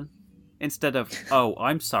he then? Instead of, oh,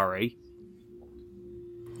 I'm sorry.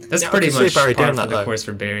 That's pretty much par for the course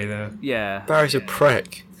for Barry, though. Yeah. Barry's a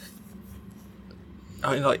prick.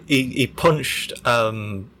 I mean, like, he punched,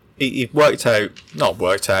 he not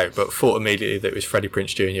worked out, but thought immediately that it was Freddie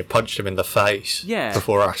Prinze Jr., punched him in the face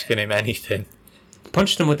before asking him anything.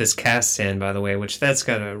 Punched him with his cast hand, by the way, which that's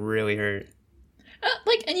gotta really hurt.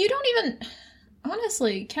 And you don't even,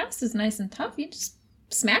 honestly, cast is nice and tough. You just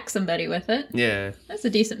smack somebody with it. Yeah. That's a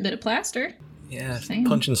decent bit of plaster. Yeah,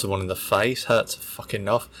 punching someone in the face hurts fucking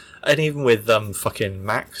enough. And even with fucking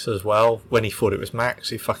Max as well, when he thought it was Max,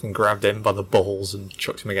 he fucking grabbed him by the balls and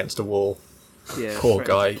chucked him against a wall. Yeah, poor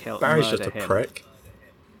guy. Barry's just a prick.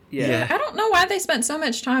 Yeah. I don't know why they spent so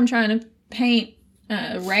much time trying to paint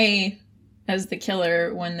Ray as the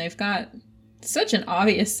killer when they've got such an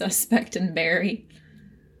obvious suspect in Barry.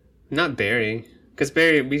 Not Barry. Because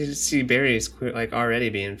we see Barry's like already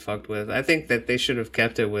being fucked with. I think that they should have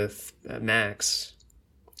kept it with Max.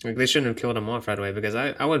 Like they shouldn't have killed him off right away because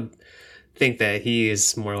I would think that he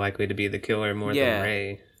is more likely to be the killer more than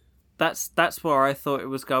Ray. That's where I thought it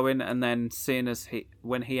was going, and then seeing as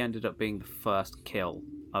when he ended up being the first kill,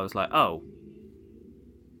 I was like, oh,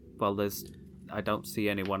 well, I don't see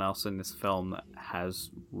anyone else in this film that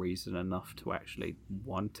has reason enough to actually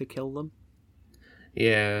want to kill them.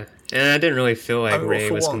 Yeah, and I didn't really feel like Ray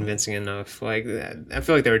was convincing enough. Like, I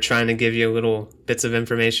feel like they were trying to give you little bits of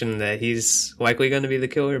information that he's likely going to be the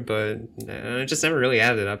killer, but it just never really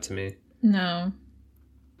added up to me. No.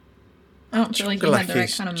 I don't feel like he had the right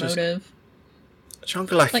kind of motive. John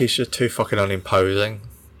Galecki's just too fucking unimposing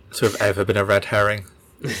to have ever been a red herring.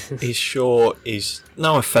 He's short, he's...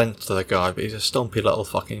 No offence to the guy, but he's a stumpy little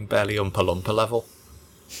fucking barely umpa-lumpa level.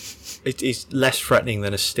 He's less threatening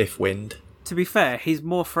than a stiff wind. To be fair, he's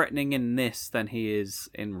more threatening in this than he is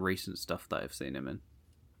in recent stuff that I've seen him in.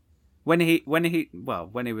 When he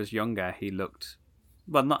was younger, he looked,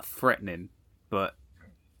 well, not threatening, but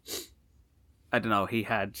I don't know, he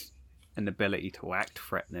had an ability to act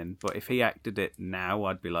threatening. But if he acted it now,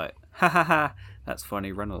 I'd be like, ha ha ha, that's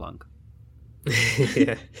funny, run along.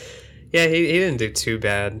 Yeah. Yeah, he didn't do too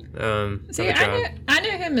bad. See, I knew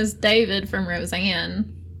him as David from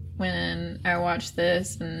Roseanne when I watched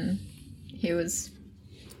this, and he was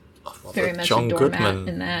very much John a doormat Goodman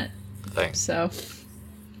in that. thing. So,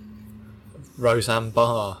 Roseanne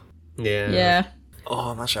Barr. Yeah. yeah.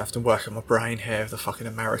 Oh, imagine having to work on my brain here with the fucking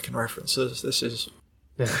American references. This is...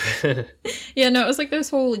 Yeah, no, it was like this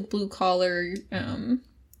whole like blue collar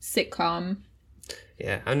sitcom.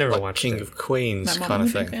 Yeah, I've never like watched King it. of Queens My kind mom of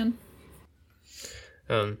was a big thing.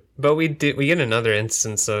 fan. But we get another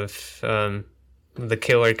instance of the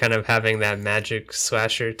killer kind of having that magic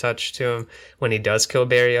slasher touch to him when he does kill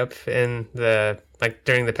Barry up in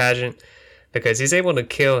during the pageant, because he's able to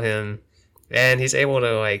kill him and he's able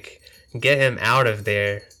to like get him out of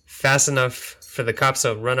there fast enough for the cops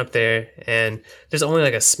to run up there, and there's only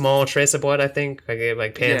like a small trace of blood. I think like it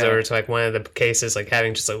like pans over to like one of the cases like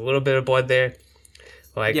having just a little bit of blood there.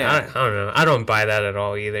 Like I don't know, I don't buy that at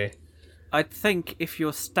all either. I think if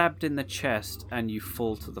you're stabbed in the chest and you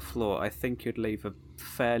fall to the floor, I think you'd leave a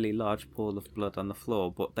fairly large pool of blood on the floor.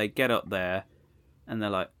 But they get up there and they're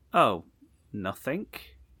like, "Oh, nothing."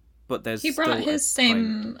 But there's He brought still his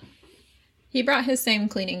same. He brought his same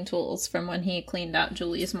cleaning tools from when he cleaned out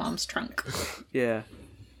Julie's mom's trunk. Yeah.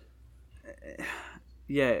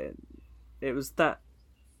 Yeah, it was that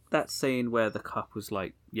scene where the cop was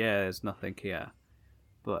like, "Yeah, there's nothing here."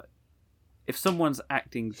 But if someone's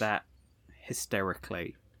acting that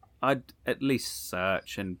hysterically, I'd at least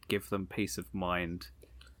search and give them peace of mind.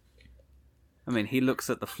 I mean, he looks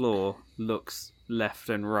at the floor, looks left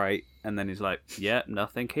and right, and then he's like, "Yeah,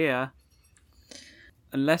 nothing here."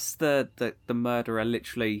 Unless the murderer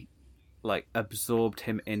literally like absorbed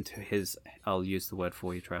him into his, I'll use the word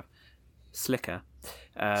for you, Trev, slicker.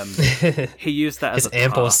 He used that as His a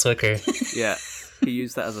ample tarp. slicker. Yeah, he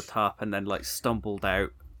used that as a tarp and then like stumbled out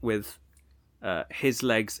with his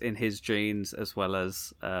legs in his jeans as well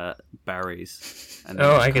as Barry's. And then Oh,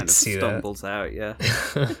 just I kind could of see that. stumbles out, yeah.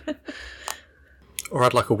 Or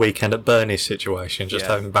had like a Weekend at Bernie's situation, just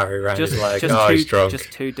Yeah. having Barry around Just, his leg. just Oh, two, he's drunk.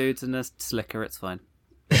 Just two dudes and a slicker, it's fine.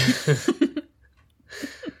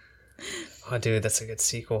 Oh, dude, that's a good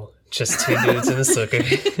sequel. Just two dudes in a slicker.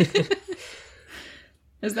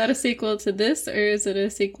 Is that a sequel to this, or is it a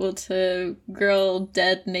sequel to Girl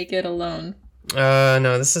Dead Naked Alone?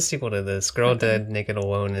 No, this is a sequel to this. Girl Dead Naked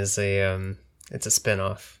Alone is it's a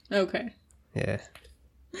spin-off. Okay. Yeah.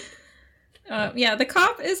 Yeah, the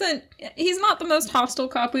cop he's not the most hostile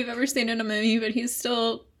cop we've ever seen in a movie, but he's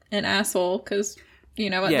still an asshole because,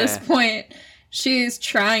 at this point, she's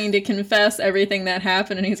trying to confess everything that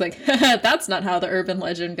happened, and he's like, that's not how the urban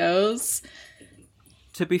legend goes.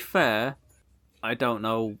 To be fair, I don't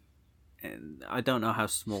know how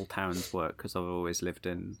small towns work because I've always lived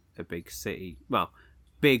in a big city. Well,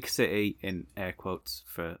 big city in air quotes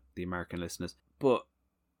for the American listeners. But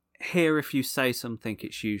here, if you say something,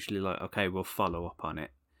 it's usually like, okay, we'll follow up on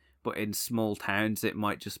it. But in small towns, it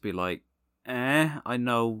might just be like, I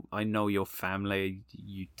know your family.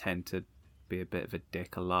 You tend to be a bit of a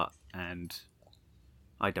dick a lot, and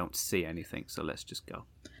I don't see anything, so let's just go.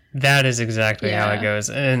 That is exactly how it Yeah. goes.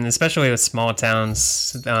 And especially with small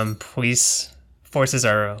towns, police forces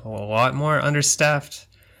are a lot more understaffed.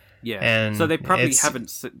 Yeah, And so they probably it's-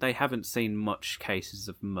 haven't seen much cases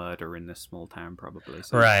of murder in this small town, probably.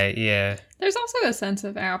 So. Right, yeah. There's also a sense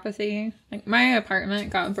of apathy. Like, my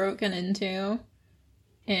apartment got broken into,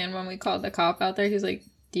 and when we called the cop out there, he's like,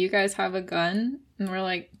 do you guys have a gun? And we're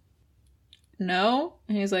like, no.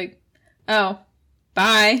 And he's like, oh,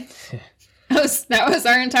 bye. That was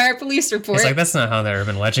our entire police report. It's like, that's not how the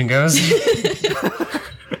urban legend goes.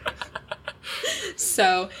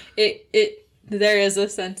 So there is a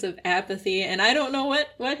sense of apathy, and I don't know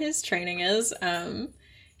what his training is.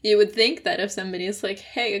 You would think that if somebody is like,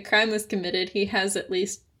 hey, a crime was committed, he has at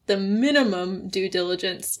least the minimum due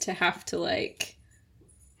diligence to have to like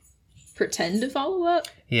pretend to follow up.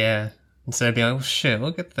 Yeah. Instead of being like, oh, shit,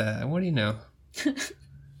 look at that. What do you know?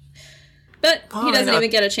 But he Fine, doesn't I- even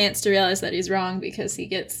get a chance to realize that he's wrong because he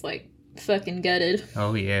gets like fucking gutted.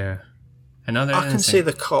 Oh, yeah. Another I can innocent. see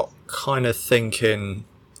the cop kind of thinking,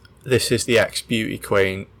 this is the ex-beauty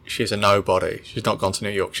queen. She's a nobody. She's not gone to New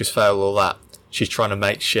York. She's failed all that. She's trying to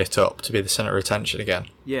make shit up to be the centre of attention again.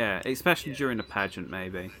 Yeah, especially during a pageant,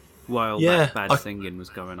 maybe, while Yeah, that bad I- singing was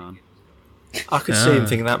going on. I could see him Ah.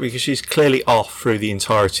 thinking that because she's clearly off through the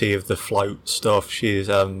entirety of the float stuff. She's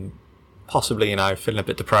possibly, feeling a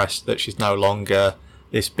bit depressed that she's no longer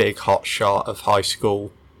this big hot shot of high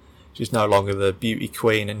school. She's no longer the beauty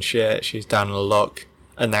queen and shit. She's down on her luck,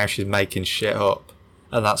 and now she's making shit up.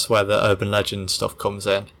 And that's where the urban legend stuff comes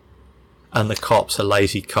in. And the cop's a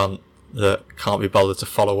lazy cunt that can't be bothered to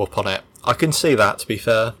follow up on it. I can see that, to be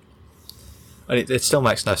fair. And it still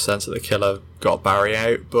makes no sense that the killer got Barry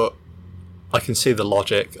out, but I can see the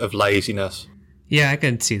logic of laziness. Yeah, I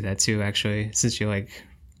could see that too, actually. Since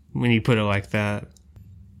when you put it like that,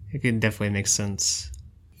 it can definitely make sense.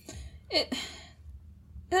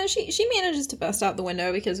 She manages to bust out the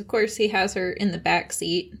window because, of course, he has her in the back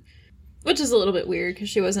seat, which is a little bit weird because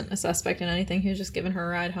she wasn't a suspect in anything. He was just giving her a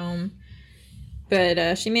ride home.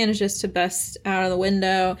 But she manages to bust out of the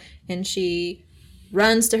window, and she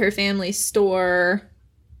runs to her family's store,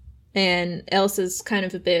 and Elsa's kind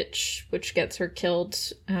of a bitch, which gets her killed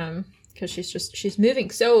because she's moving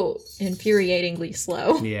so infuriatingly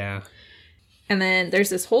slow. Yeah. And then there's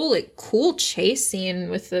this whole cool chase scene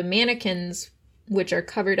with the mannequins, which are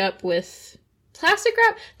covered up with plastic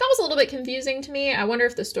wrap. That was a little bit confusing to me. I wonder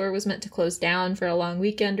if the store was meant to close down for a long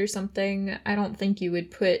weekend or something. I don't think you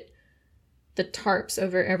would put the tarps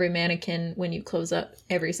over every mannequin when you close up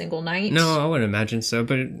every single night. No, I wouldn't imagine so,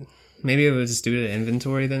 but maybe it was just due to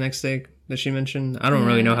inventory the next day that she mentioned. I don't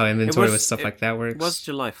really know how inventory with stuff like that works. It was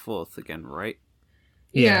July 4th again, right?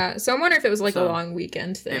 Yeah, so I wonder if it was a long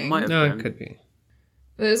weekend thing. It might have been. It could be.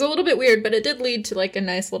 It was a little bit weird, but it did lead to a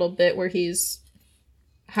nice little bit where he's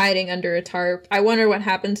hiding under a tarp. I wonder what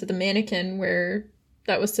happened to the mannequin where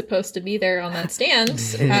that was supposed to be there on that stand.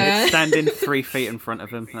 It's standing 3 feet in front of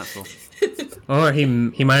him, that's all. Or he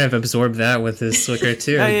might have absorbed that with his slicker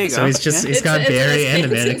too. There you so go. he's got Barry and a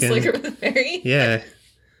mannequin. Slicker with Barry. Yeah.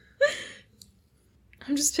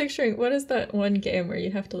 I'm just picturing, what is that one game where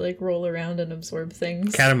you have to roll around and absorb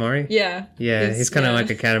things? Katamari? Yeah. Yeah, he's kind of like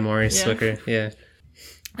a Katamari slicker. Yeah.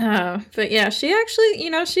 But yeah, she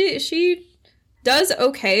actually, she does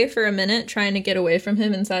okay for a minute trying to get away from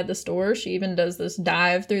him inside the store. She even does this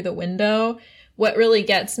dive through the window. What really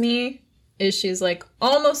gets me is she's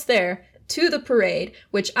almost there to the parade,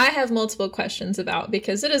 which I have multiple questions about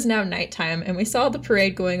because it is now nighttime and we saw the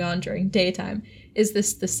parade going on during daytime. Is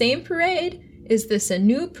this the same parade? Is this a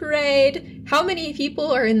new parade? How many people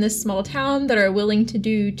are in this small town that are willing to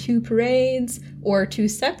do 2 parades or 2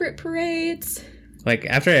 separate parades?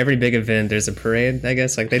 After every big event, there's a parade, I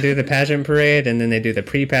guess. They do the pageant parade, and then they do the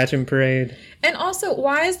pre-pageant parade. And also,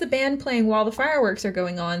 why is the band playing while the fireworks are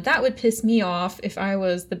going on? That would piss me off if I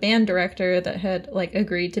was the band director that had,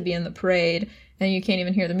 agreed to be in the parade, and you can't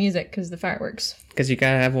even hear the music because of the fireworks. Because you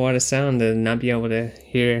gotta have a lot of sound to not be able to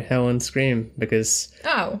hear Helen scream, because...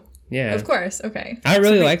 Oh. Yeah. Of course, okay. I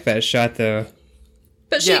really like that shot, though.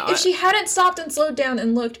 But if she hadn't stopped and slowed down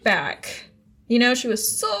and looked back, she was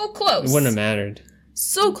so close. It wouldn't have mattered.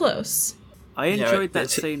 So close. I enjoyed that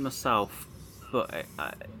scene myself, but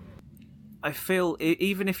I feel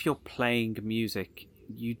even if you're playing music,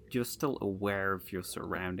 you're still aware of your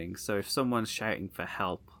surroundings. So if someone's shouting for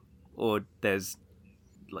help, or there's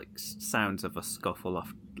sounds of a scuffle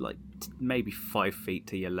off maybe 5 feet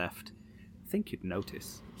to your left, I think you'd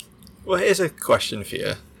notice. Well, here's a question for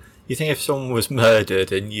you. You think if someone was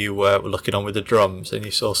murdered and you were looking on with the drums and you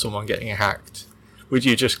saw someone getting hacked, would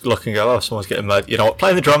you just look and go, oh, someone's getting murdered? You know what,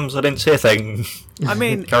 playing the drums, I didn't see a thing. I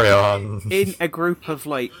mean, carry on. In a group of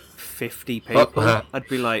 50 people, I'd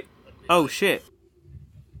be like, oh shit.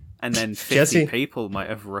 And then 50 people might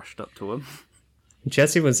have rushed up to him.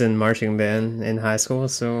 Jesse was in marching band in high school,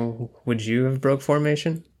 so would you have broke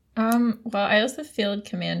formation? Well, I was the field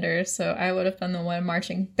commander, so I would have been the one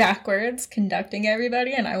marching backwards, conducting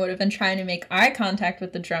everybody, and I would have been trying to make eye contact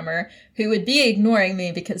with the drummer, who would be ignoring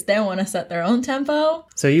me because they want to set their own tempo.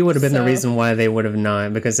 So you would have been the reason why they would have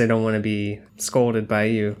not, because they don't want to be scolded by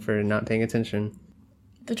you for not paying attention.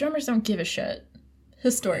 The drummers don't give a shit.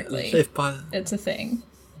 Historically. It's a thing.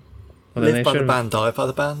 Well, live by the band, die by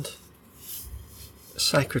the band. A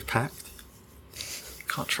sacred pact.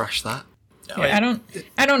 Can't trash that. Yeah,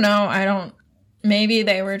 I don't know. Maybe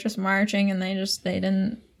they were just marching and they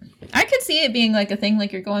didn't. I could see it being a thing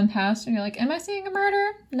you're going past and you're like, am I seeing a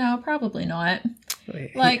murder? No, probably not.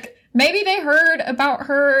 Maybe they heard about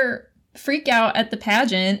her freak out at the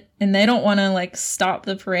pageant and they don't want to stop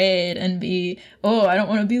the parade and be, oh, I don't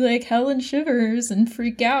want to be like Helen Shivers and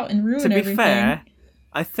freak out and ruin everything. To be fair,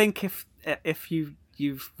 I think if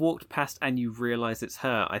you've walked past and you realise it's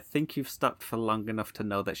her, I think you've stopped for long enough to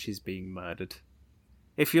know that she's being murdered.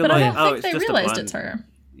 If you're I don't think they realised it's her.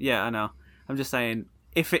 Yeah, I know. I'm just saying,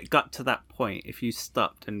 if it got to that point, if you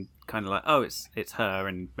stopped and kind of oh, it's her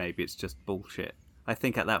and maybe it's just bullshit, I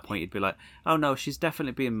think at that point you'd be like, oh no, she's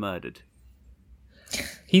definitely being murdered.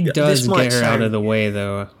 He Yeah, does this might get her out sound- of the way,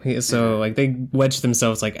 though. So, like, they wedge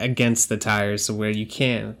themselves, like, against the tires so where you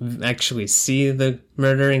can't actually see the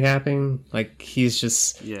murdering happening. Like, he's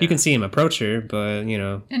just... Yeah. You can see him approach her, but, you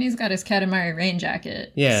know... And he's got his Katamari rain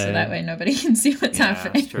jacket. Yeah. So that way nobody can see what's Yeah,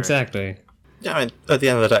 happening. that's true. Exactly. Yeah, I mean, at the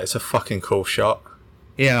end of the day, it's a fucking cool shot.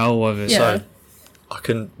 Yeah, I love it. Yeah. So I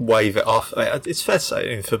can wave it off. I mean, it's fair to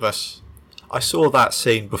say, Infamous. I saw that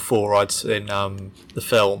scene before I'd seen the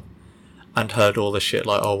film and heard all the shit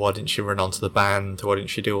like, oh, why didn't she run onto the band? Why didn't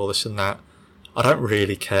she do all this and that? I don't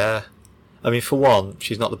really care. I mean, for one,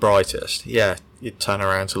 she's not the brightest. Yeah, you'd turn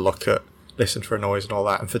around to look at, listen for a noise and all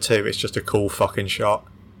that. And for two, it's just a cool fucking shot.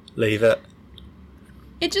 Leave it.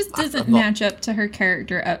 It just doesn't I'm not- match up to her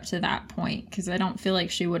character up to that point, because I don't feel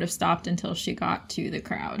like she would have stopped until she got to the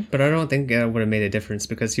crowd. But I don't think that would have made a difference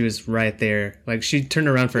because he was right there. Like, she turned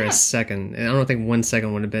around for a second, and I don't think 1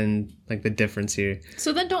 second would have been, like, the difference here.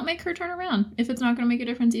 So then don't make her turn around if it's not going to make a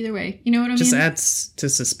difference either way. You know what I Just mean? adds to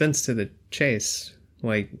suspense to the chase.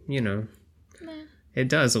 Like, you know, Nah, it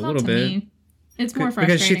does a not little to bit. me. It's more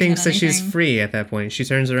frustrating Because she thinks than that she's anything. free at that point. She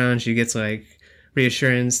turns around, she gets, like,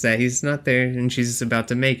 reassurance that he's not there, and she's about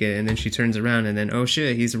to make it, and then she turns around, and then, oh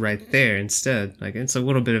shit, he's right there instead. Like, it's a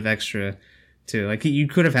little bit of extra, too. Like, you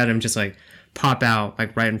could have had him just, like, pop out,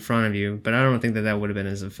 like, right in front of you, but I don't think that that would have been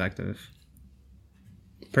as effective.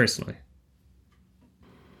 Personally.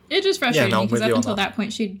 It just frustrated Yeah, no, me I'm because with up you on until that. that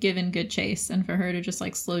point she'd given good chase, and for her to just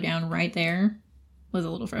like slow down right there was a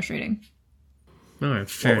little frustrating. Alright,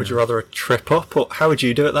 fair What would you enough. rather, a trip up, or how would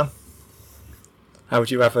you do it then? How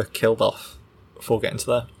would you have her killed off before getting to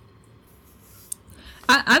there?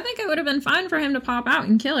 I think it would have been fine for him to pop out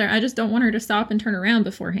and kill her. I just don't want her to stop and turn around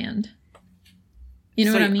beforehand. You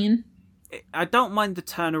know what I See, mean? I don't mind the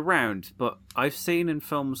turn around, but I've seen in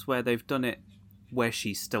films where they've done it where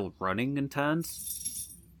she's still running and turns.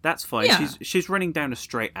 That's fine. Yeah. She's running down a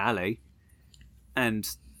straight alley, and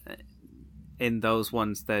in those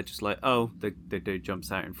ones they're just like, oh, the dude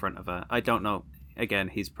jumps out in front of her. I don't know. Again,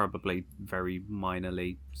 he's probably very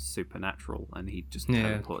minorly supernatural, and he just Yeah.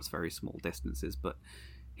 teleports very small distances. But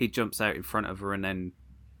he jumps out in front of her, and then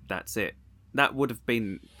that's it. That would have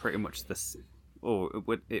been pretty much this, or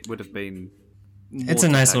it would have been. It's more a to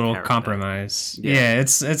nice her little character. compromise. Yeah. Yeah,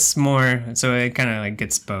 it's more, so it kind of like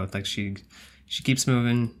gets both. Like, she keeps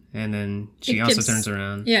moving, and then she It also gives- turns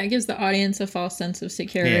around. Yeah, it gives the audience a false sense of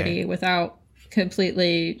security Yeah. without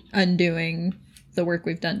completely undoing the work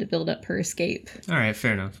we've done to build up her escape. Alright,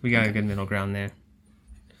 fair enough. We got a good middle ground there.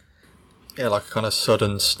 Yeah, like a kind of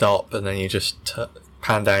sudden stop, and then you just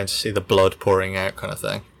pan down to see the blood pouring out kind of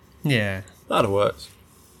thing. Yeah. That'd have worked.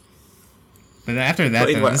 But after that, But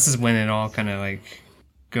either though, way- this is when it all kind of like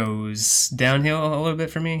goes downhill a little bit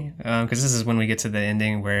for me. Because this is when we get to the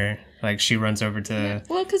ending where like she runs over to.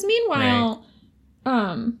 Well, because meanwhile,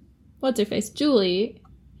 what's her face? Julie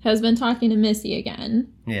has been talking to Missy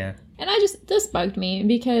again. Yeah. And this bugged me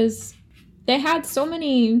because they had so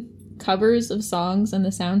many covers of songs in the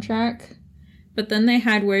soundtrack, but then they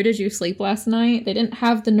had Where Did You Sleep Last Night? They didn't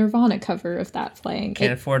have the Nirvana cover of that playing.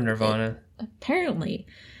 Can't afford Nirvana. Apparently.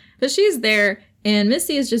 But she's there, and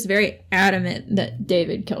Missy is just very adamant that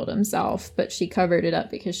David killed himself, but she covered it up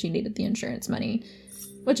because she needed the insurance money,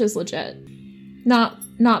 which is legit. Not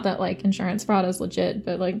that, like, insurance fraud is legit,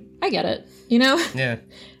 but, like, I get it, you know? Yeah.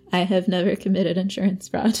 I have never committed insurance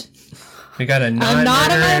fraud. We got a I'm not a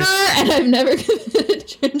non-murderer. murderer, and I've never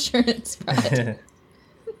committed insurance fraud.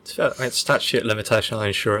 It's fair. I mean, statute limitation on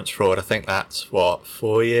insurance fraud, I think that's, what,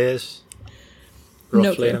 4 years? No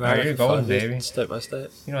Roughly in clue. America. Oh, you're golden, 5 years, baby. State by state.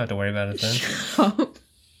 You don't have to worry about it then.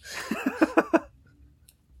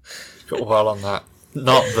 Got a while on that.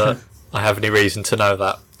 Not that I have any reason to know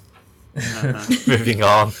that. Moving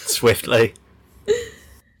on swiftly.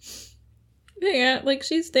 Yeah, like,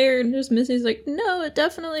 she's there, and just Missy's like, no, it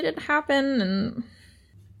definitely didn't happen, and...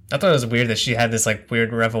 I thought it was weird that she had this like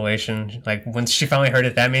weird revelation. Like when she finally heard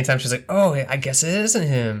it that many times, she's like, "Oh, I guess it isn't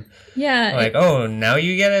him." Yeah, Like, oh, now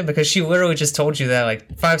you get it? Because she literally just told you that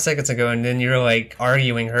like 5 seconds ago, and then you're like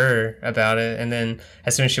arguing her about it, and then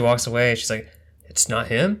as soon as she walks away, she's like, "It's not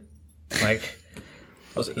him." Like,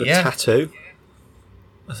 Was it the Yeah. tattoo?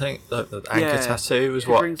 I think the anchor tattoo was It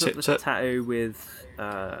what brings up tipped the it. tattoo with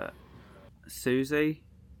Susie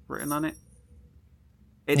written on it.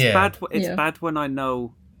 It's Yeah. bad. It's Yeah. bad when I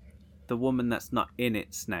know the woman that's not in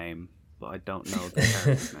its name, but I don't know the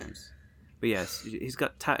characters' names. But yes, he's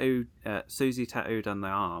got Susie tattooed on the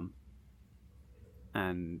arm,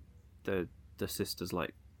 and the sister's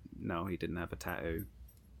like, "No, he didn't have a tattoo,"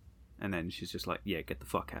 and then she's just like, "Yeah, get the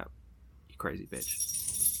fuck out, you crazy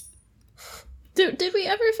bitch." Did we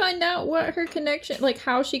ever find out what her connection, like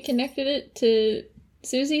how she connected it to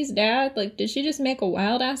Susie's dad? Like, did she just make a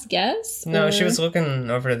wild ass guess? No, Or- she was looking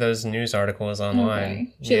over those news articles online.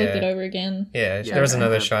 Okay. She looked it over again. Yeah, Yeah, there was okay.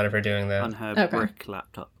 another shot of her doing that. On her Okay. brick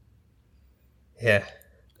laptop. Yeah.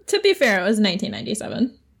 To be fair, it was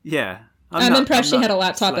 1997. Yeah. I'm impressed she not had a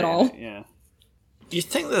laptop at slaying all. it, Yeah. You'd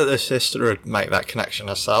think that the sister would make that connection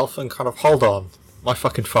herself and kind of, hold on, my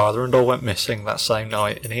fucking father-in-law went missing that same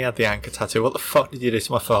night and he had the anchor tattoo. What the fuck did you do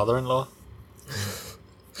to my father-in-law?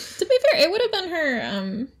 To be fair, it would have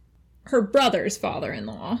been her brother's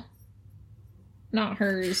father-in-law, not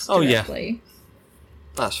hers Oh, yeah. directly.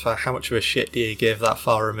 That's fair. How much of a shit do you give that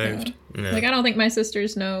far removed? No. Like, I don't think my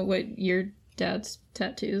sisters know what your dad's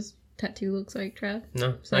tattoo looks like, Trev.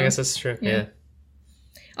 No, So, I guess that's true. yeah. Yeah.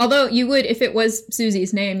 Although you would, if it was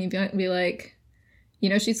Susie's name, you'd be like, you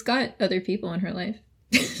know, she's got other people in her life.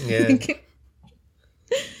 Yeah.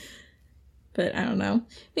 But I don't know.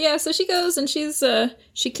 But yeah, so she goes and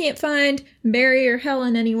she can't find Barry or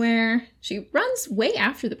Helen anywhere. She runs way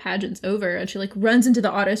after the pageant's over and she like runs into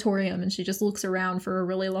the auditorium and she just looks around for a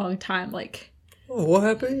really long time like, Oh, what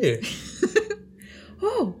happened here?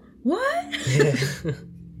 oh, what? Yeah.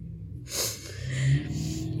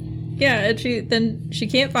 Yeah, and she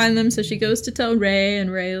can't find them, so she goes to tell Ray,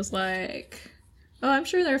 and Ray is like, "Oh, I'm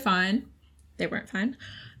sure they're fine." They weren't fine,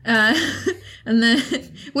 and then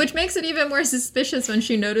which makes it even more suspicious when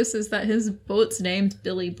she notices that his boat's named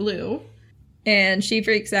Billy Blue, and she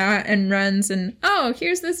freaks out and runs and oh,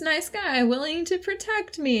 here's this nice guy willing to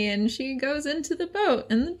protect me, and she goes into the boat,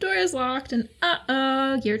 and the door is locked, and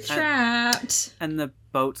you're trapped. And the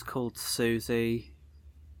boat's called Susie.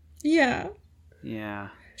 Yeah, Yeah.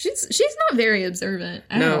 she's not very observant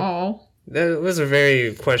at No. all. That was a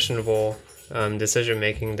very questionable decision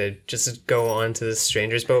making to just go onto this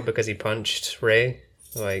stranger's boat because he punched Ray.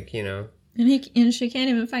 Like, you know. And she can't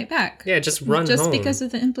even fight back. Yeah, just run Just home. because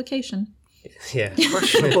of the implication. Yeah.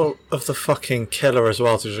 Questionable of the fucking killer as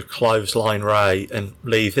well to just clothesline Ray and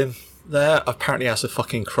leave him there. Apparently has a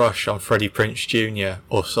fucking crush on Freddie Prinze Jr.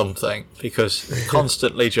 or something because he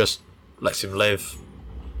constantly just lets him live.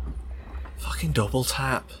 Fucking double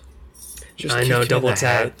tap. Just I kick know, him in double the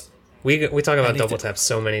tap. head. We talk about Anything. double tap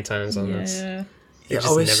so many times on this. Yeah. Yeah, just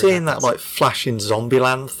I was never seeing happens. that like flashing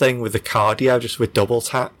Zombieland thing with the cardio just with double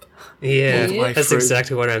tap. Yeah, All the way that's through.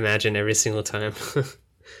 exactly what I imagine every single time.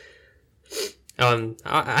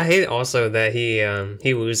 I hate also that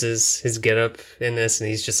he loses his getup in this, and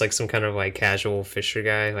he's just like some kind of like casual fisher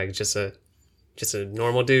guy, like just a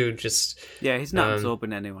normal dude. Just Yeah, he's not Um,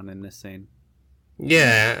 absorbing anyone in this scene.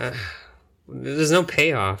 yeah, there's no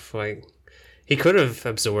payoff. Like he could have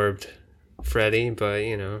absorbed Freddy, but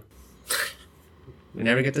you know, we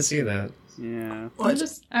never get to see that. Yeah.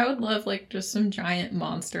 I would love like just some giant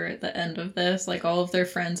monster at the end of this. Like all of their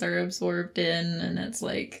friends are absorbed in, and it's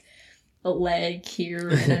like a leg here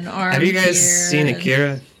and an arm. Have you guys here, seen and-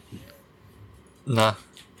 Akira? Nah.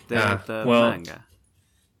 The well- manga.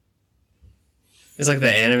 It's like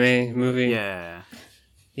the anime movie. Yeah.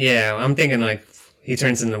 Yeah, I'm thinking like he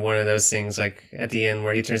turns into one of those things like at the end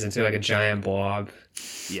where he turns into like a giant blob.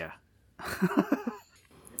 Yeah.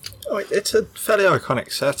 Oh, it's a fairly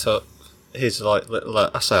iconic setup. He's like,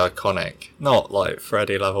 I say iconic, not like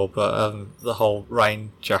Freddy level, but the whole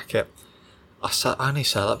rain jacket. I only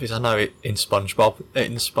say that because I know it in SpongeBob it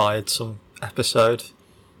inspired some episode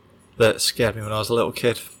that scared me when I was a little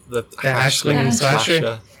kid. The hash slinging slinging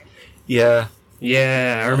slasher. Yeah,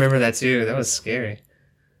 Yeah, I remember that too. That was scary.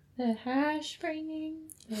 The hash bringing,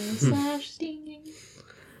 the slash stinging.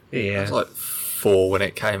 I Yeah. was like 4 when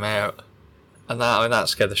it came out, and that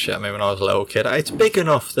scared the shit out of me when I was a little kid. It's big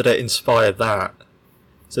enough that it inspired that,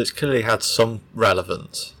 so it's clearly had some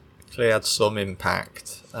relevance, clearly had some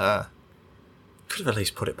impact. Could have at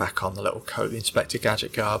least put it back on the little coat, the Inspector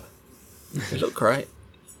Gadget garb. It looked great.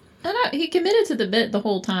 I know, he committed to the bit the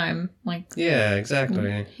whole time. Like Yeah,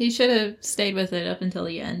 exactly. he should have stayed with it up until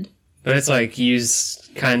the end. But it's like used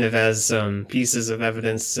kind of as pieces of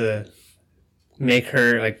evidence to make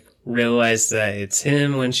her like realize that it's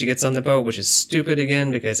him when she gets on the boat, which is stupid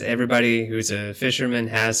again because everybody who's a fisherman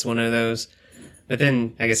has one of those. But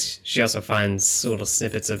then I guess she also finds little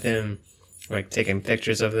snippets of him, like taking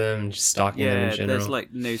pictures of them, and just stalking them in Yeah, general. there's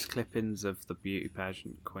like news clippings of the beauty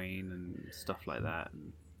pageant queen and stuff like that.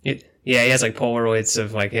 And Yeah, he has like Polaroids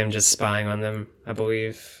of like him just spying on them, I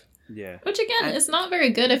believe. yeah. Which again, is not very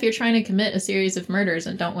good if you're trying to commit a series of murders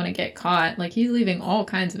and don't want to get caught. Like he's leaving all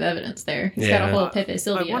kinds of evidence there. He's got Yeah. a whole Pepe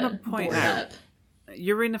Sylvia wanna point board out- up.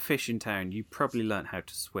 You're in a fishing town. You probably learnt how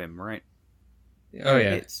to swim, right? Oh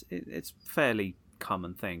yeah. It's fairly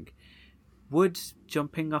common thing. Would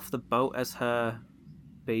jumping off the boat as her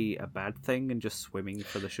be a bad thing and just swimming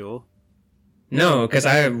for the shore? No, because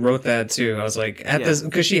I wrote that too. I was like, at this,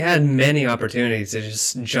 because she had many opportunities to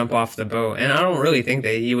just jump off the boat, and I don't really think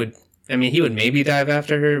that he would. I mean, he would maybe dive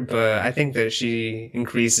after her, but I think that she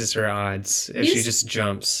increases her odds if she He's just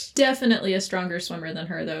jumps. definitely a stronger swimmer than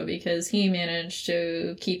her, though, because he managed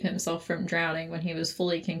to keep himself from drowning when he was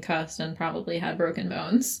fully concussed and probably had broken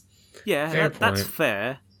bones. Yeah, Fair that's point.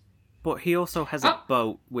 fair. But he also has a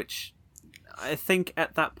boat, which I think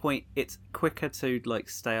at that point it's quicker to like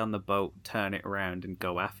stay on the boat, turn it around, and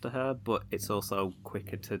go after her. But it's also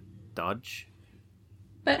quicker to dodge.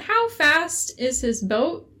 But how fast is his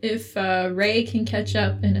boat if Ray can catch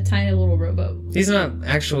up in a tiny little rowboat? He's not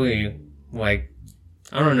actually, like,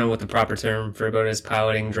 I don't know what the proper term for a boat is,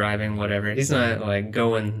 piloting, driving, whatever. He's not, like,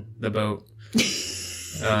 going the boat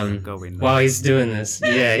Going while he's doing this.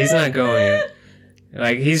 Yeah, he's not going it.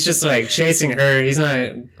 Like, he's just, like, chasing her. He's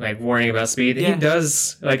not, like, worrying about speed. Yeah. He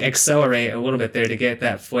does, like, accelerate a little bit there to get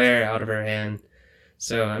that flare out of her hand.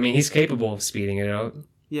 So, I mean, he's capable of speeding it out.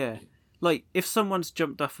 Yeah. Like, if someone's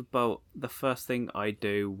jumped off a boat, the first thing I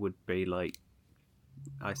do would be, like...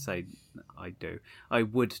 I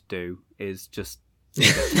would do is just turn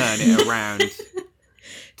it around.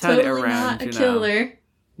 Turn it Totally around, not a you know. killer.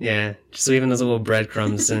 Yeah, just leaving those little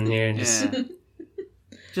breadcrumbs in here. And just, Yeah.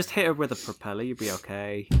 Just hit her with a propeller, you'll be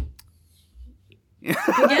okay.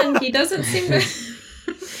 Again, he doesn't seem to...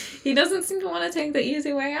 he doesn't seem to want to take the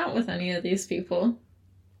easy way out with any of these people.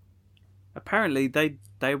 Apparently,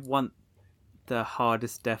 they want the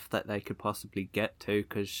hardest death that they could possibly get to,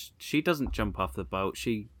 because she doesn't jump off the boat.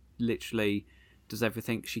 She literally does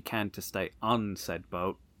everything she can to stay on said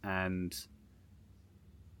boat, and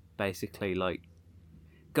basically, like,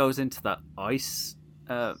 goes into that ice,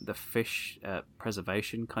 the fish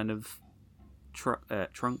preservation kind of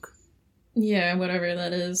trunk. Yeah, whatever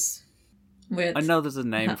that is. With... I know there's a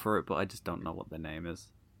name for it, but I just don't know what the name is.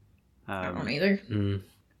 I don't either.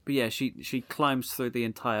 But yeah, she climbs through the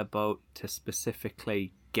entire boat to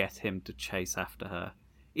specifically get him to chase after her.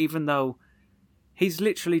 Even though he's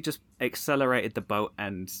literally just accelerated the boat,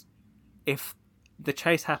 and if the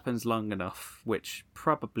chase happens long enough, which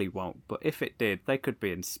probably won't, but if it did, they could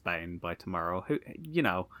be in Spain by tomorrow. Who, you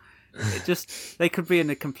know, it just they could be in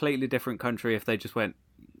a completely different country if they just went,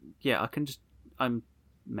 yeah, I'm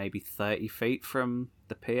maybe 30 feet from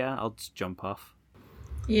the pier, I'll just jump off.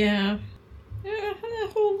 Yeah. Yeah,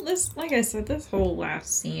 like I said, this whole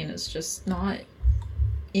last scene is just not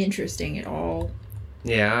interesting at all.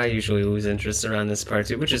 yeah, I usually lose interest around this part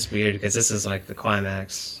too, which is weird because this is like the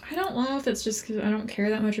climax. I don't know if it's just because I don't care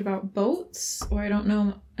that much about boats, or I don't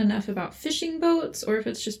know enough about fishing boats, or if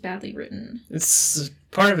it's just badly written. It's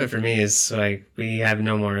part of it for me is like we have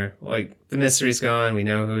no more, like, the mystery's gone, we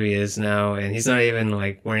know who he is now, and he's not even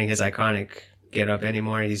like wearing his iconic get up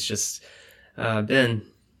anymore. He's just Ben,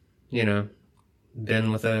 you know,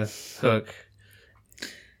 Ben with a hook.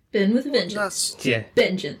 Ben with a vengeance. Yeah.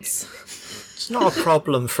 Vengeance. It's not a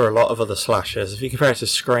problem for a lot of other slashers. If you compare it to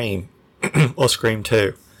Scream or Scream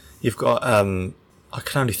 2, you've got I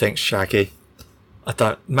can only think Shaggy. I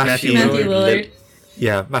don't Matthew Matthew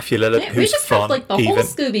Lillard. Matthew Lillard, Yeah, we who's just fun. have like the whole even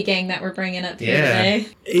Scooby gang that we're bringing up here Yeah.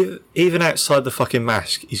 today. even outside the fucking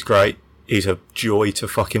mask, he's great. He's a joy to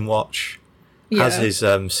fucking watch. Yeah. As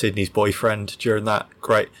is Sydney's boyfriend during that,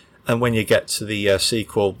 great. And when you get to the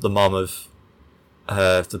sequel, the mom of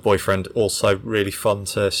the boyfriend, also really fun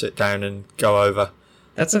to sit down and go over.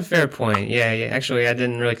 That's a fair point. Yeah, actually, I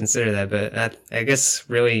didn't really consider that, but I guess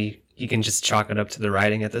really you can just chalk it up to the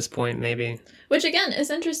writing at this point, maybe. Which again is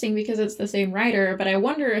interesting because it's the same writer, but I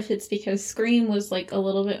wonder if it's because Scream was like a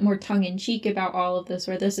little bit more tongue-in-cheek about all of this,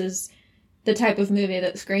 where this is the type of movie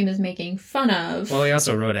that Scream is making fun of. Well, he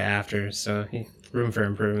also wrote it after, so room for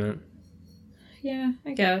improvement. Yeah,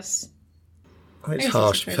 I guess. It's guess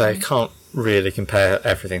harsh it's to a fair say. point. Can't really compare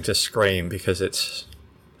everything to Scream because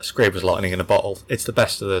Scream was lightning in a bottle. It's the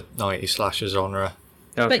best of the 90s slasher genre.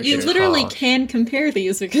 Oh, But for you sure. literally Harsh. can compare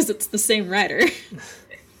these because it's the same writer.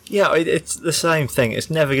 Yeah, it's the same thing. It's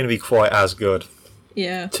never going to be quite as good,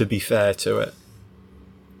 Yeah. to be fair to it.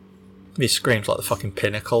 Scream's like the fucking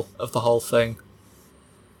pinnacle of the whole thing.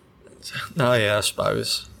 No, yeah, I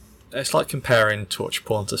suppose. It's like comparing Torture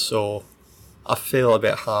Porn to Saw. I feel a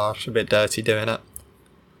bit harsh, a bit dirty doing it.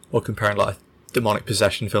 Or comparing like a demonic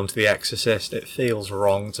possession film to The Exorcist. It feels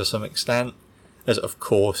wrong to some extent, as of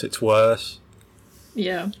course it's worse.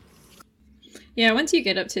 Yeah. Yeah, once you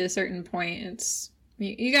get up to a certain point, it's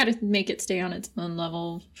you got to make it stay on its own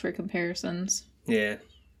level for comparisons. Yeah.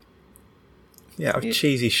 Yeah,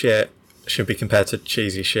 cheesy shit should be compared to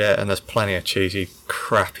cheesy shit, and there's plenty of cheesy,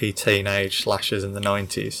 crappy teenage slashers in the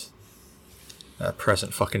 90s.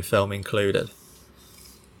 Present fucking film included.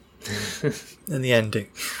 And the ending.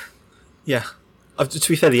 Yeah. To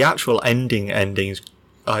be fair, the actual endings,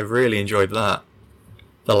 I really enjoyed that.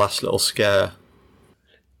 The last little scare.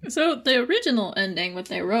 So the original ending, what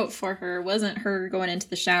they wrote for her, wasn't her going into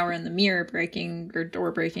the shower and the mirror breaking or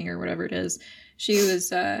door breaking or whatever it is. She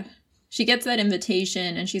was, she gets that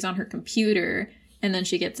invitation and she's on her computer, and then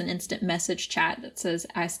she gets an instant message chat that says,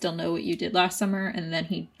 "I still know what you did last summer," and then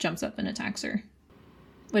he jumps up and attacks her.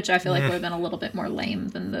 Which I feel like would have been a little bit more lame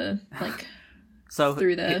than the, like, So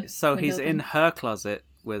through the so he's window in thing. her closet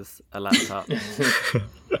with a laptop.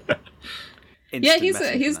 Yeah, Instant he's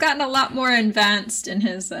messaging gotten a lot more advanced in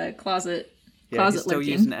his closet that. He's still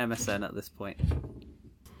lurking. using MSN at this point.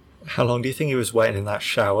 How long do you think he was waiting in that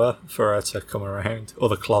shower for her to come around? Or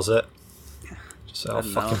the closet? Just I oh,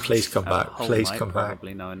 don't fucking know. please come A back. whole Please night, come back.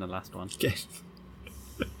 Probably no in the last one. Get-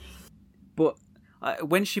 But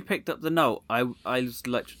when she picked up the note, I was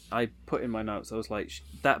like, I put in my notes, I was like,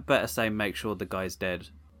 that better say make sure the guy's dead.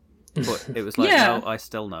 But it was like, Yeah. no, I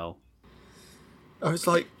still know. Oh, it's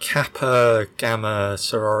like Kappa, Gamma,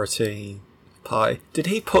 sorority, Pi. Did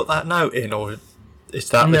he put that note in, or is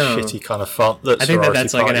that No. the shitty kind of font that I think that sorority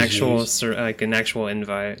that's like an parties actual use? an actual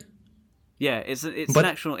invite. Yeah, it's But- an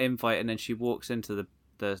actual invite, and then she walks into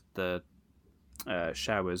the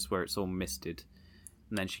showers where it's all misted,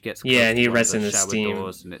 and then she gets close Yeah, and to he one of rests in the shower steam.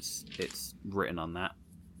 doors, and it's written on that.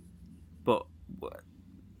 But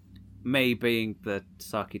me being the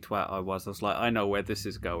Saki twat I was like, I know where this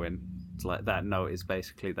is going. It's like that note is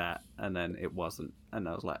basically that, and then it wasn't, and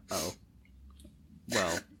I was like, oh,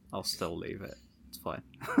 well, I'll still leave it. It's fine.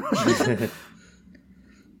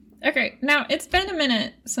 Okay, now it's been a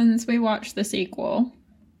minute since we watched the sequel,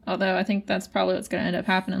 although I think that's probably what's going to end up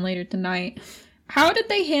happening later tonight. How did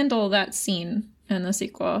they handle that scene in the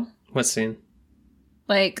sequel? What scene?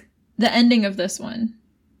 Like, the ending of this one.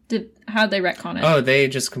 How'd they retcon it? Oh, they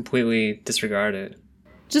just completely disregard it.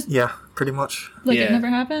 Just, Yeah, pretty much. like, yeah. it never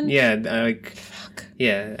happened? Yeah,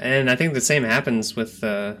 yeah, and I think the same happens with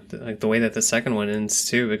like the way that the second one ends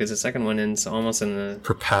too, because the second one ends almost in a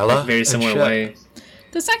Propeller. very and similar shit. way.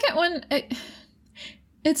 The second one,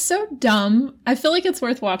 it's so dumb. I feel like it's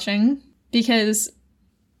worth watching because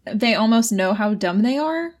they almost know how dumb they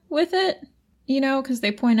are with it, you know, because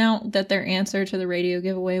they point out that their answer to the radio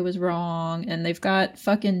giveaway was wrong, and they've got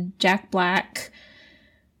fucking Jack Black.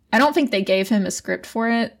 I don't think they gave him a script for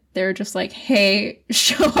it. They're just like, hey,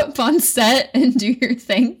 show up on set and do your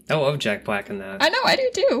thing. I love Jack Black in that. I know, I do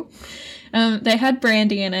too. They had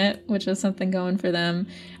Brandy in it, which was something going for them.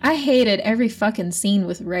 I hated every fucking scene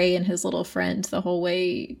with Ray and his little friend the whole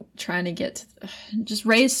way trying to get to just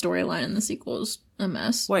Ray's storyline in the sequel is a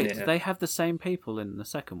mess. Wait, Yeah. do they have the same people in the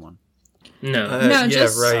second one? No. No, Yeah,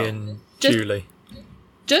 just- Ray and just- Julie.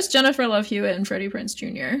 Just Jennifer Love Hewitt and Freddie Prinze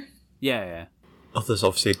Jr. Yeah. Others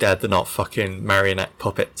obviously dead. They're not fucking marionette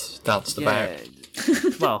puppets danced about.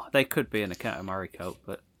 Well, they could be in a Katamari coat,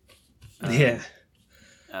 but Yeah.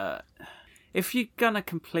 if you're gonna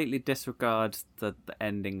completely disregard the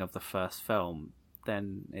ending of the first film,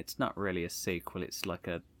 then it's not really a sequel. It's like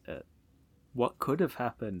a what could have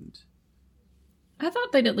happened. I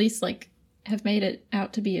thought they'd at least like have made it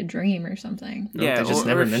out to be a dream or something. No, they just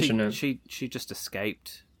never if mention it. She just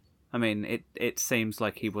escaped. I mean, it seems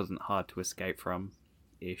like he wasn't hard to escape from,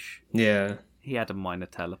 ish. Yeah. He had a minor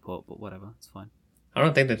teleport, but whatever, it's fine. I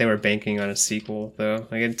don't think that they were banking on a sequel though.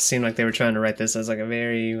 Like it seemed like they were trying to write this as like a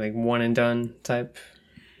very like one and done type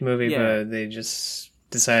movie, Yeah. but they just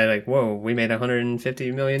decided like, whoa, we made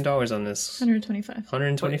 $150 million on this. 125.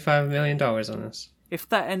 $125 million on this. If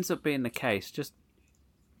that ends up being the case, just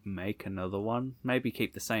make another one. Maybe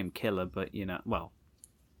keep the same killer, but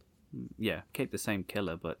keep the same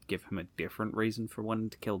killer, but give him a different reason for wanting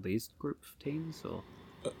to kill these group of teens, or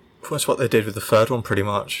That's what they did with the third one, pretty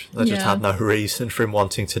much. They just Yeah. had no reason for him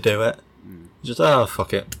wanting to do it. Just,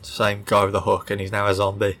 fuck it. Same guy with a hook, and he's now a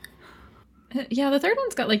zombie. Yeah, the third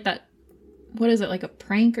one's got like that. What is it, like a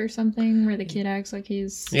prank or something where the kid acts like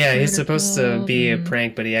he's. Yeah, he's murder supposed to killed be a and-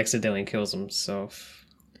 prank, but he accidentally kills himself.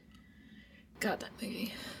 God, that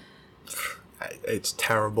movie. It's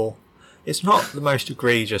terrible. It's not the most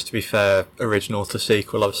egregious, to be fair, original to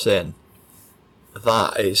sequel I've seen.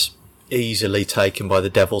 That is easily taken by the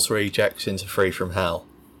Devil's Rejects into Free From Hell.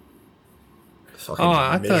 Fucking Oh,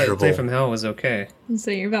 I thought miserable. Free From Hell was okay.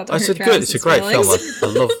 So you're about to It's hurt a good. It's a Travis's great film. feelings. I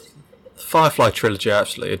love the Firefly trilogy. I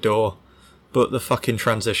absolutely adore, but the fucking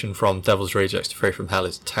transition from Devil's Rejects to Free From Hell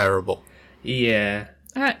is terrible. Yeah.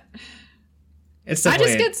 I It's just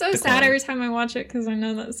definitely a get so decline. sad every time I watch it because I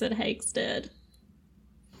know that Sid Haig's dead.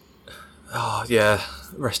 Oh yeah,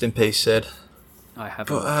 rest in peace, Sid. I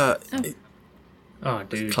haven't. But Oh,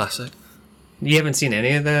 dude. classic. You haven't seen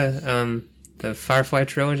any of the Firefly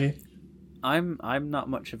trilogy? I'm not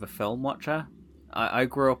much of a film watcher. I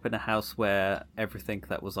grew up in a house where everything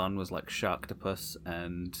that was on was like Sharktopus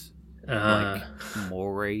and like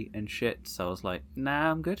Maury and shit. So I was like,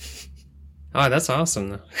 nah, I'm good. Oh, that's awesome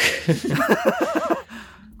though.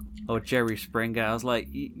 Or Jerry Springer. I was like,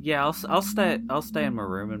 yeah, I'll stay in my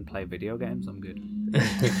room and play video games. I'm good.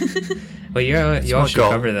 Well, you all should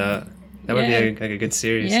goal. cover that. That would be like a good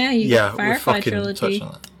series. Yeah, you Yeah, got we Firefly fucking trilogy. touched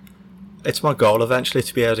on that. It's my goal eventually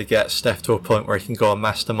to be able to get Steph to a point where he can go on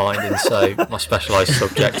Mastermind and say my specialised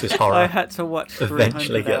subject is horror. I had to watch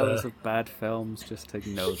Eventually 300 get hours there. of bad films just to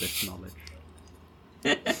know this knowledge.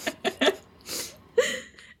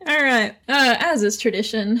 All right. As is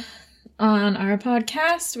tradition on our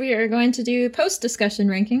podcast, we are going to do post-discussion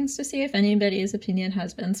rankings to see if anybody's opinion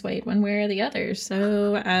has been swayed one way or the other.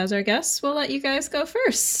 So, as our guests, we'll let you guys go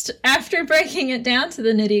first. After breaking it down to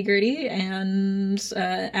the nitty-gritty and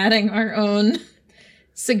adding our own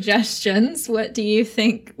suggestions, what do you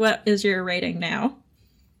think? What is your rating now?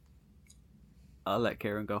 I'll let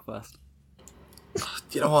Kieran go first.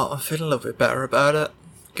 You know what? I'm feeling a little bit better about it.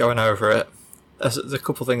 Going over it. There's a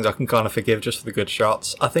couple of things I can kind of forgive just for the good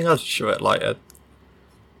shots. I think I'd show it like a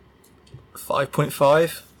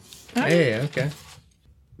 5.5. Hey, okay.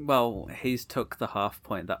 Well, he's took the half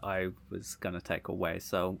point that I was going to take away,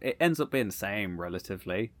 so it ends up being the same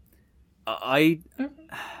relatively.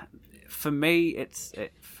 For me,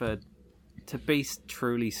 to be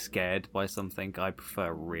truly scared by something, I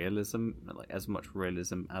prefer realism, like as much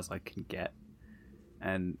realism as I can get.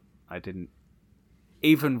 And I didn't.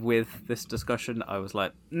 Even with this discussion, I was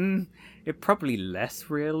like, it's probably less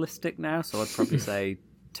realistic now, so I'd probably say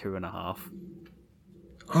 2.5.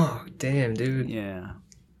 Oh, damn, dude. Yeah.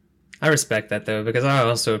 I respect that though, because I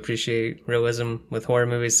also appreciate realism with horror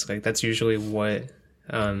movies. Like that's usually what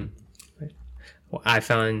I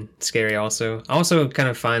found scary. Also, I also kind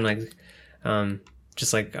of find like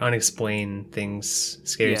just like unexplained things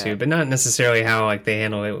scary too, but not necessarily how like they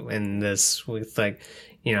handle it in this with like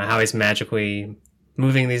how he's magically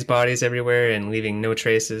moving these bodies everywhere and leaving no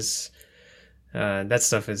traces. That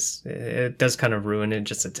stuff it does kind of ruin it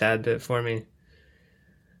just a tad bit for me.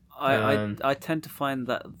 I tend to find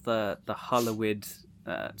that the Hollywood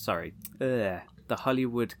the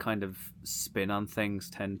Hollywood kind of spin on things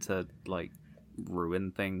tend to like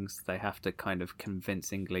ruin things. They have to kind of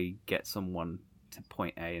convincingly get someone to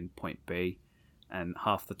point A and point B, and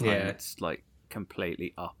half the time it's like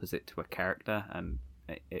completely opposite to a character, and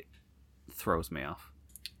it throws me off.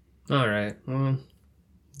 All right, well,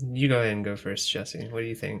 you go ahead and go first, Jesse. What do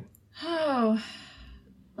you think? Oh,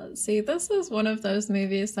 let's see. This is one of those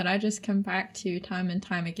movies that I just come back to time and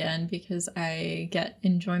time again because I get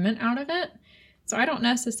enjoyment out of it. So I don't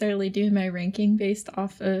necessarily do my ranking based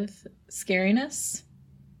off of scariness.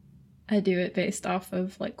 I do it based off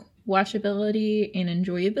of like watchability and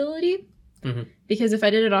enjoyability. Mm-hmm. Because if I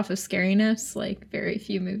did it off of scariness, like very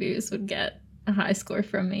few movies would get a high score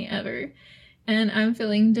from me ever. And I'm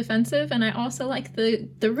feeling defensive, and I also like the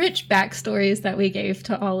rich backstories that we gave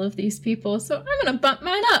to all of these people. So I'm going to bump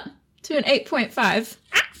mine up to an 8.5.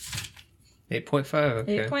 8.5,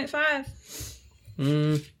 okay.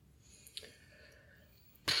 8.5.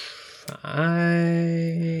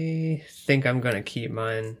 I think I'm going to keep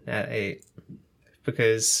mine at 8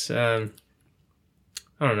 because, I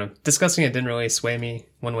don't know, discussing it didn't really sway me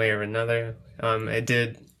one way or another.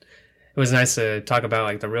 It was nice to talk about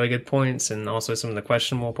like the really good points and also some of the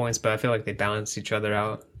questionable points, but I feel like they balance each other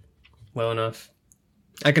out well enough.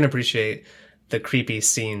 I can appreciate the creepy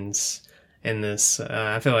scenes in this.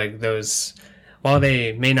 I feel like those, while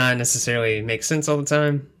they may not necessarily make sense all the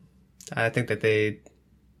time, I think that they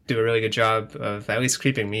do a really good job of at least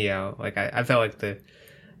creeping me out. Like I felt like the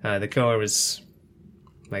killer was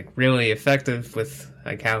like really effective with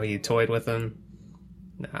like how he toyed with them.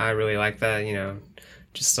 I really like that,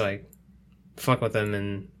 just like fuck with them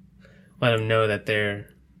and let them know that they're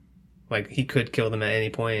like he could kill them at any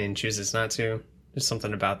point and chooses not to. There's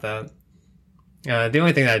something about that. The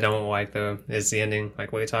only thing that I don't like though is the ending,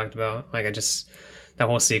 like what we talked about. Like that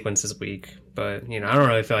whole sequence is weak, but I don't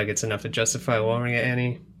really feel like it's enough to justify lowering it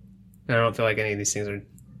any. And I don't feel like any of these things are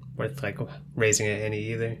worth like raising it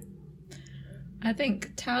any either. I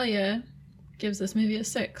think Talia gives this movie a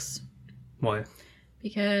 6. Why?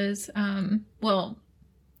 Because,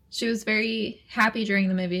 she was very happy during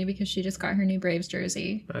the movie because she just got her new Braves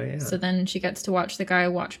jersey. Oh, yeah. So then she gets to watch the guy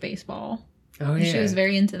watch baseball. Oh, And yeah. she was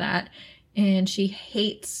very into that. And she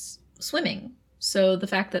hates swimming. So the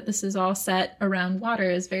fact that this is all set around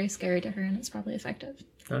water is very scary to her, and it's probably effective.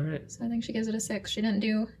 All right. So I think she gives it a 6. She didn't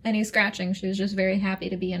do any scratching. She was just very happy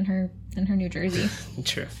to be in her in her New Jersey.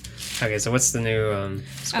 True. Okay, so what's the new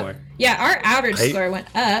score? Yeah, our average Eight- score went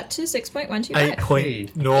up to 6.125.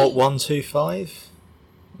 8.0125.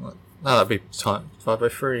 No, that'd be time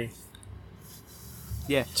 5/3.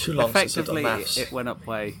 Yeah, Too long since I've done effectively maths. it went up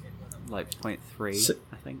by like 0.3, Si-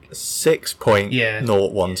 I think.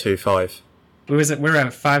 6.0125. We were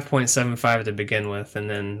at 5.75 to begin with, and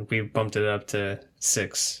then we bumped it up to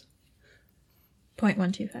 0.125.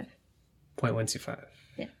 6.125.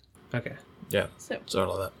 Yeah. Okay. Yeah, So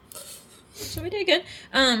something like that. we did good.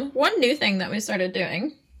 One new thing that we started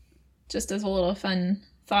doing, just as a little fun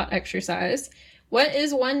thought exercise. What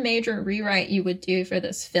is one major rewrite you would do for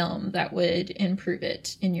this film that would improve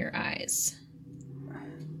it in your eyes?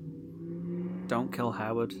 Don't kill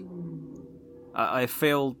Howard. I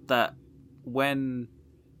feel that when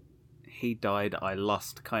he died, I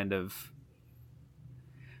lost kind of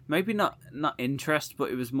maybe not interest, but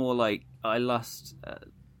it was more like I lost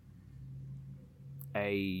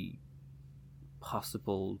a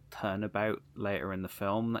possible turnabout later in the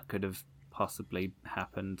film that could have possibly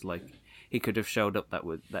happened. Like he could have showed up that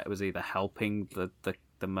was either helping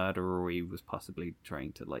the murderer, or he was possibly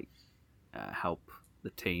trying to like help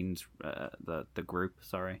the teens, the group.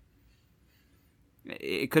 Sorry,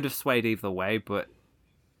 it could have swayed either way, but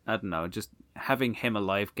I don't know. Just having him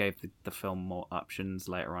alive gave the film more options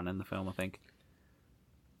later on in the film, I think.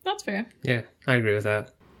 That's fair. Yeah, I agree with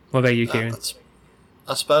that. What about you, Kieran?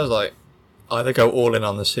 I suppose, like, either go all in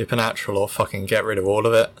on the supernatural or fucking get rid of all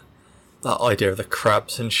of it. That idea of the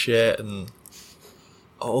crabs and shit and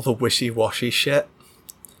all the wishy-washy shit.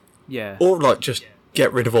 Yeah. Or, like, just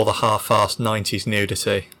get rid of all the half-assed 90s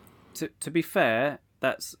nudity. To be fair,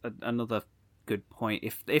 that's another good point.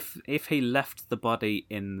 If he left the body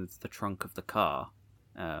in the trunk of the car,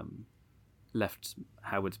 left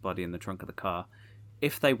Howard's body in the trunk of the car,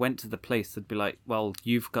 if they went to the police, they'd be like, well,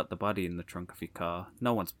 you've got the body in the trunk of your car.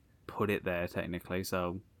 No one's put it there, technically,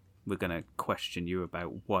 so we're going to question you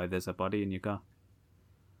about why there's a body in your car.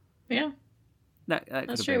 Yeah, That that's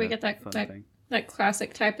could have true. been We a get that fun that, thing. that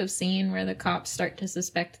classic type of scene where the cops start to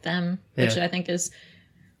suspect them, which Yeah. I think is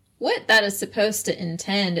what that is supposed to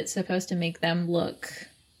intend. It's supposed to make them look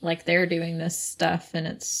like they're doing this stuff, and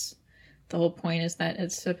it's the whole point is that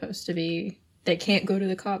it's supposed to be they can't go to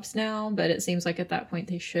the cops now, but it seems like at that point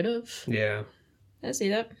they should have. Yeah. I see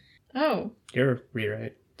that. Oh, Your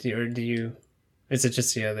rewrite. Do you... Is it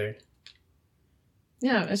just the other...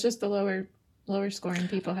 yeah, it's just the lower scoring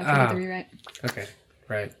people have to do the rewrite. Okay,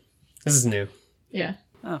 right. This is new. Yeah.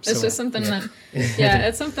 Oh, It's So, just something that, yeah,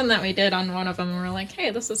 it's something that we did on one of them, and we're like,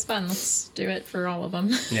 hey, this is fun. Let's do it for all of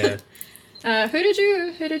them. Yeah. Who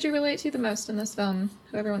did you relate to the most in this film?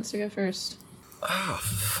 Whoever wants to go first. Oh,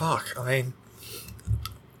 fuck. I mean...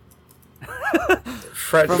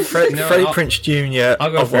 Freddie I'll- Prinze Jr.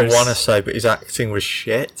 I'll go I first. want to say, but his acting was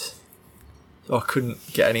shit. So I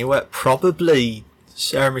couldn't get anywhere. Probably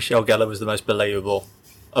Sarah Michelle Gellar was the most believable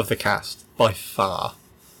of the cast, by far.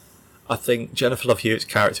 I think Jennifer Love Hewitt's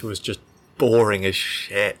character was just boring as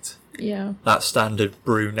shit. Yeah. That standard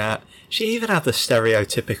brunette. She even had the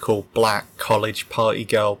stereotypical black college party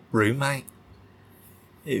girl roommate.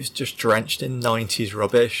 It was just drenched in 90s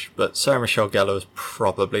rubbish, but Sarah Michelle Gellar was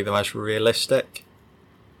probably the most realistic.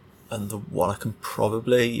 And the one I can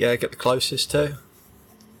probably get the closest to.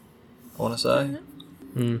 I want to say.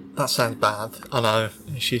 That sounds bad. I know.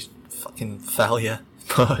 She's fucking failure.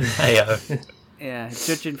 But heyo. Yeah,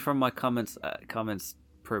 judging from my comments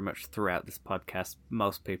pretty much throughout this podcast,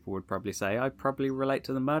 most people would probably say I probably relate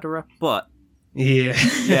to the murderer, but Yeah.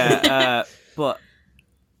 yeah, but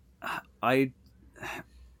I,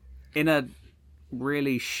 in a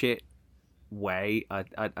really shit way,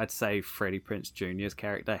 I'd say Freddie Prinze Jr.'s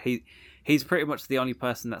character. He's pretty much the only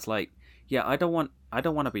person that's like, yeah, I don't want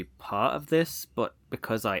to be part of this, but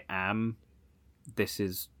because I am, this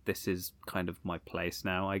is kind of my place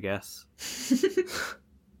now, I guess.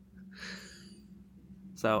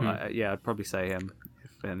 So I'd probably say him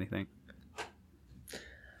if anything.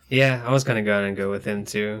 Yeah, I was gonna go with him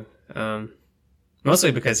too.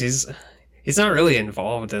 Mostly because he's not really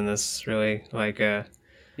involved in this, really. Like,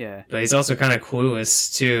 Yeah, but he's also kind of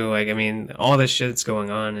clueless too. Like, I mean, all this shit's going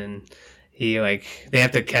on, and they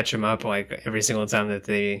have to catch him up like every single time that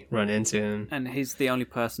they run into him. and he's the only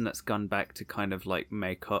person that's gone back to kind of like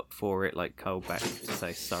make up for it, like go back to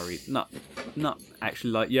say sorry. Not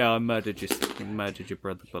actually like, yeah, I murdered your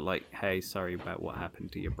brother, but like, hey, sorry about what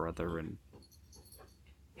happened to your brother. And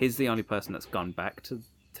he's the only person that's gone back to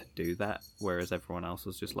do that, whereas everyone else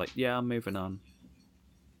was just like, yeah, I'm moving on.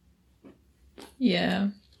 Yeah.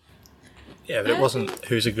 Yeah, but it wasn't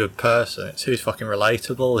who's a good person, it's who's fucking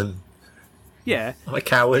relatable and Yeah, I'm a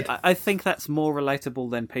coward. I think that's more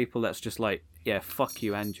relatable than people that's just like, yeah, fuck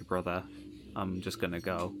you and your brother. I'm just gonna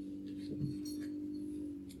go.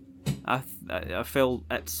 I feel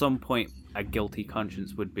at some point a guilty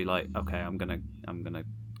conscience would be like, okay, I'm gonna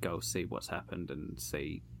go see what's happened and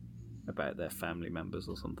see about their family members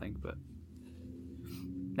or something. But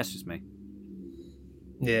that's just me.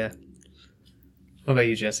 Yeah. What about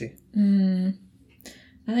you, Jesse?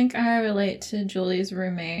 I think I relate to Julie's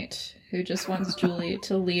roommate who just wants Julie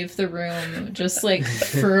to leave the room just like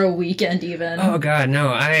for a weekend even. Oh god, no,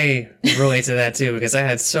 I relate to that too because I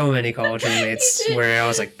had so many college roommates where I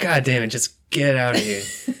was like, god damn it, just get out of here.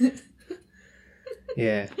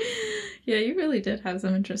 Yeah. Yeah, you really did have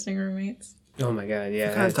some interesting roommates. Oh my god,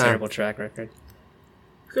 yeah, I had a terrible track record.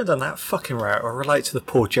 Go down that fucking route. I relate to the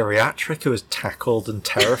poor geriatric who was tackled and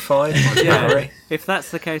terrified by Barry. If that's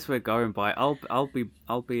the case we're going by, I'll be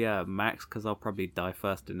Max because I'll probably die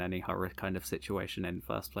first in any horror kind of situation in the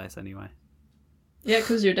first place anyway. Yeah,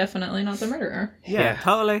 because you're definitely not the murderer. Yeah,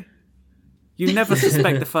 totally. You never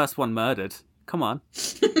suspect the first one murdered. Come on.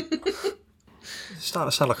 It's starting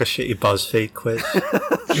to sound like a shitty BuzzFeed quiz.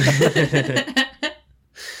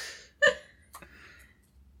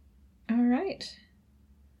 All right.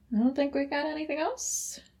 I don't think we got anything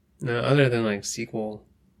else. No, other than like sequel,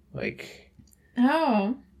 like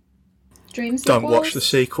Oh. Dream sequels? Don't watch the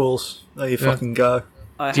sequels. There you fucking go.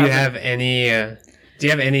 do you have any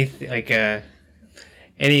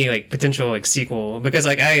potential like sequel? Because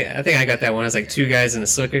like I think I got that one as like Two Guys in a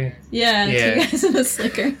Slicker. Yeah, Yeah. Two Guys in a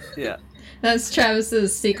Slicker. Yeah. That's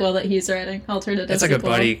Travis's sequel that he's writing. Alternative It's like sequel.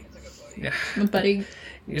 a buddy. A buddy.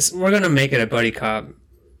 We're gonna make it a buddy cop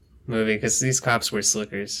movie because these cops were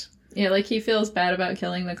slickers. Yeah, like he feels bad about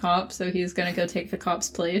killing the cop, so he's gonna go take the cop's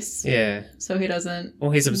place. Yeah. So he doesn't.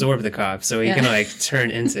 Well, he's absorbed the cop, so he can like turn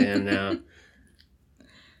into him now.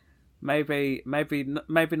 Maybe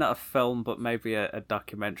not a film, but maybe a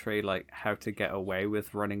documentary, like how to get away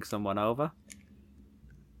with running someone over.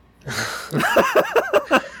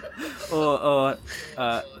 or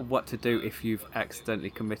what to do if you've accidentally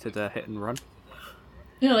committed a hit and run.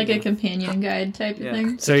 Yeah, like a companion guide type of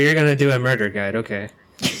thing. So you're gonna do a murder guide, okay?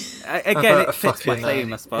 Again, it fits my fucking,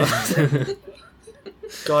 theme, I suppose.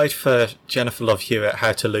 Guide for Jennifer Love Hewitt,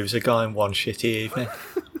 How to Lose a Guy in One Shitty Evening.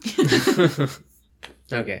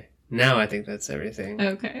 Okay. Now I think that's everything.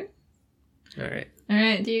 Okay. All right. All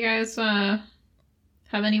right. Do you guys have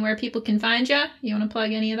anywhere people can find you? You want to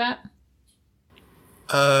plug any of that?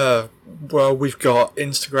 Well, we've got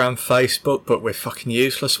Instagram, Facebook, but we're fucking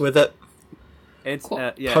useless with it. It's Cool.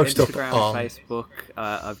 Post up Instagram, on- Facebook.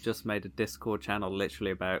 I've just made a Discord channel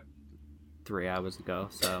literally about 3 hours ago.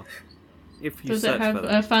 So if you Does search it have for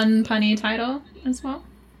that, a fun, punny title as well?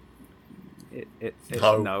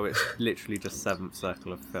 No. no, it's literally just Seventh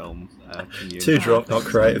Circle of Film. Community. Too drunk, not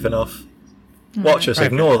creative enough. Watch us, Right.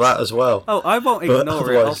 ignore that as well. Oh, I won't But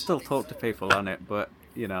ignore it. I'll otherwise- still talk to people on it, but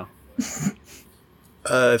you know.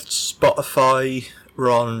 Spotify,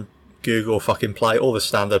 we're on Google fucking Play, all the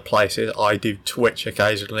standard places. I do Twitch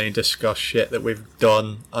occasionally and discuss shit that we've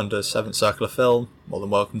done under Seventh Circle of Film. More than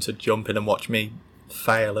welcome to jump in and watch me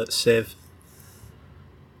fail at Civ.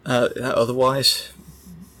 Otherwise,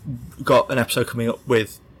 got an episode coming up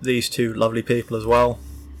with these two lovely people as well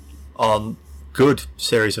on good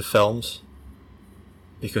series of films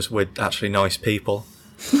because we're actually nice people.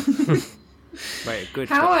 Right, good.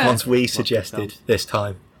 How, for- Ones we lots of suggested films. this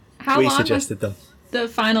time. How We long suggested them. was the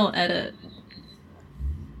final edit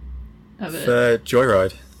of it? For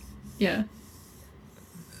Joyride, Yeah.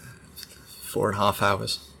 4.5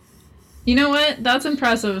 hours. You know what? That's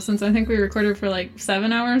impressive since I think we recorded for like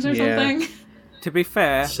 7 hours or Yeah. something. To be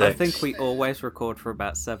fair, I 6. think we always record for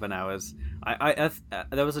about 7 hours.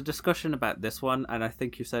 There was a discussion about this one, and I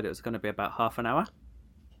think you said it was going to be about half an hour.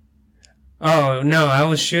 Oh no, I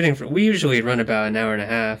was shooting for. We usually run about an hour and a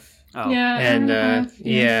half, Oh, Yeah. and hour and a half,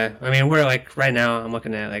 yeah, I mean we're like right now. I'm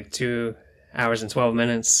looking at like 2 hours and 12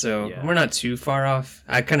 minutes, so Yeah. we're not too far off.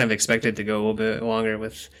 I kind of expected to go a little bit longer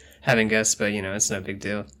with having guests, but you know it's no big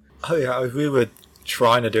deal. Oh yeah, we were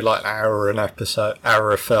trying to do like an hour an episode,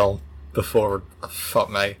 hour of film before. Fuck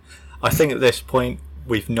me. I think at this point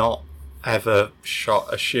we've not ever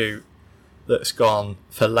shot a shoot that's gone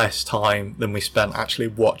for less time than we spent actually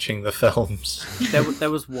watching the films. there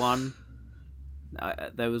was one.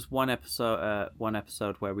 There was one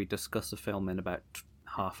episode where we discussed a film in about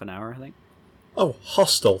half an hour, I think. Oh,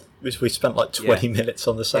 Hostel. We spent like 20 Yeah. minutes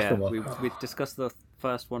on the second one. we discussed the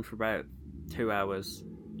first one for about 2 hours.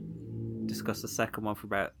 Discussed the second one for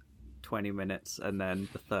about 20 minutes, and then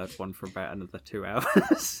the third one for about another 2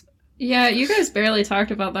 hours. Yeah, you guys barely talked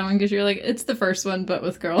about that one because you're like, it's the first one, but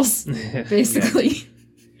with girls, basically.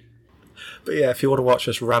 But yeah, if you want to watch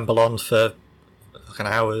us ramble on for fucking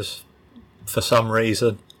hours for some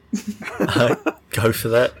reason, go for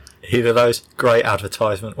that. Either of those. Great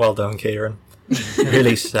advertisement. Well done, Kieran.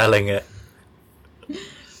 Really selling it.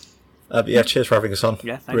 But yeah, cheers for having us on.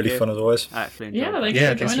 Yeah, thank really you. fun as always. I actually enjoyed Yeah, it. thanks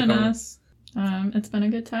Yeah, for thanks for joining coming. us. It's been a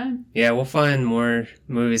good time. Yeah, we'll find more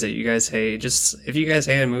movies that you guys hate. Just if you guys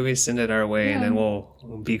hate a movie, send it our way, and then we'll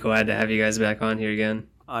be glad to have you guys back on here again.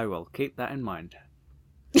 I will keep that in mind.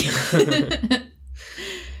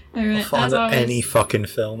 All right, Find as always, any fucking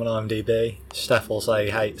film on IMDb. Steph will say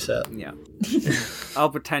he hates it. Yeah. I'll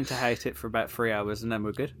pretend to hate it for about 3 hours and then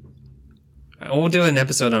we're good. We'll do an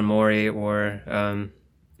episode on Maury or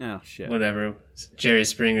Oh, shit. whatever, Jerry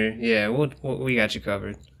Springer. Yeah, we got you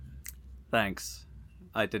covered. Thanks.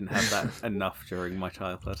 I didn't have that enough during my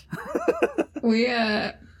childhood. we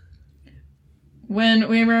when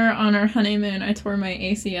we were on our honeymoon, I tore my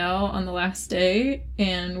ACL on the last day,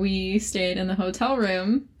 and we stayed in the hotel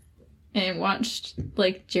room and watched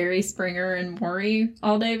like Jerry Springer and Maury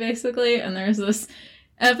all day, basically. And there's this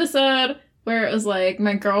episode where it was like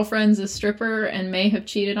my girlfriend's a stripper and may have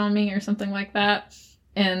cheated on me or something like that.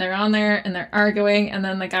 And they're on there and they're arguing, and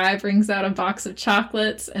then the guy brings out a box of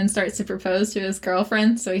chocolates and starts to propose to his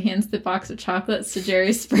girlfriend. So he hands the box of chocolates to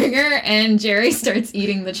Jerry Springer, and Jerry starts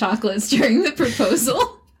eating the chocolates during the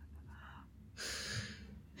proposal.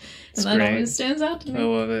 It's And that great. always stands out to I me.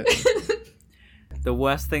 love it. The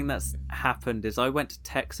worst thing that's happened is I went to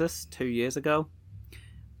Texas 2 years ago.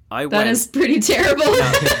 That is pretty terrible.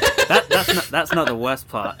 That's not the worst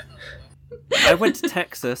part. I went to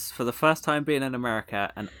Texas for the first time being in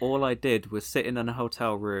America, and all I did was sit in a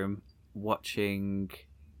hotel room watching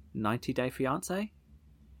 90 Day Fiancé.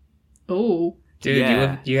 Oh. Dude,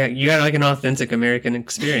 Yeah. you got like an authentic American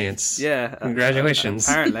experience. Yeah. Congratulations.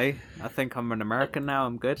 Apparently. I think I'm an American now.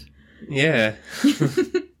 I'm good. Yeah.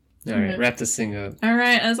 All right, wrap this thing up. All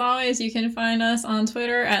right, as always, you can find us on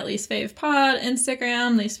Twitter at Least Fave Pod,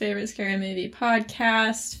 Instagram, Least Favorite Scary Movie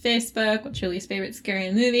Podcast, Facebook, What's Your Least Favorite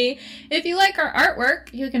Scary Movie. If you like our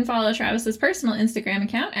artwork, you can follow Travis's personal Instagram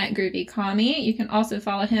account at GroovyCommie. You can also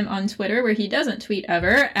follow him on Twitter, where he doesn't tweet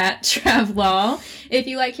ever, at Travlol. If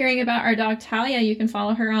you like hearing about our dog Talia, you can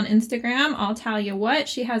follow her on Instagram, I'll Talia What.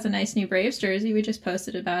 She has a nice new Braves jersey. We just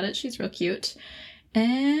posted about it. She's real cute.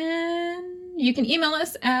 And you can email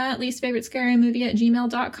us at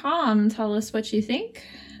leastfavoritescarymovie@gmail.com. Tell us what you think.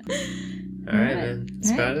 All right, man.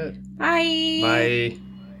 That's All right. about it. Bye. Bye.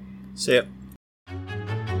 See ya.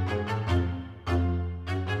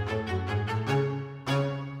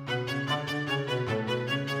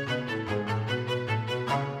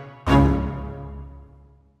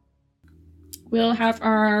 We'll have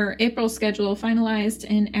our April schedule finalized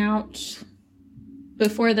and out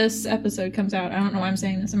before this episode comes out. I don't know why I'm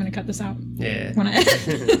saying this. I'm going to cut this out Yeah. when I